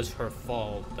it was her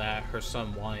fault that her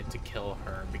son wanted to kill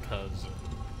her because of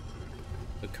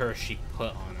the curse she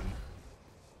put on him.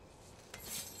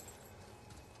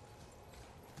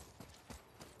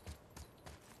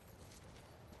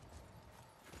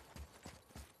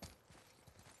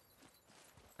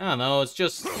 I don't know, it's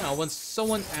just, you know, when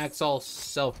someone acts all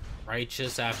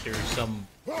self-righteous after some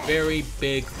very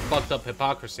big fucked up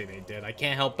hypocrisy they did, I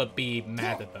can't help but be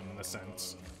mad at them in a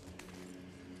sense.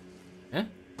 Huh?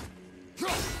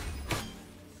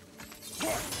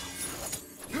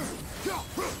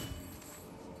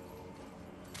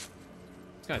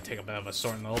 It's gonna take a bit of a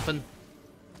sort in the open.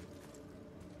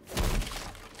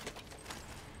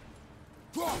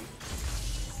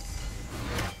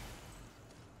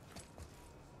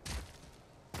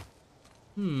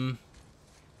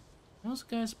 How's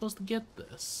the guy supposed to get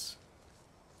this?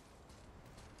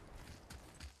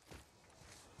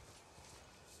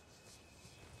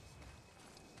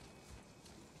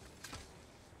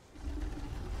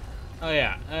 Oh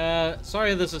yeah,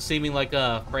 sorry this is seeming like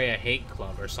a Freya hate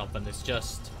club or something. It's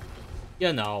just,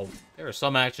 you know, there are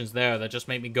some actions there that just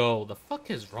make me go, the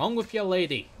fuck is wrong with you,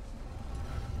 lady?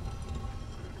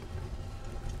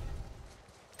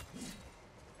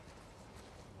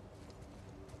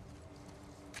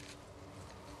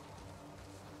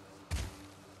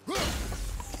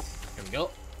 Here we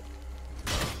go.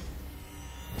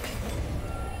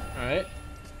 Alright.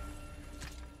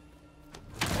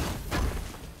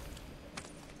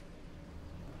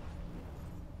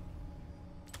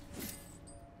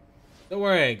 Don't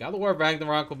worry, God of War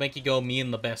Ragnarok will make you go me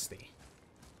and the bestie.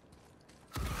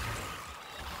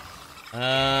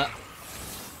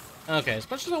 Okay, as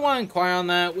much as I want to inquire on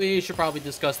that, we should probably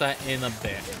discuss that in a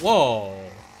bit. Whoa.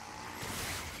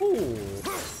 Ooh.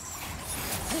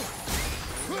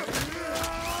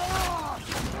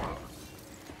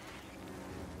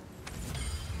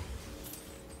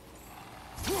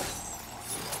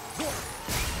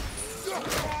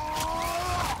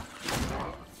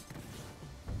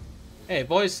 Hey,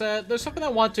 boys, there's something I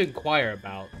want to inquire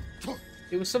about.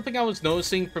 It was something I was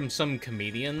noticing from some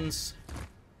comedians.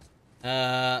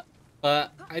 But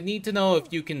I need to know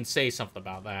if you can say something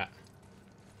about that.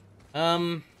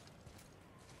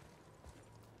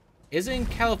 Is it in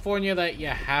California that you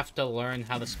have to learn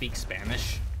how to speak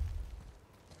Spanish?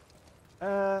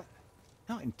 Not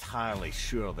entirely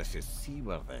sure this is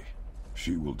seaworthy.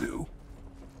 She will do.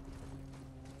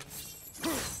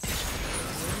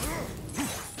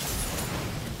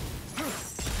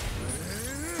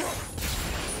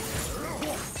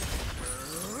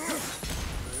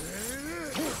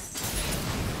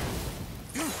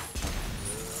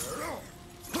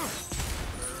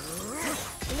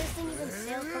 Can this thing even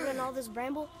sail covered in all this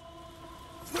bramble?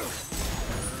 I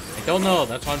don't know,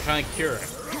 that's why I'm trying to cure it.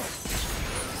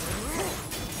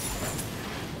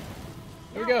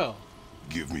 Here we go.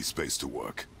 Give me space to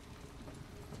work.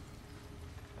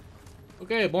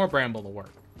 Okay, more bramble to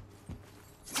work.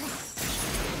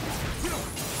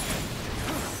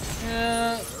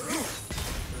 Yeah.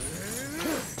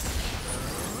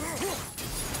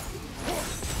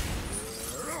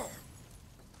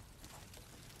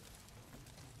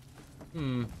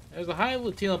 There's a high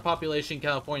Latino population in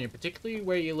California, particularly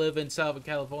where you live in Southern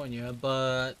California,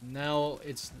 but now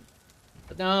it's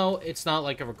not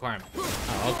like a requirement.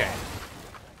 Oh, okay.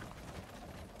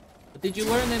 But did you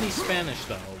learn any Spanish,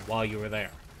 though, while you were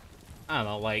there? I don't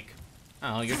know, like, I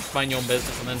don't know, you're just minding your own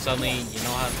business and then suddenly you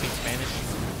know how to speak Spanish?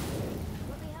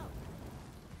 Let me help.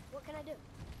 What can I do?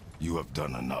 You have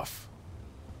done enough.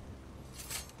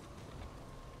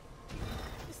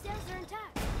 The sails are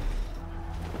intact.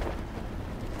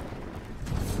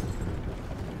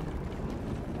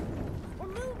 We're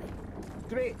moving.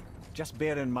 Great. Just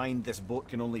bear in mind this boat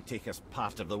can only take us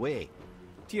part of the way.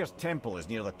 Tyr's temple is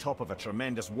near the top of a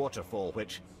tremendous waterfall,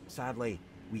 which, sadly,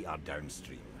 we are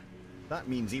downstream. That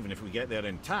means even if we get there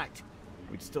intact,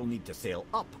 we'd still need to sail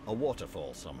up a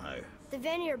waterfall somehow. The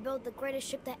Vanir built the greatest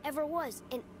ship that ever was,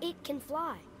 and it can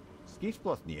fly.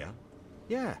 Skiflothnir?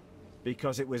 Yeah,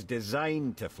 because it was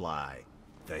designed to fly.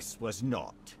 This was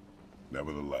not.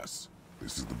 Nevertheless,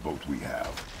 this is the boat we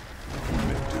have.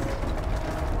 Commit to it.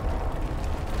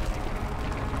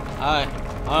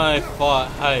 I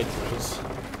fought hydras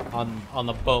on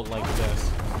the boat like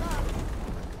this.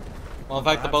 Well, in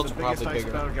fact, the boat's probably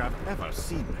bigger. Iceberg I've ever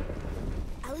seen.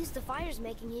 At least the fire's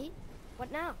making heat.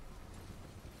 What now?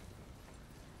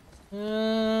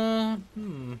 That's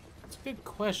a good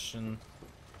question.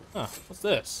 Huh, what's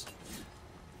this?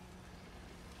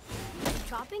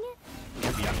 Chopping it?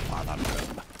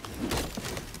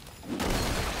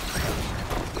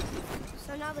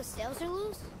 So now the sails are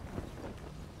loose?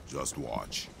 Just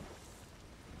watch.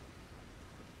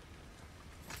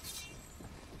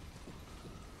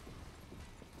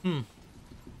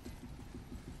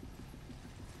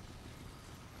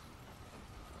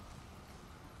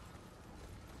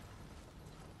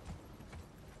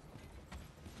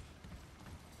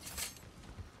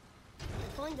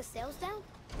 Pulling the sails down?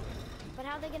 But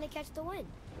how are they gonna catch the wind?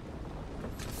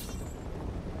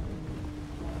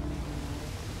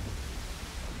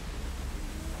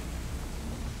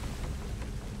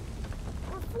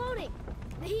 We're floating!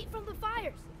 The heat from the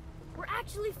fires! We're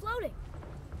actually floating!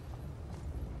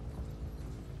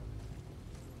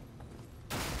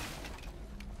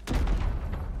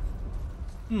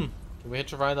 Can we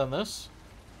hitch a ride on this?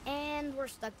 And we're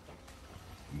stuck again.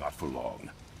 Not for long.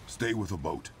 Stay with the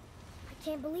boat. I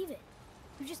can't believe it.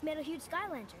 You just made a huge sky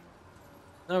lantern.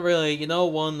 Not really. You know,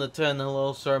 1 to 10.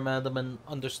 Hello, sir, madam, and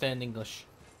understand English.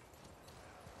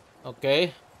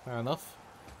 Okay, fair enough.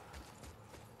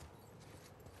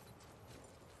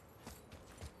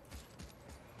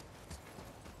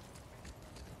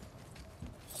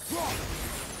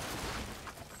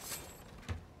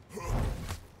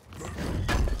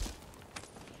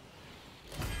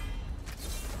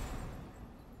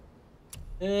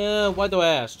 Why do I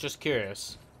ask? Just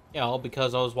curious. You know,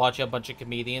 because I was watching a bunch of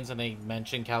comedians and they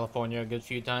mentioned California a good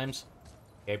few times.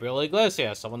 Gabriel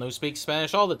Iglesias, someone who speaks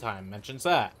Spanish all the time, mentions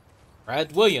that.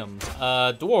 Brad Williams,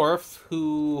 a dwarf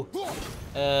who...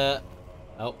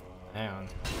 Oh, hang on.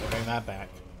 Bring that back.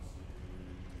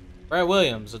 Brad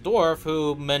Williams, a dwarf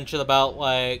who mentioned about,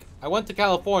 like, I went to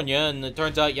California and it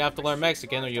turns out you have to learn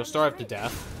Mexican or you'll starve to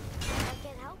death.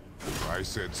 I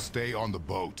said stay on the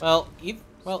boat.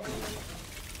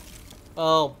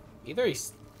 Well, either he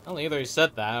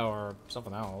said that or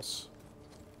something else.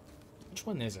 Which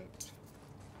one is it?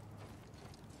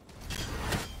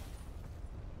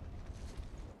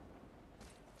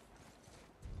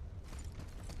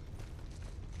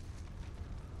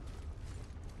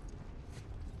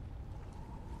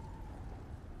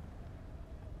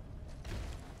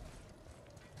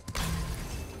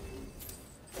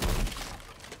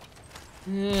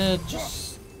 Yeah,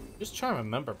 just trying to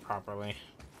remember properly.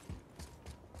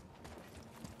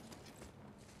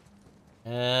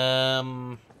 Yeah,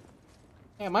 am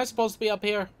I supposed to be up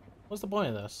here? What's the point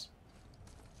of this?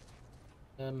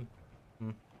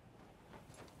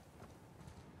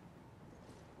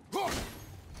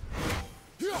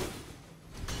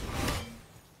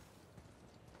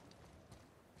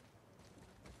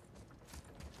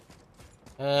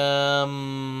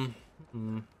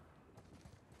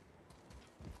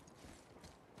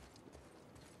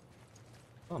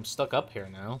 Oh, I'm stuck up here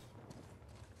now.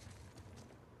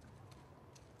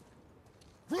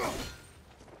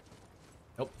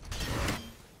 Nope.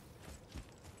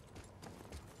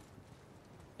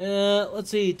 Let's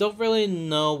see. Don't really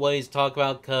know what he's talking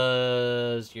about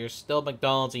because you're still at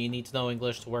McDonald's and you need to know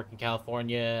English to work in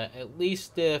California, at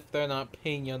least if they're not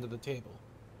paying you under the table.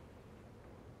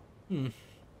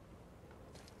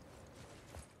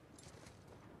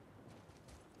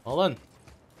 Hold on.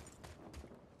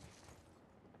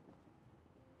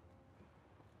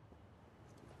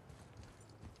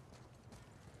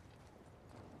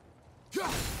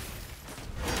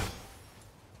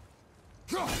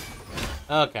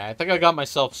 Okay, I think I got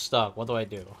myself stuck. What do I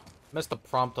do? Missed the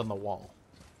prompt on the wall.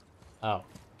 Oh.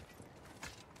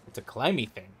 It's a climby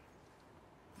thing.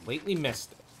 Lately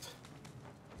missed it.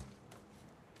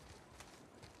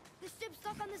 This ship's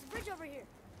stuck on this bridge over here.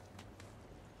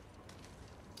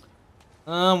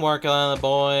 I'm working on it,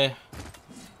 boy.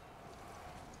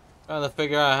 Trying to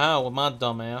figure out how with my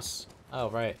dumb ass. Oh,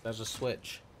 right. There's a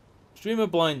switch. Stream of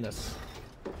blindness.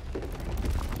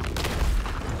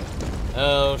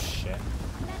 Oh, shit.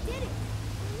 That did it.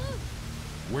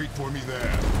 Wait for me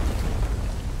there.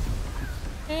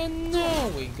 And now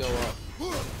we go up.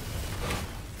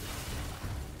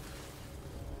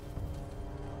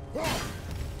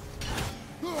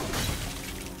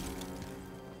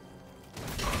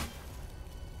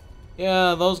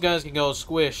 Yeah, those guys can go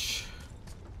squish.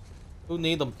 Who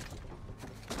need them?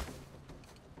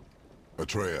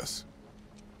 Atreus,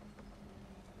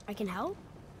 I can help?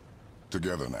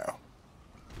 together now.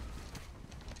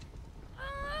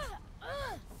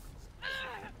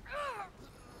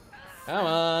 Come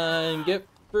on, get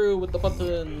through with the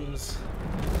buttons.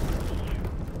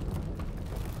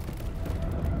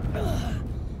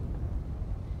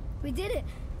 We did it.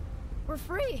 We're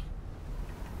free.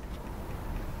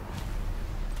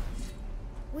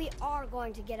 We are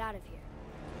going to get out of here.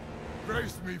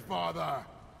 Grace me, Father.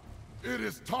 It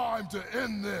is time to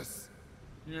end this.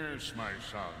 Yes, my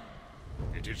son.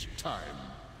 It is time.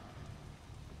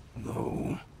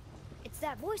 No, It's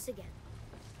that voice again.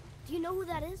 Do you know who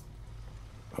that is?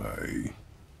 I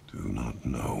do not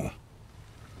know.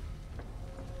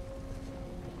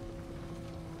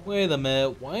 Wait a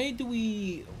minute. Why do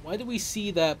we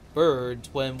see that bird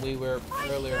when we were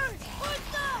earlier?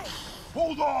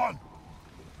 Hold on!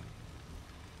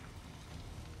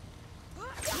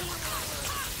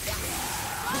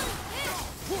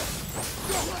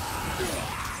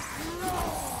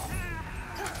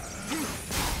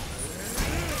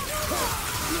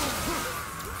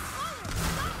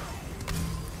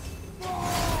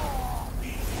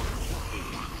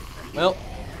 Well,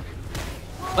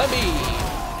 let me.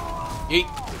 Yeet.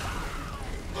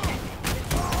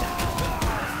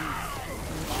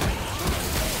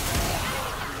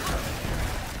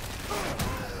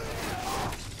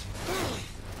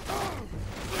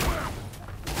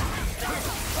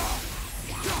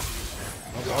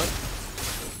 Oh boy.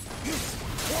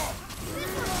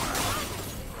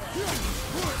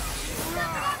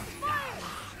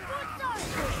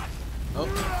 Oh.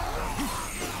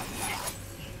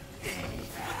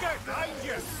 Look out behind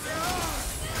you!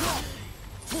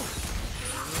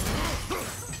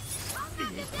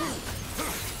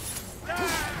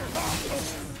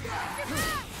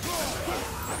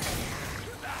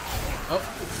 Oh.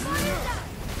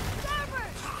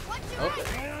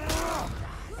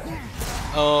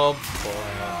 Oh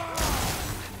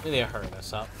boy. Really hurry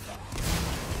this up.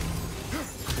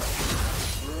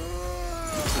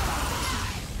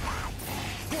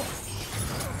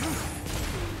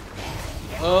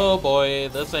 Oh boy,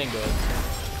 this ain't good.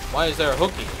 Why is there a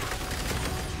hooky?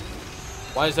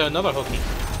 Why is there another hooky?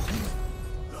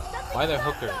 Why are there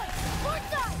hookers?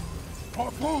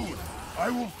 Harpoon! I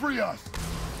will free us!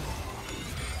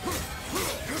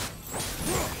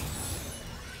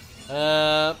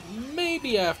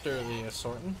 Maybe after the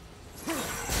assorting.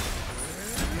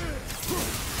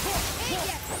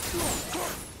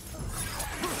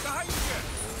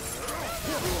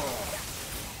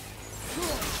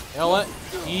 You know what?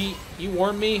 He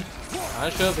warned me. I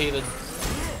should have heeded.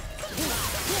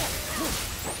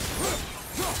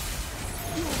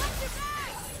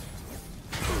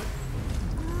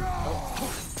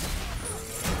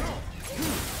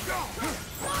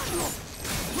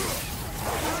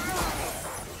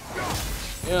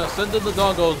 Yeah, send in the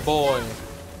doggos, boy.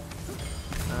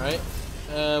 Alright.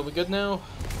 We good now?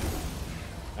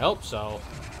 I hope so.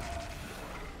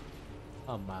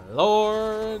 Oh my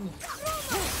lord.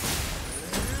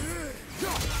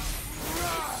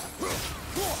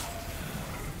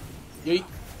 Yeet.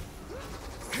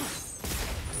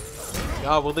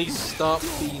 God, will these stop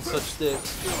being such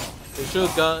dicks? They should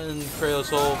have gotten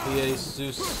Kratos all via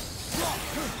Zeus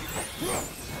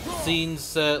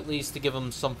scenes at least to give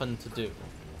him something to do.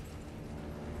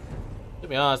 To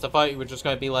be honest, I thought you were just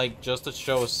gonna be like just to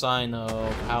show a sign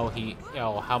of how he, you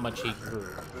know, how much he grew.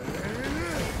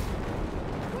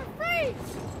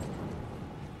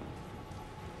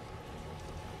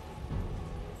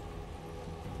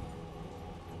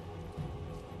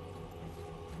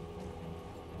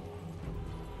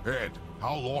 Ed,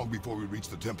 how long before we reach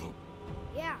the temple?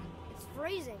 Yeah, it's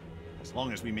freezing. As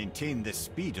long as we maintain this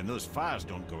speed and those fires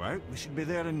don't go out, we should be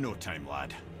there in no time,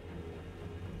 lad.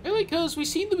 Really, because we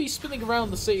seem to be spinning around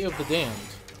the city of the damned.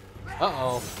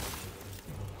 Uh-oh.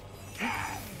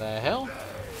 The hell?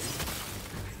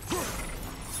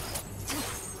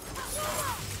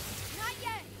 Not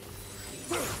yet.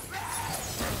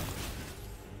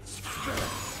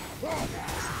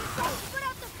 Put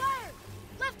out the fire!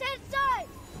 Left-hand side!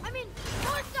 I mean,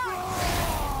 north side!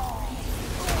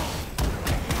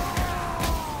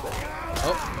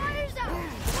 Oh. Fire's out!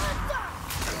 North side!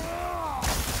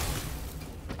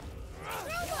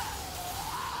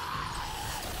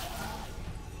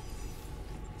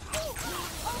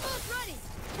 Almost ready!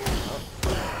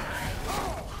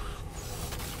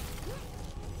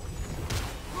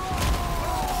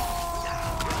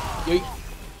 Yeet.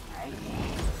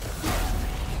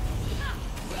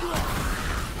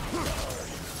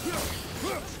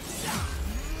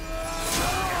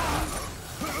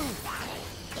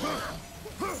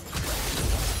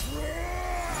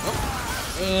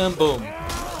 And boom.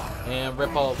 And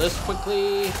rip all this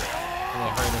quickly. And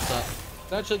hurry this up.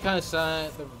 It's actually kind of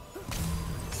sad.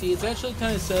 See, it's actually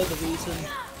kind of sad the reason.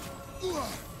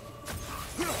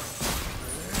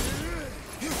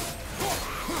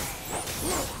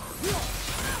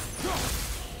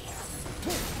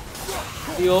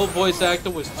 The old voice actor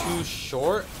was too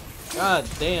short. God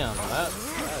damn, that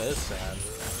is sad.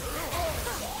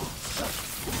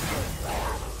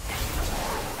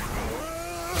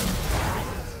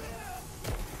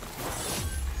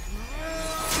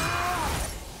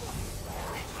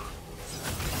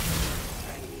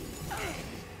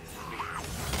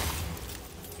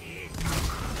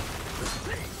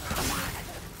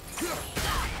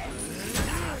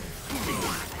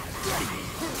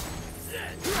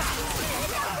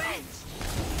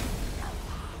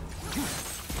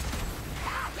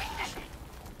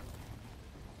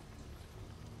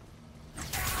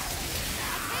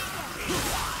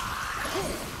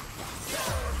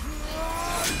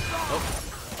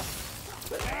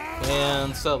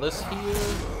 And so this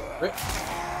here,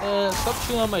 stop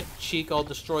chewing on my cheek, I'll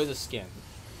destroy the skin.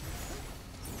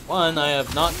 One, I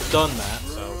have not done that,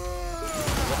 so.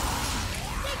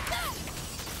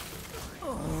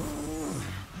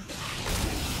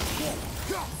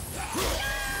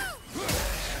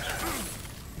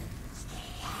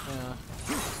 Yeah.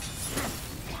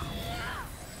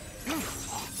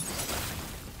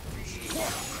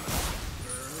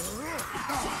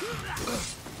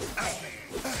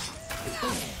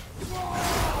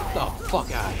 Get the fuck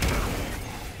out of here.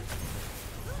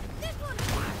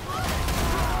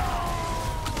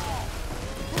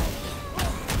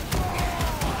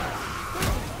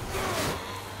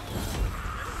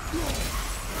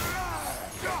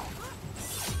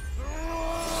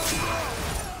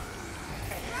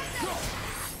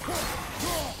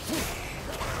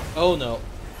 Oh no.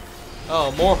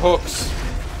 Oh, more hooks.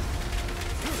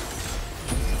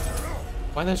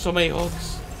 Why are there so many hooks?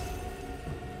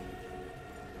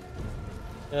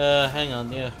 Hang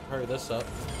on, yeah, hurry this up.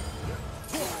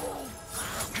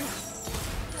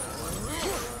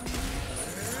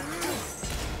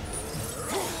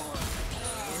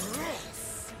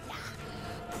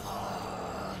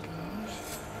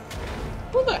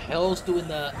 Who the hell's doing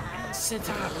the sit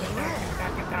up?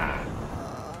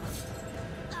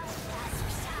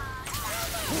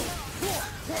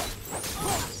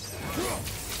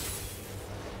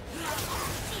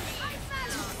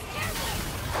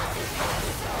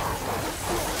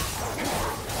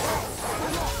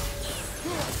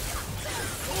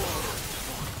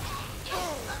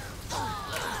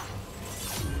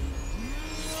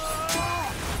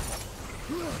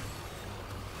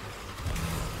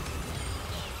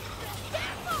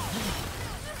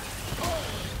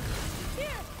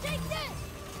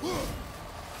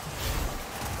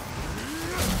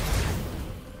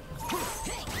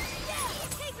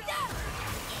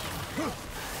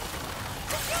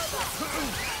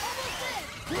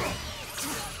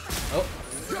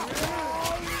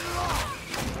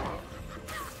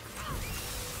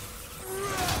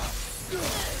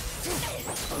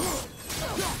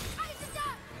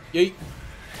 Yeet.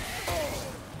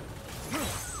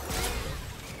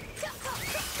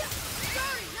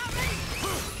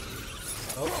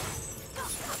 Oh.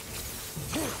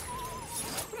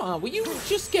 Come on, will you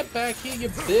just get back here, you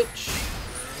bitch?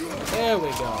 There we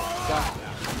go. Got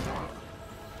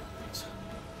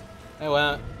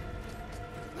ya.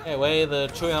 Anyway, the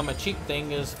chewing on my cheek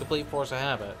thing is complete force of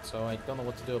habit, so I don't know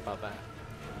what to do about that.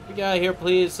 You guy here,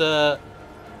 please, oh.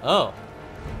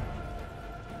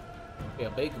 Be a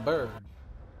big bird.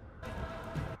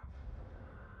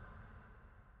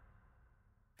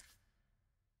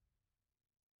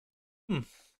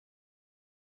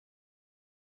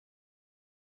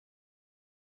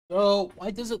 So,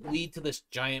 why does it lead to this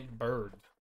giant bird?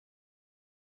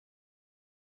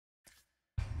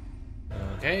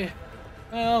 Okay.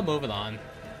 Well, moving on.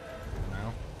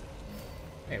 Well.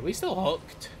 Hey, we still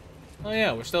hooked? Oh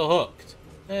yeah, we're still hooked.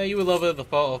 You would love it if the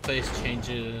photo face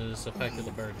changes affected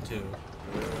the bird too.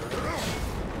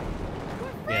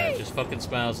 Yeah, it just fucking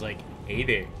smiles like, hey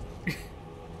there.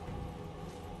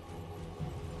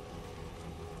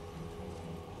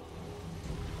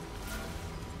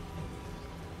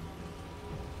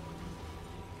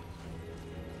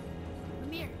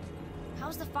 Mimir,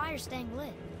 how's the fire staying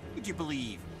lit? Would you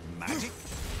believe magic?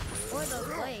 Or those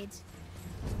blades?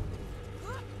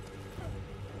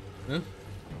 Huh?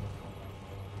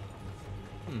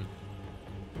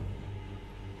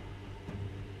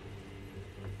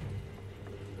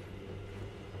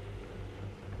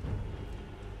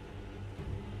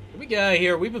 We get out of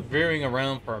here. We've been veering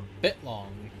around for a bit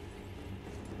long.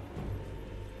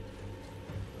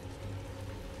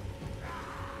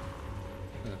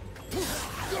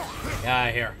 Get out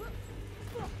of here.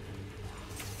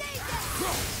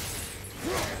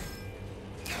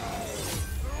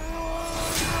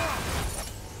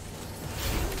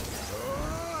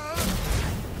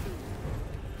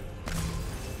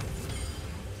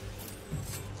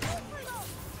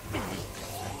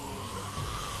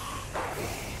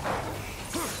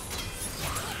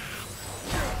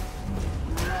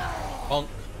 Bonk.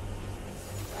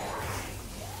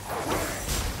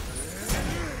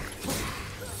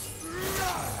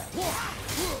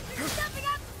 Stepping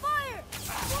out the fire!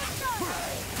 One shot!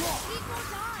 Equal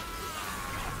time!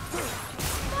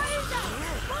 Fire's out!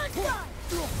 One shot!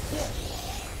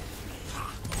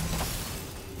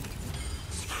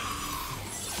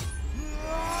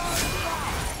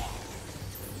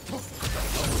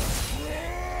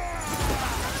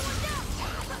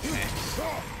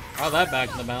 Oh, that back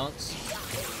in the balance.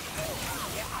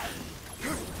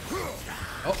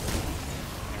 Oh.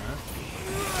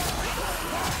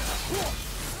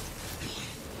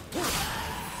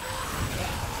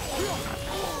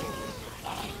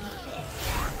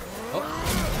 Oh.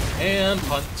 And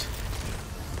punt.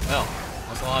 Well,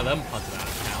 that's a lot of them punted out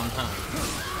of town, huh?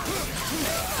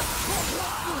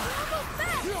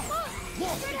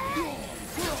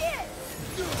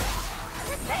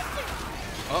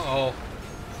 Uh-oh.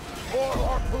 More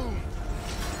harpoon!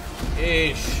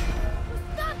 Ish.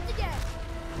 Stopped again!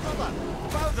 Brother,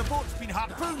 bow the boat's been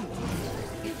harpooned!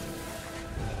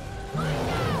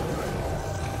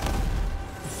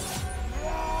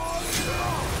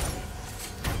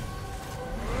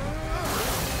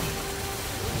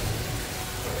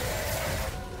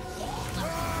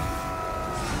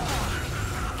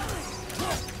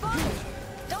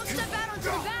 Don't step out onto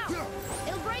the bow!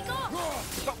 It'll break off!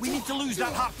 But we need to lose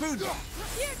that harpoon!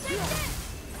 Here, take this!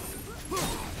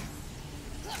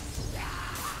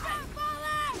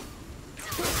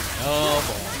 Oh,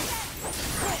 boy.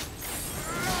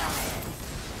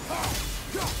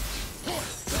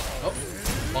 Oh,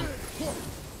 bonk.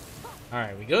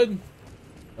 Alright, we good?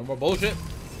 No more bullshit?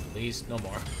 Please, no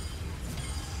more.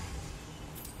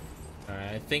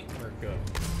 Alright, I think we're good.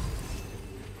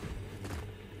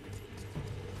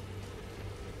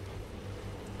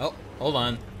 Oh, hold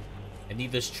on. I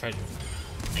need this treasure.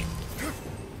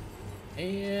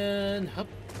 And hop.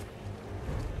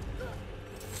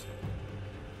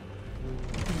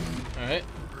 Alright.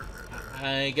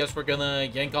 I guess we're gonna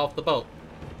yank off the boat.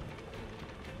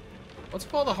 What's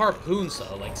called the harpoons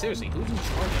though? Like seriously, who's in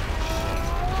charge of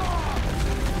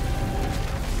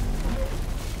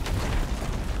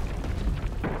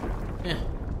this? Yeah,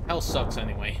 hell sucks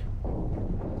anyway.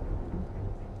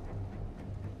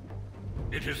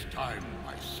 It is time,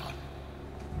 my son.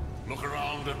 Look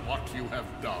around at what you have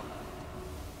done.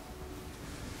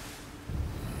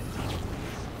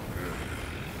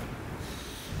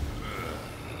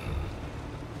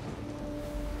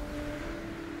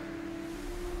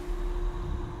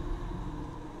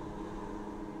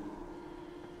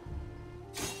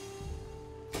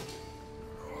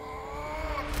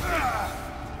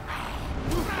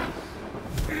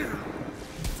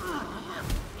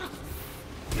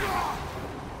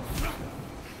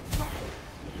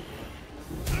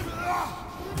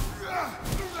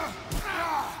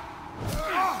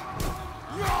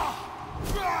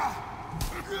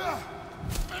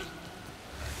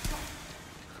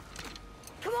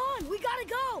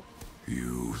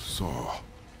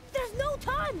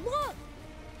 Run, look!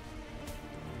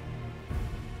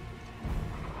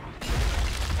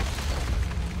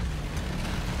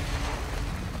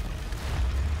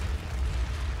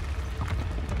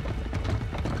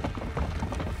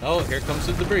 Oh, here comes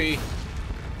the debris.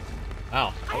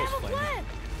 Wow, that was flaming.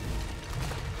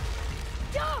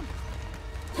 Jump!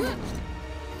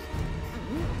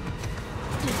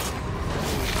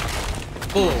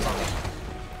 Boom.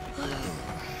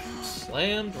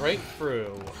 Slammed right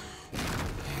through.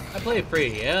 I play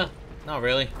free, yeah? Not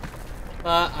really.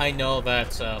 But I know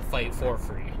that's fight for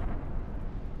free.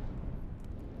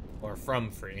 Or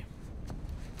from free.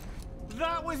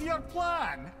 That was your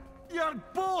plan? You're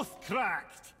both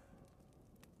cracked!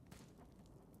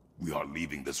 We are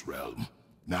leaving this realm.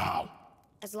 Now.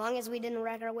 As long as we didn't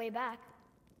wreck our way back.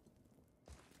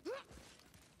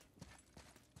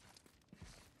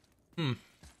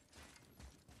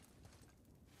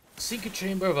 Secret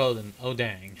Chamber of Odin. Oh,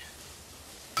 dang.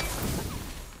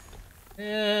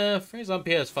 Yeah, free's on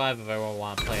PS5 if I ever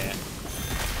want to play it.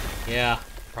 Yeah,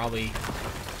 probably,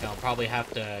 probably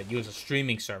have to use a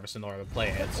streaming service in order to play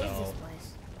it, so,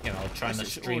 trying to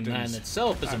stream that in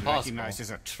itself is impossible. Recognize his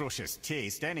atrocious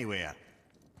taste anywhere.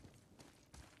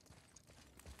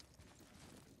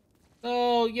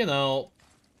 So,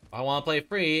 if I want to play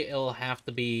free, it'll have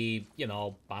to be,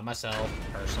 by myself,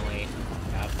 personally,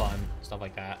 have fun, stuff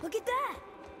like that. Look at that!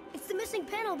 It's the missing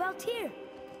panel about Tyr.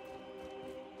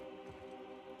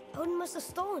 Odin must have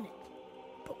stolen it.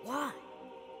 But why?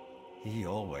 He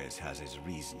always has his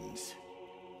reasons.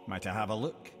 Might I have a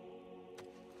look?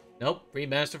 Nope,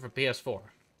 remaster for PS4.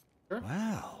 Sure.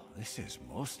 Wow, this is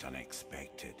most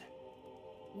unexpected.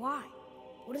 Why?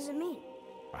 What does it mean?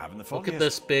 I haven't the Look foggiest. at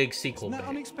this big sequel Isn't that bait.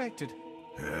 unexpected?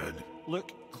 Head.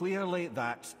 Look, clearly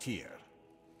that's Tyr.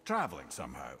 Traveling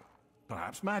somehow.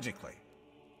 Perhaps magically.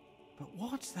 But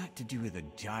what's that to do with the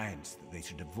giants that they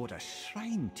should devote a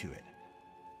shrine to it?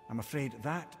 I'm afraid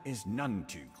that is none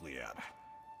too clear.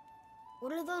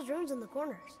 What are those runes in the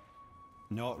corners?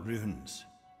 Not runes.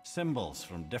 Symbols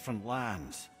from different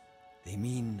lands. They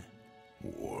mean...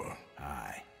 War.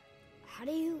 Aye. How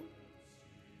do you...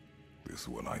 This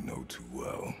one I know too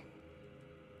well.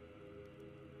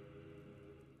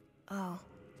 Oh.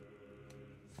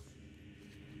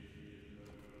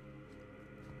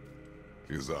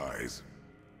 His eyes.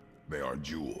 They are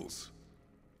jewels.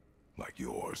 Like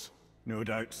yours. No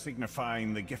doubt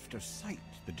signifying the gift of sight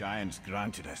the giants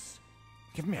granted us.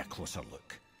 Give me a closer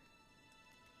look.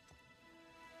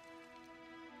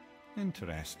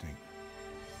 Interesting.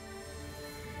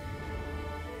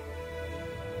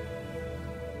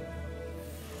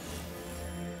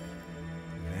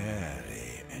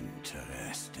 Very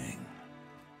interesting.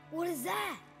 What is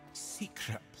that?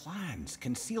 Secret plans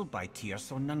concealed by Tyr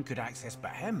so none could access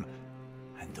but him.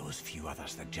 And those few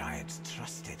others the giants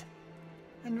trusted.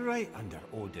 And right under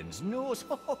Odin's nose,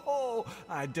 ho ho ho!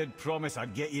 I did promise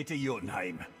I'd get you to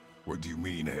Jotunheim. What do you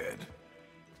mean, Head?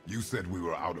 You said we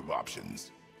were out of options.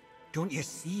 Don't you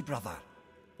see, brother?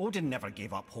 Odin never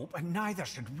gave up hope, and neither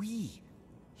should we.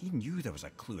 He knew there was a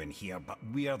clue in here, but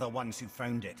we're the ones who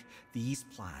found it. These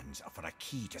plans are for a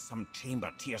key to some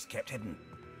chamber Tyr's kept hidden.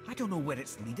 I don't know where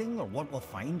it's leading or what we'll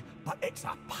find, but it's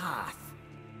a path.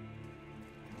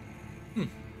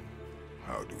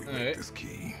 How do we get this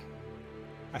key?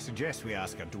 I suggest we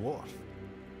ask a dwarf.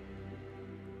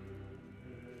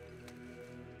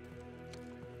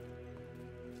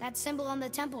 That symbol on the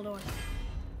temple door.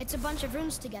 It's a bunch of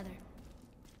runes together.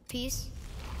 Peace,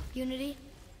 unity,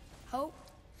 hope,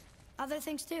 other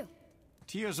things too.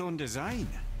 Tyr's own design.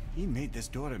 He made this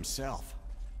door himself.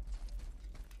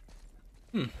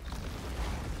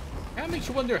 That makes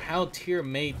you wonder how Tyr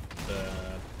made the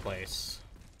place.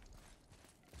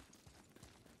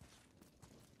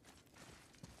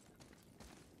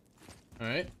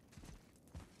 Alright.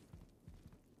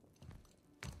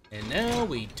 And now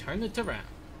we turn it around.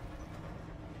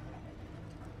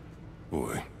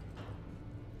 Boy.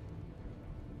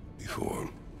 Before...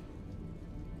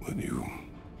 when you...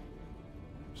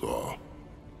 saw...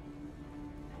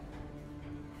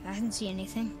 I didn't see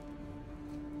anything.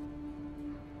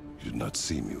 You did not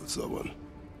see me with someone.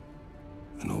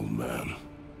 An old man.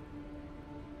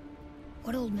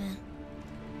 What old man?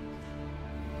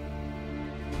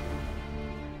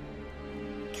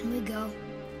 Can we go?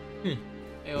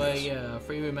 Anyway, yeah,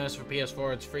 free remaster for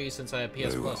PS4. It's free since I have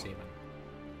PS Very Plus well.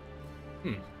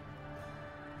 even.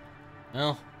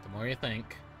 Well, the more you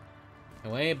think.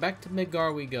 Anyway, back to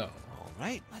Midgar we go. All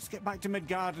right, let's get back to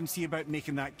Midgard and see about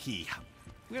making that key.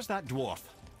 Where's that dwarf?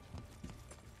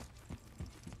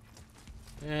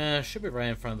 Yeah, should be right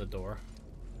in front of the door.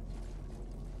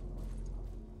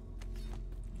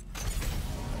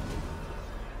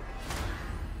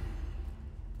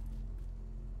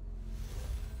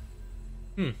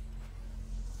 Oh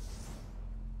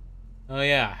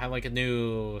yeah, I had like a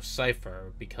new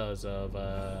cipher because of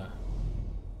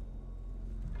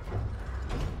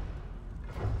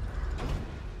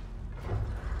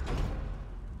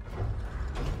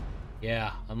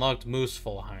yeah, unlocked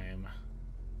Muspelheim.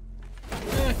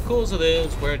 Cool as it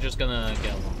is, we're just gonna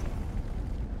get along.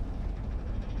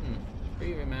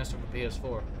 Free remaster for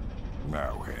PS4.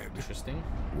 Marrowhead. Interesting.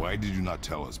 Why did you not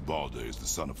tell us Baldur is the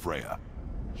son of Freya?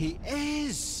 He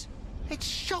is! It's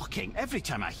shocking every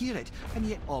time I hear it, and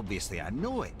yet obviously I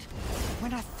know it.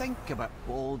 When I think about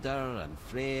Baldur and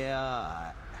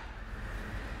Freya,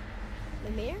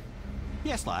 Mimir?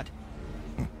 Yes, lad.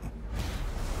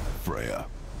 Freya.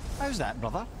 How's that,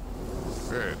 brother?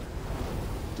 Ed,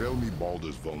 tell me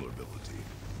Baldur's vulnerability.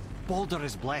 Baldur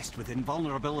is blessed with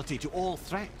invulnerability to all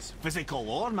threats, physical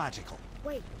or magical.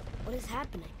 Wait, what is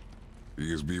happening?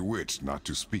 He is bewitched not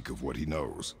to speak of what he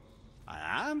knows.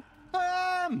 I am?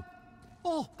 I am!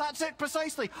 Oh, that's it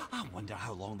precisely. I wonder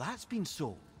how long that's been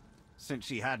so. Since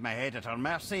she had my head at her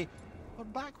mercy, or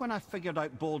back when I figured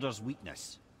out Baldur's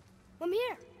weakness.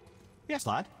 Mimir, Yes,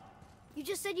 lad? you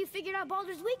just said you figured out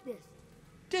Baldur's weakness.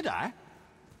 Did I?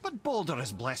 But Baldur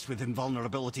is blessed with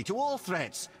invulnerability to all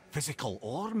threats, physical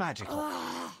or magical.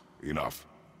 Enough.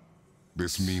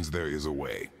 This means there is a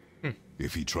way.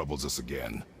 If he troubles us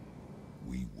again,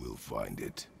 we will find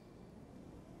it.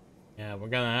 Yeah, we're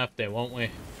gonna have to, won't we?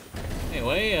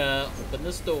 Anyway, open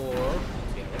this door.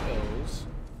 See how it goes.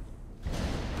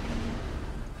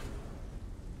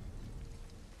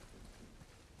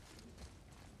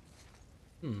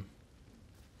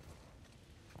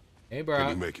 Hey, bro. Can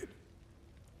you make it?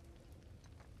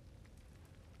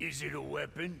 Is it a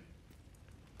weapon?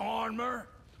 Armor?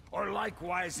 Or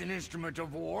likewise an instrument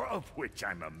of war, of which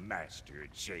I'm a master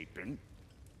at shaping?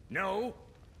 No?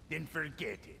 Then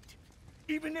forget it.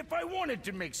 Even if I wanted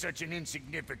to make such an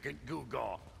insignificant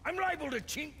gewgaw, I'm liable to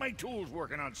chink my tools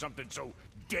working on something so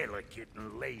delicate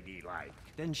and ladylike.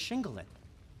 Then shingle it.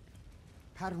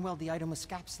 Pattern weld the item with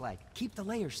scap slag. Keep the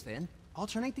layers thin.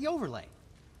 Alternate the overlay.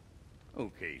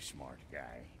 Okay, smart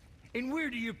guy. And where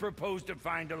do you propose to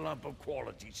find a lump of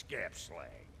quality scap slag?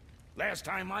 Last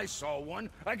time I saw one,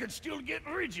 I could still get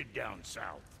rigid down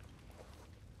south.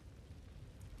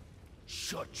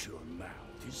 Shut your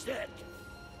mouth, is that?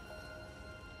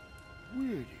 Where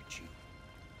did you?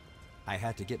 I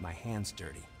had to get my hands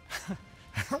dirty.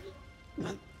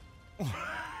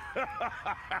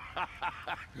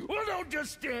 Well, don't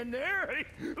just stand there.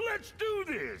 Let's do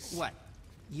this. What?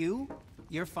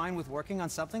 You're fine with working on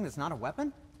something that's not a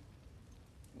weapon?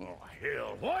 Oh,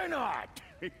 hell, why not?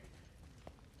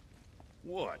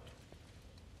 What?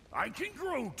 I can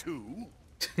grow too.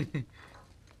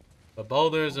 But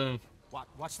Baldur's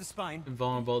Watch the spine.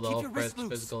 invulnerable to Keep all your wrist threats,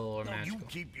 loose. physical or No, magical. you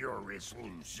keep your wrist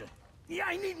loose. Yeah,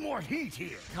 I need more heat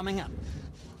here. Coming up.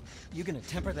 You gonna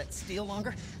temper that steel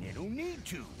longer? You don't need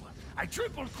to. I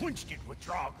triple quenched it with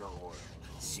Draugr oil.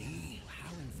 See? How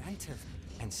inventive.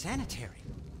 And sanitary.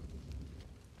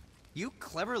 You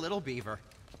clever little beaver.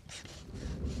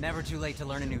 Never too late to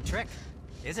learn a new trick,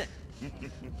 is it?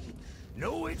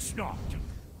 No, it's not.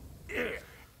 There.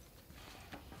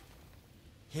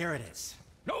 Here it is.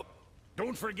 Nope.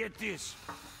 Don't forget this.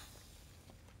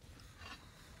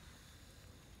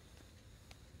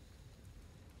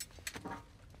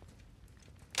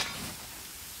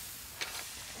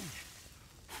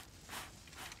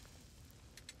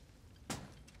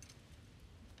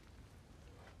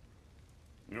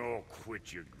 Oh,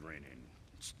 quit your grinning.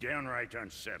 It's downright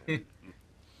unsettling.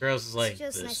 Girls is like, It's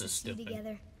just this nice to is see you stupid.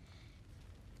 together.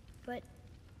 But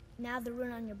now the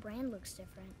rune on your brand looks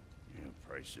different. Yeah,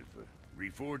 price of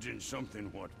reforging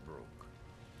something what broke.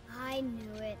 I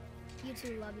knew it. You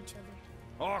two love each other.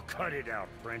 Oh, cut it out,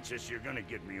 Princess. You're gonna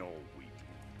get me all weepy.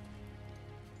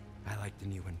 I like the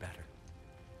new one better.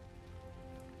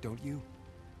 Don't you?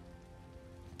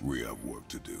 We have work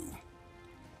to do.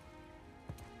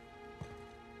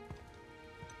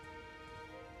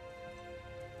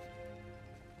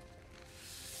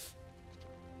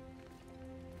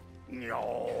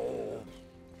 No.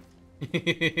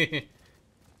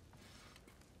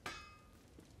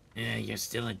 Yeah, you're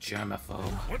still a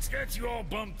germaphobe. What's got you all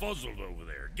bum-fuzzled over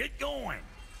there? Get going.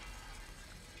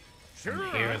 Sure,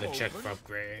 I'm here I'm to check open.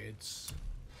 for upgrades.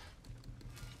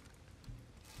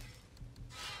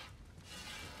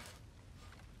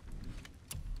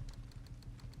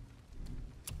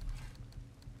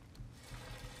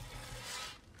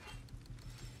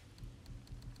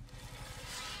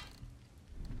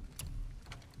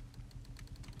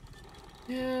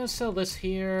 Yeah, sell this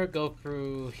here, go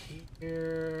through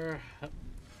here.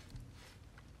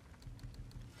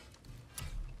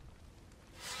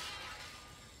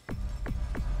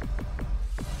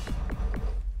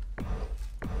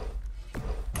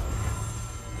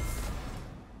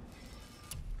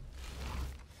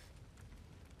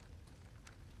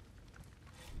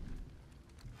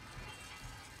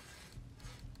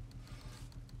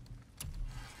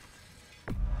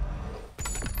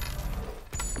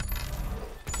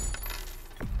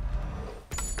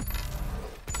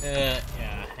 Yeah,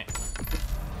 hang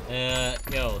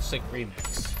on. Yo, sick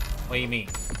remix. What do you mean?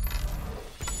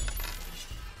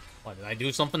 What, did I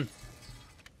do something?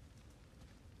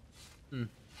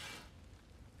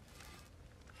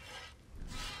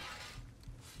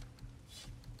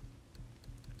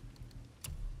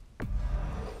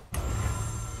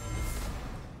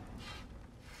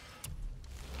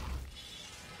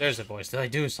 There's a voice. Did I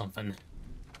do something?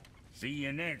 See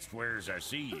you next, where's I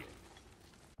see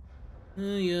you.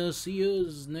 Yeah, see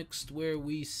yous next where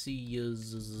we see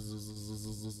yous.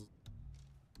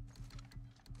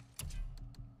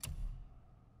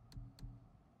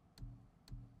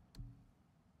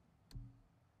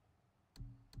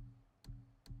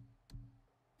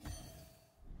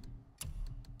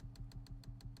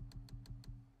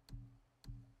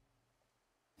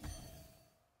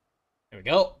 There we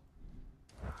go.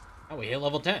 Oh, we hit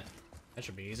level 10. That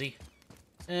should be easy.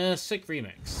 Sick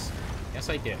remix. Yes,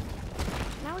 I did.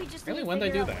 Now we just Really? need to When did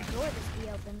I figure do out that? what door this key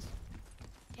opens.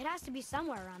 It has to be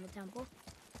somewhere around the temple.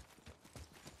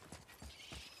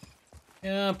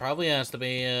 Yeah, probably has to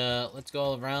be. Let's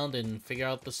go around and figure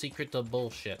out the secret to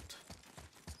bullshit.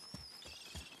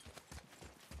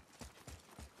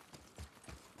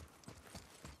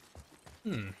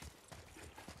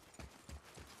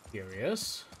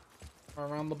 Curious.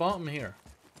 Around the bottom here.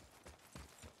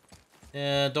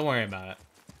 Yeah, don't worry about it.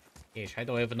 Ish, I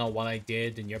don't even know what I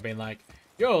did, and you're being like,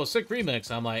 yo, sick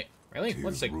remix. I'm like, really?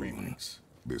 What's sick remix?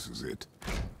 This is it.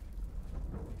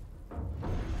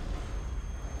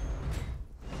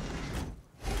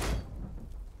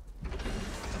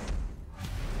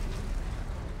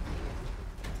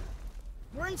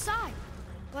 We're inside.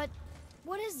 But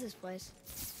what is this place?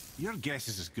 Your guess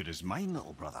is as good as mine,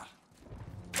 little brother.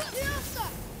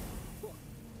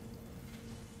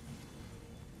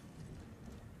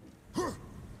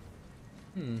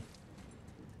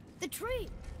 The tree!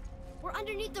 We're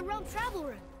underneath the realm travel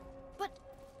room. But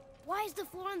why is the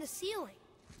floor on the ceiling?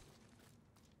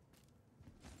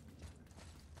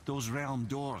 Those realm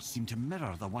doors seem to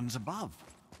mirror the ones above.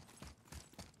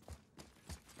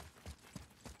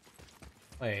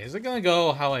 Wait, is it gonna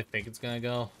go how I think it's gonna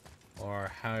go?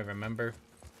 Or how I remember?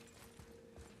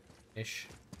 Ish.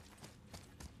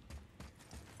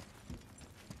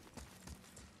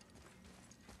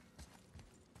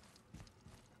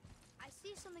 I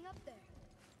see something up there.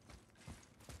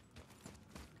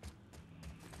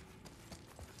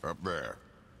 Up there.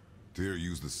 Tyr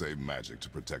used the same magic to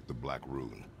protect the Black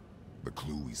Rune. The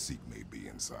clue we seek may be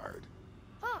inside.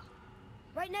 Huh.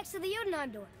 Right next to the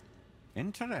Jotunheim door.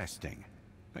 Interesting.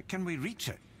 But can we reach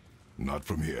it? Not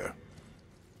from here.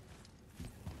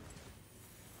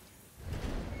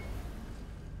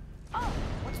 Oh,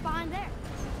 what's behind there?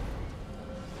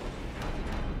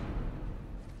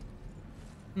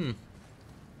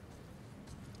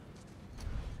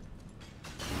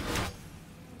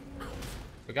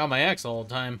 Forgot my axe all the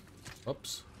time.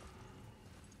 Oops.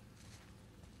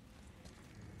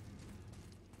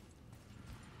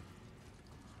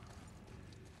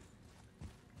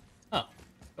 Oh,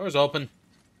 door's open.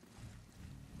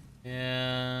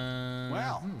 And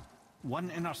Well, one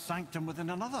inner sanctum within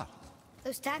another.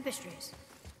 Those tapestries.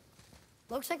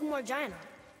 Looks like more giant art.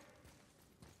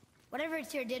 Whatever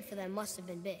Tyr did for them must have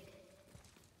been big.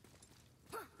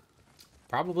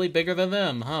 probably bigger than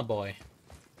them, huh, boy?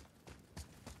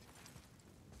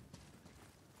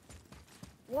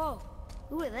 Whoa,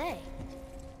 who are they?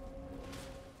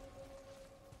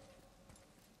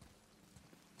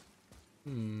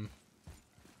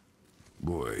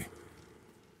 Boy,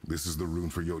 this is the rune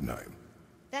for Jotunheim.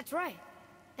 That's right.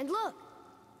 And look,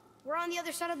 we're on the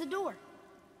other side of the door.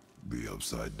 The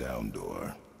upside-down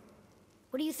door.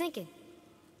 What are you thinking?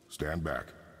 Stand back.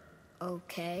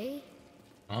 Okay.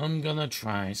 I'm gonna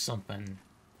try something.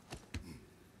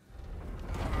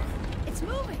 It's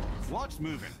moving! What's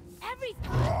moving?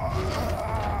 Everything!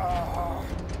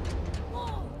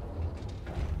 Whoa!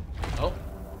 Oh.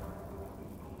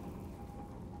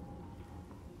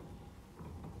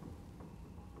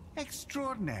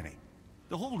 Extraordinary.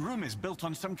 The whole room is built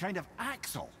on some kind of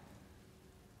axle.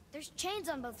 There's chains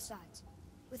on both sides.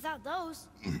 Without those...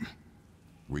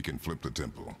 We can flip the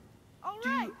temple. All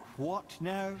right! What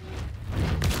now?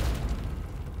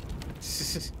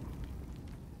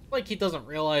 Like he doesn't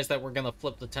realize that we're gonna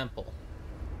flip the temple.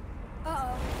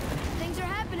 Uh-oh. Things are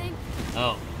happening.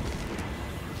 Oh.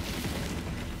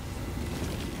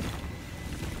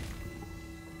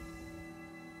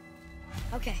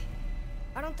 Okay.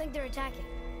 I don't think they're attacking.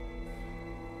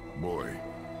 Boy,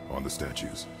 on the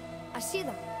statues. I see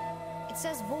them. It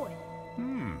says void.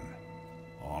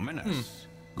 Ominous.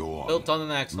 Go on. Built on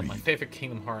an axle, my favorite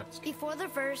Kingdom Hearts. Before the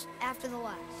first, after the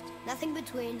last. Nothing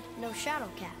between, no shadow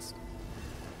cast.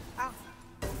 Alpha.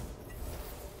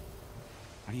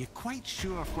 Are you quite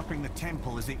sure flipping the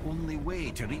temple is the only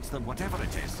way to reach them, whatever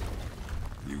it is?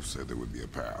 You said there would be a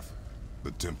path.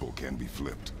 The temple can be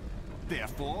flipped.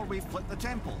 Therefore, we flip the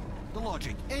temple. The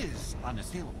logic is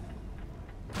unassailable.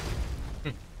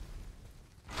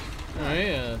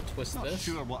 Alright, twist Not this.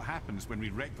 sure what happens when we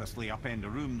recklessly upend a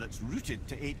room that's rooted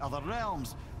to 8 other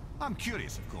realms. I'm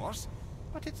curious, of course,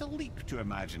 but it's a leap to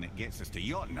imagine it gets us to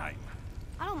Jotunheim.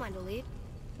 I don't mind a leap.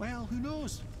 Well, who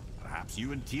knows? Perhaps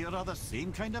you and Tyr are the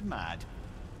same kind of mad.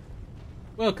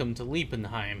 Welcome to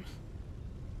Leapenheim,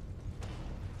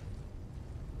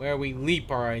 where we leap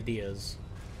our ideas.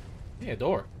 Hey, a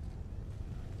door.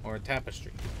 Or a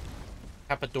tapestry.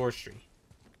 Tapadorstry.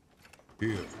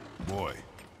 Here, boy.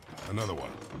 Another one.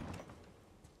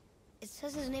 It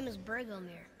says his name is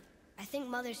Bergelmir. I think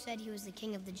Mother said he was the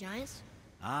king of the giants.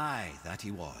 Aye, that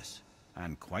he was.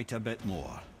 And quite a bit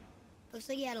more. Looks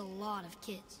like he had a lot of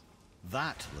kids.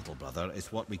 That, little brother,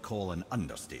 is what we call an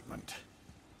understatement.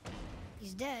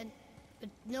 He's dead, but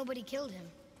nobody killed him.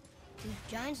 Do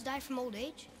giants die from old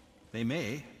age? They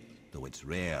may, though it's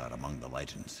rare among the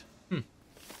legends.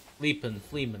 Leapin,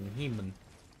 Fleeman, He-Man.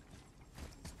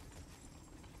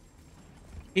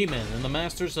 He-Man and the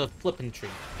Masters of Flippantry.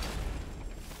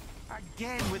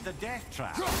 Again with the death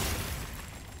trap.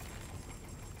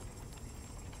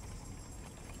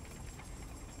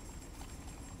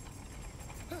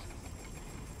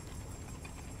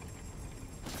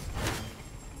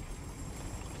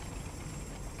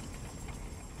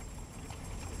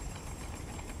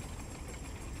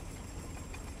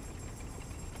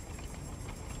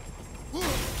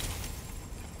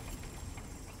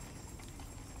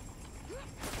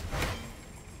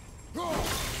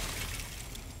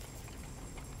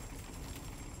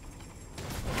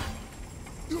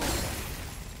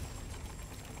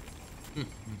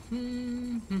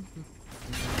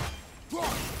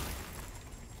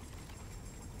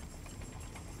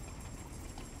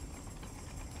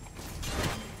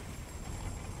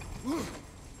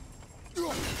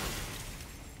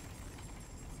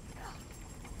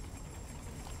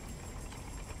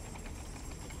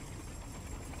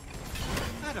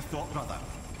 I'd have thought, brother.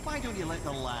 Why don't you let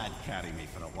the lad carry me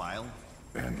for a while?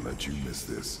 And let you miss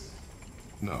this?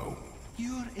 No.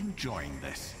 You're enjoying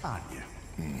this, aren't you?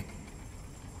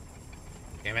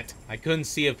 Damn it. I couldn't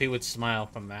see if he would smile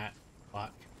from that.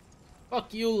 Fuck.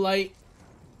 Fuck you, Light.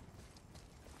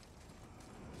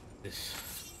 This.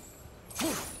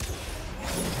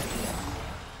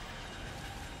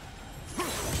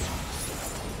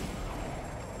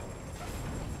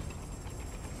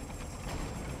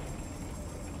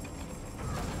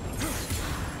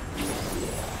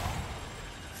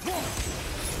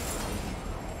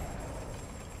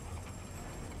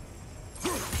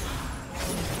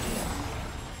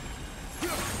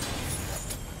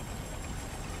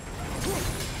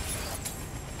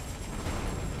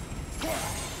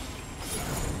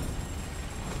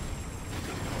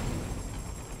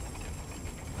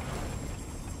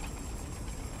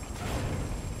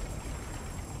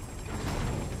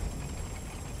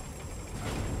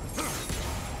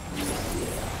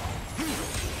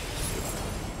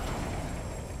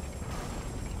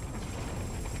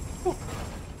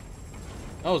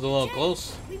 That was a little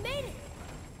close. We made it.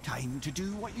 Time to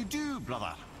do what you do,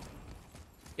 brother.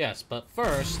 Yes, but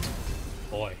first...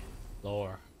 Boy,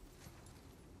 lore.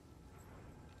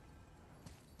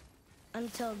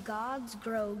 Until gods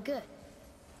grow good.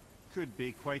 Could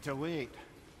be quite a wait.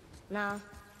 Nah.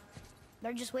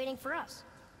 They're just waiting for us.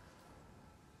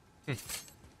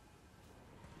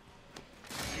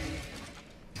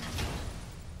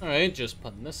 Alright, just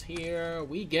putting this here.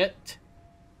 We get...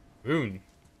 Rune.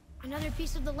 Another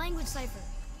piece of the language cipher.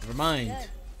 Never mind. Good.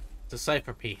 It's a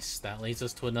cipher piece that leads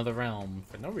us to another realm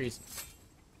for no reason.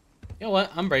 You know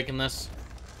what? I'm breaking this.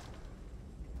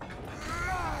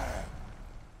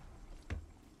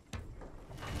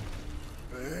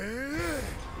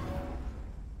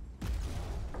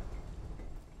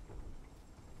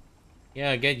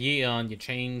 Yeah, get ye on your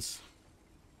chains.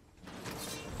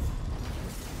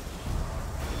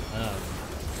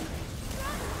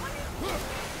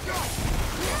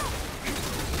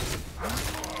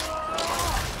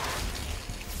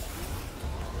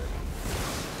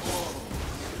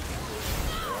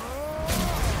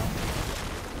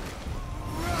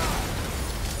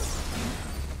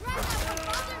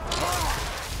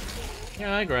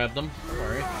 Yeah, I grabbed him. Don't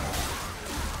worry. I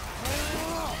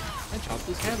chopped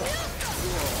his head off.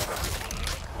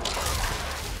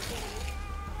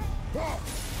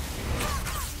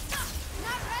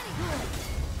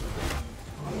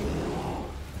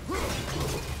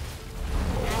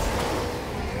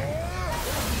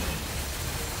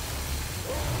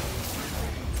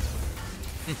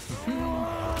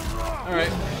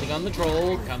 Alright, landing on the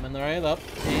troll, coming right up,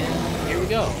 and here we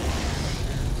go.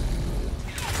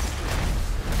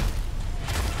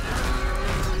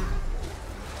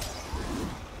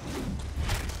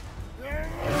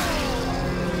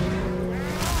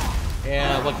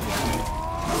 Yeah, look.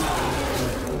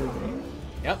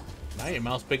 Yep, now your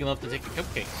mouth's big enough to take a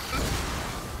cupcake.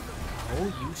 Oh,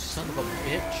 you son of a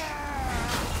bitch.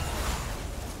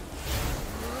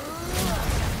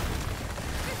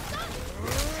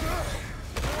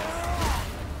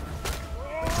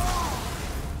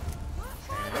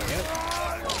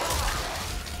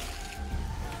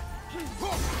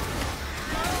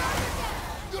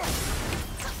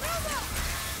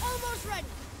 Almost ready.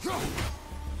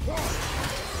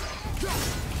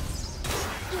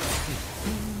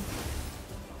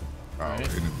 Our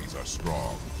enemies are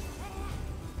strong.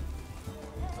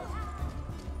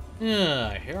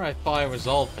 Yeah, here I thought I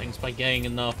resolved things by getting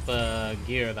enough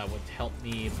gear that would help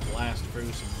me blast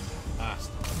through some fast.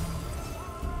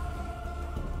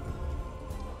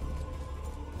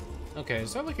 Okay,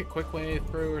 is that like a quick way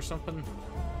through or something?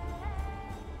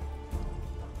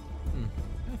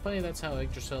 Kinda funny that's how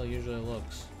Yggdrasil usually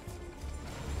looks.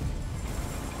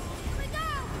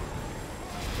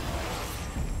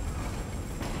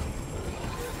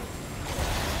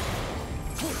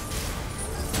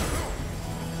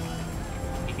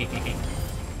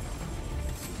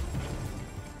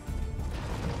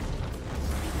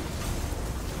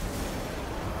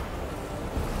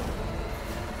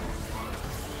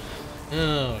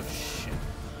 Oh, shit.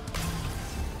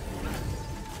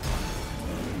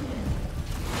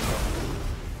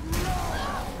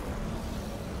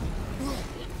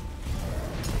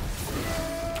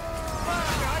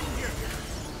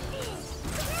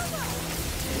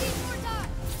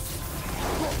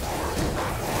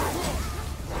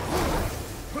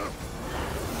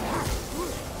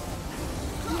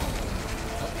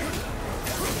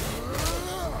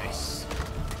 Nice.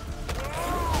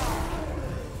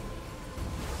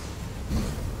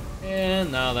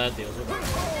 And now that deals with it.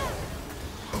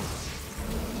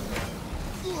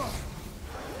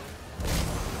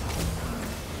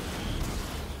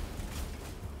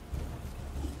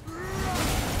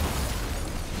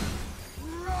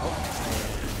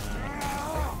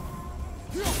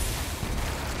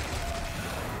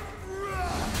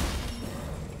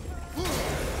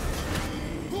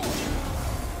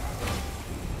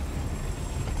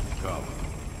 Come.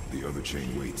 The other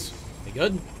chain waits. We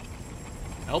good?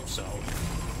 Hope so.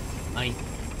 Aye.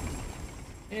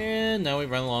 And now we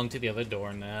run along to the other door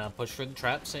and push through the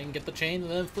traps and get the chain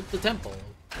and then flip the temple.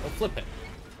 Or flip it.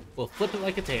 We'll flip it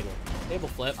like a table. Table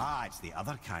flip. Ah, it's the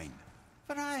other kind.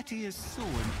 Variety is so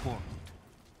important.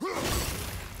 Woo.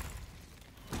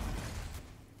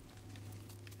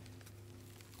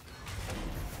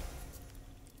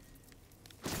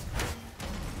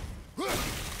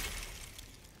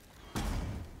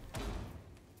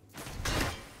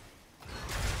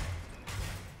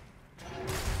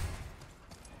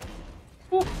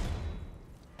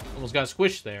 Almost got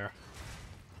squished there.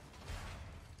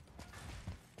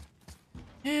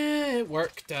 Yeah, it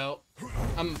worked out.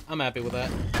 I'm happy with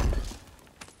that.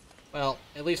 Well,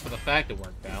 at least for the fact it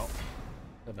worked out.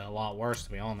 Could have been a lot worse,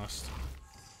 to be honest.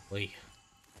 Lee.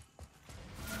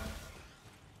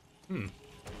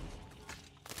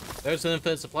 There's an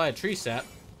infinite supply of tree sap.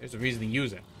 There's a reason to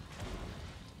use it.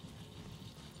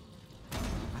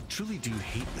 I truly do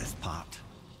hate this part.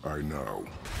 I know.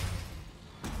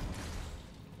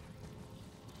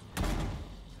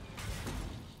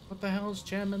 What the hell's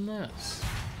jamming this?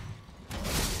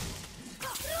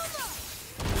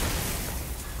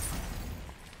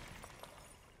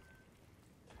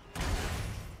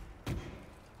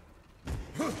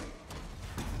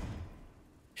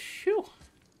 Phew.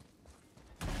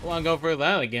 I want to go for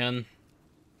that again.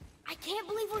 I can't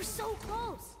believe we're so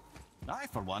close. I,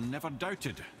 for one, never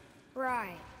doubted.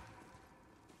 Right.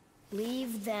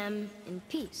 Leave them in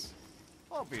peace.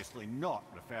 Obviously not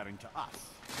referring to us.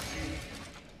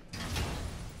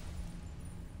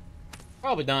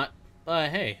 Probably not.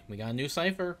 But hey, we got a new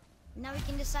cipher. Now we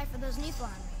can decipher those Niflheim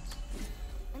runes.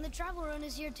 And the travel rune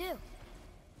is here too.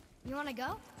 You wanna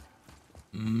go?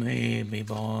 Maybe,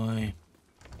 boy.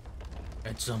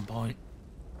 At some point.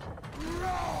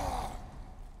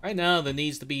 Right now, there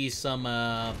needs to be some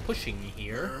pushing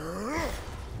here.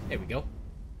 There we go.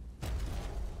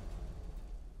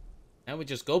 Now we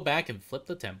just go back and flip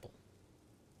the temple.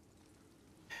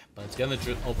 But it's gonna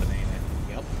open, ain't it?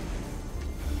 Yep.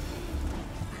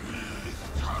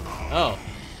 Oh.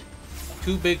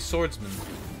 Two big swordsmen.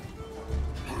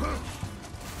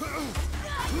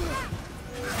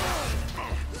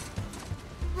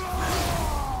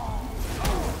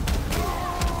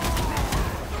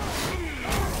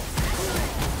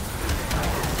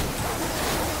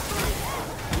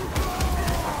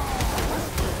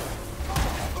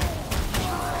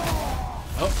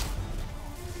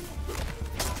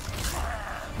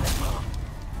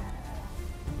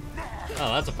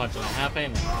 that's a punch and a half,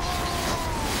 ain't it?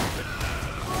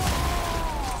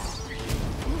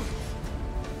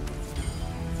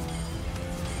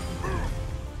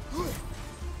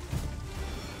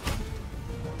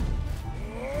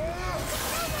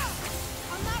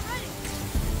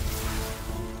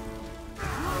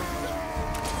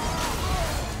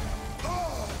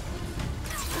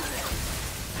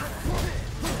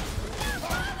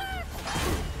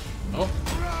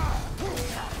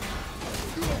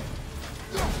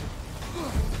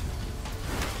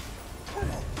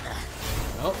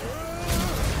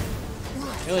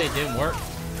 Really, it didn't work.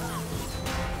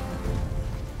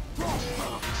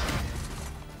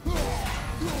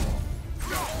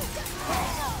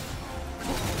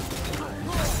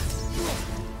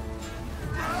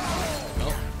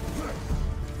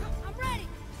 I'm ready.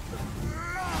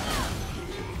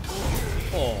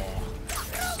 Oh.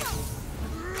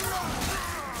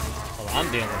 Well, I'm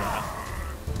dealing with that.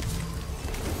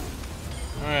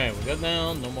 Alright, we're good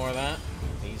now. No more of that.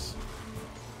 Please.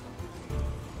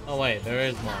 Oh wait, there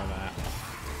is more of that.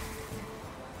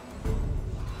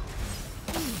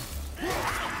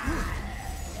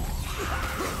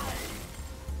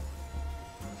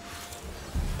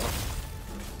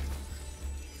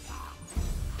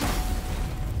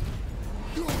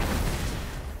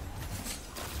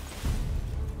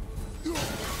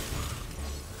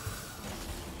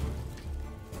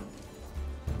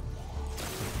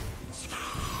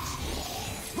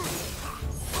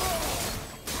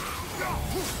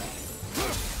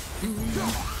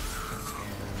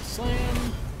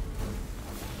 Slam.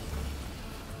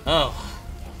 Oh.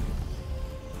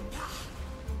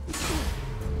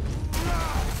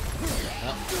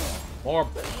 Well, more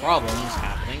problems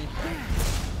happening.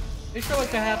 They sure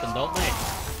like to happen, don't they?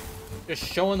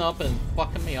 Just showing up and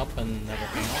fucking me up and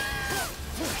everything else.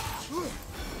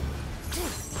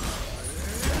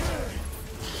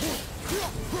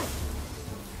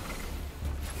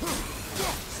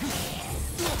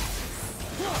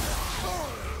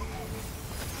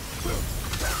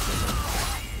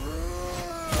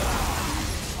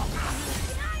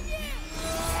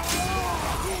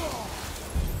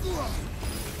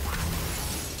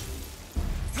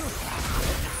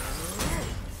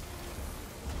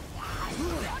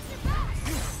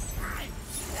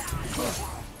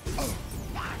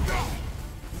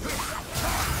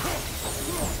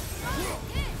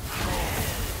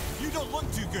 You don't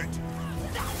look too good.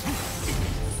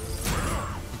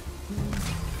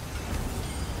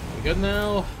 We good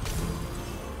now?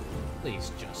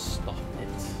 Please just stop it.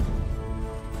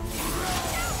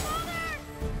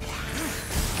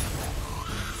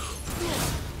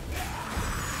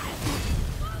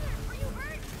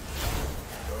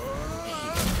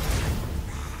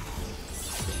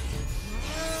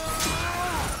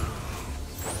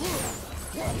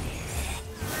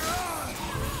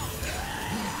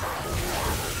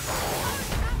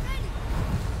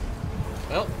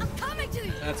 Well,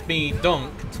 that's me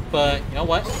dunked, but you know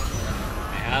what?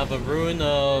 I have a rune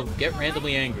of get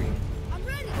randomly angry.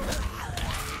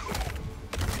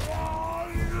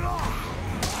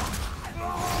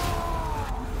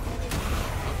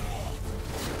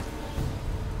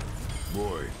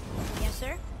 Boy, Yes,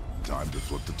 sir? time to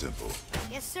flip the temple.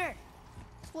 Yes, sir.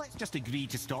 Let's just agree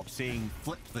to stop saying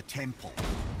flip the temple.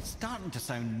 It's starting to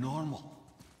sound normal.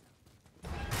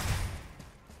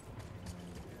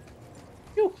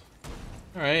 Phew.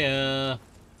 Alright, are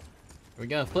we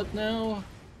gonna flip now?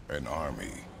 An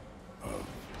army of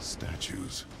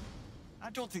statues. I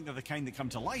don't think they're the kind that come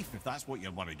to life, if that's what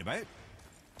you're worried about.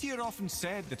 Tyr often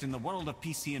said that in the world of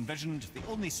peace he envisioned, the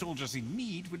only soldiers he'd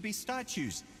need would be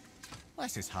statues.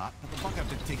 Bless his heart, but the bugger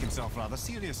did take himself rather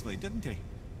seriously, didn't he?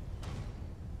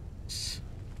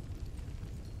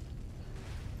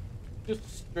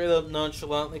 Just straight up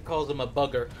nonchalantly calls him a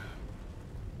bugger.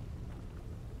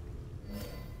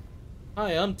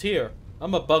 Hi, I'm Tyr.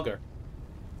 I'm a bugger.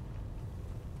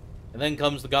 And then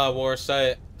comes the God of War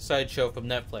sideshow from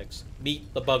Netflix.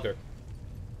 Meet the Bugger.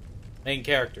 Main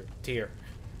character, Tyr.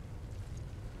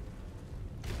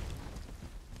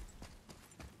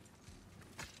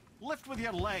 Lift with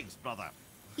your legs, brother.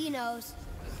 He knows.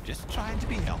 Just trying to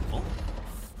be helpful.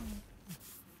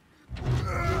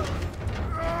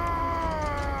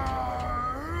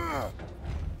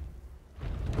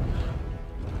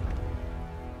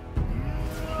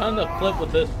 Time to flip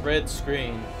with this red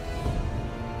screen.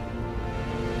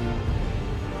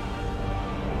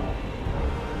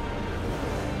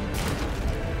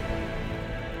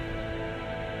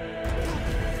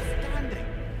 Standing.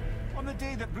 On the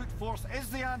day that brute force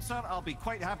is the answer, I'll be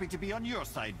quite happy to be on your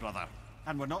side, brother.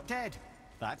 And we're not dead.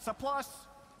 That's a plus.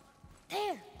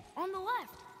 There, on the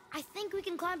left. I think we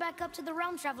can climb back up to the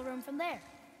realm travel room from there.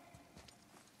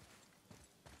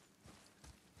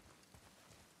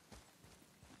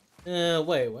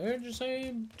 Wait, where did you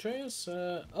say, Atreus?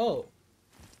 Oh.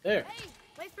 There. Hey,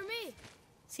 wait for me.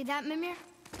 See that, Mimir?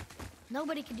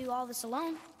 Nobody can do all this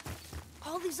alone.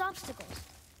 All these obstacles.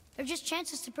 They're just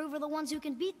chances to prove we're the ones who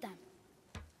can beat them.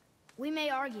 We may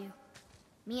argue.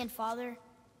 Me and Father,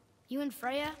 you and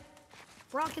Freya,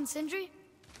 Brock and Sindri.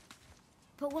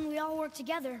 But when we all work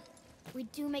together, we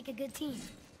do make a good team.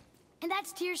 And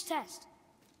that's Tyr's test.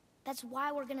 That's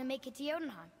why we're gonna make it to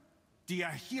Jotunheim. Do you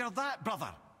hear that, brother?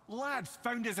 Lad's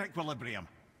found his equilibrium.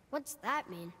 What's that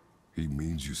mean? He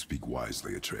means you speak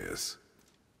wisely, Atreus.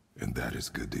 And that is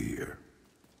good to hear.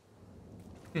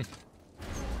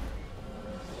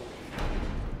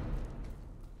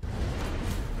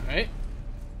 Alright.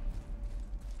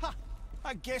 Ha!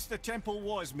 I guess the temple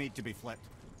was made to be flipped.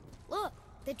 Look,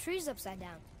 the tree's upside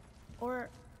down. Or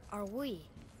are we?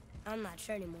 I'm not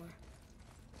sure anymore.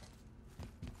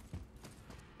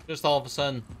 Just all of a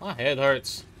sudden, my head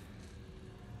hurts.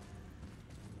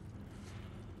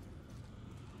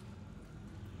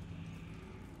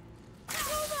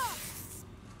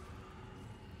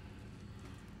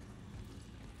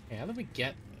 Okay, how do we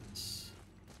get this?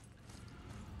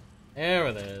 There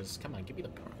it is. Come on, give me the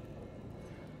part.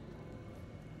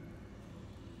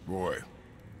 Boy,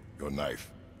 your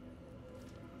knife.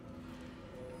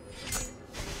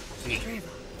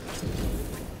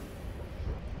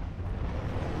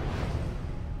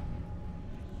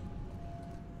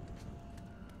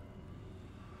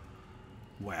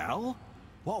 Well,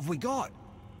 what have we got?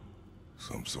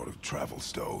 Some sort of travel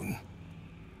stone.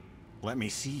 Let me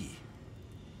see.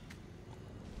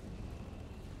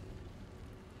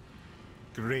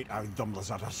 Great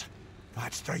Ardumlazaras.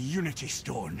 That's the Unity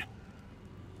Stone.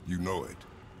 You know it.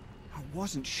 I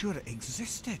wasn't sure it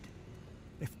existed.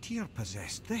 If Tyr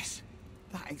possessed this,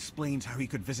 that explains how he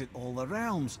could visit all the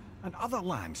realms and other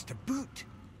lands to boot.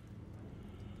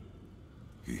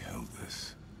 He held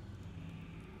this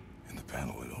in the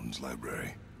panel in Odin's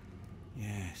library.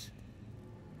 Yes.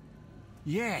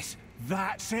 Yes,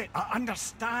 that's it. I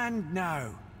understand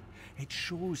now. It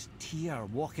shows Tyr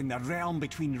walking the realm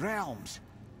between realms.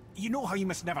 You know how you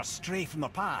must never stray from the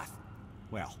path?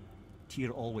 Well,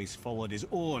 Tyr always followed his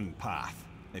own path,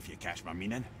 if you catch my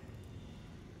meaning.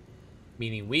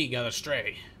 Meaning we got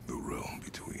astray. The realm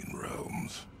between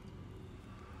realms.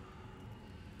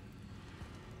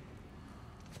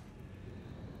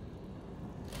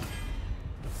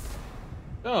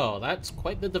 Oh, that's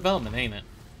quite the development, ain't it?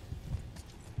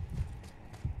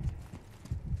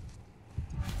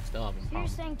 Still having So you're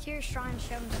problems. saying Tyr's shrine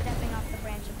showed him stepping off the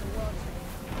branch of the world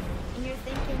tree. And you're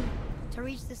thinking, to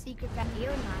reach the secret path to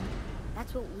Jotunheim,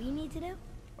 that's what we need to do?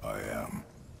 I am.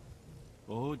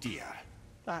 Oh dear.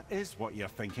 That is what you're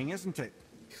thinking, isn't it?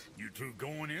 You two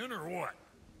going in or what?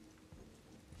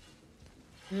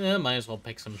 Yeah, might as well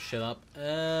pick some shit up.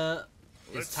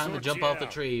 It's Let's time to sort jump you off the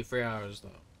out. tree. 3 hours, though.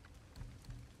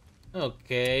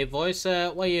 Okay, voice,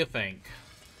 what do you think?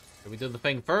 Should we do the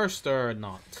thing first or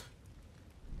not?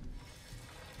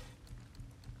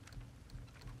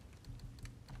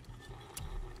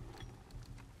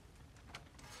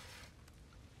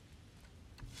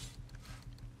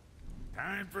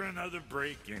 Time for another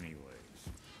break anyways.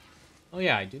 Oh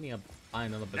yeah, I do need to buy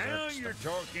another Now berserk you're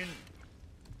stuff. talking.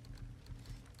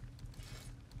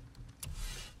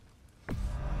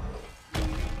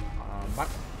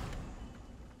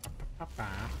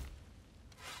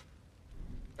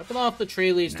 Ripping off the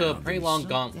tree leads to a Now pretty there's long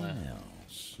something gauntlet.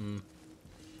 else.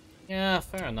 Yeah,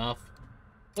 fair enough.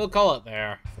 We'll call it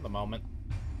there for the moment.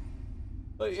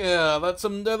 But yeah, that's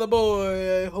some Another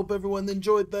Boy. I hope everyone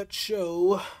enjoyed that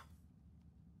show.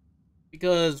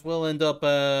 Because we'll end up,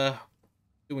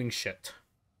 doing shit.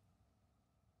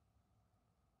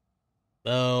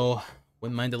 Though,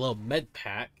 wouldn't mind a little med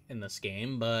pack in this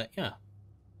game, but yeah.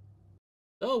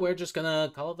 So, we're just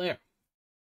gonna call it there.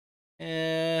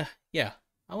 Yeah.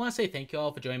 I want to say thank you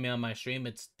all for joining me on my stream.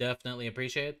 It's definitely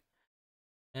appreciated.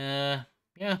 Yeah,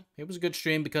 it was a good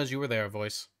stream because you were there,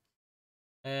 voice.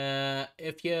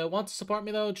 If you want to support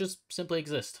me, though, just simply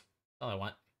exist. That's all I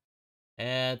want.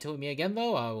 Until we meet again,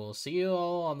 though, I will see you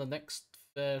all on the next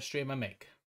stream I make.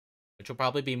 Which will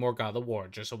probably be more God of War,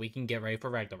 just so we can get ready for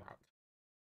Ragnarok.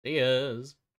 See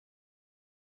yas!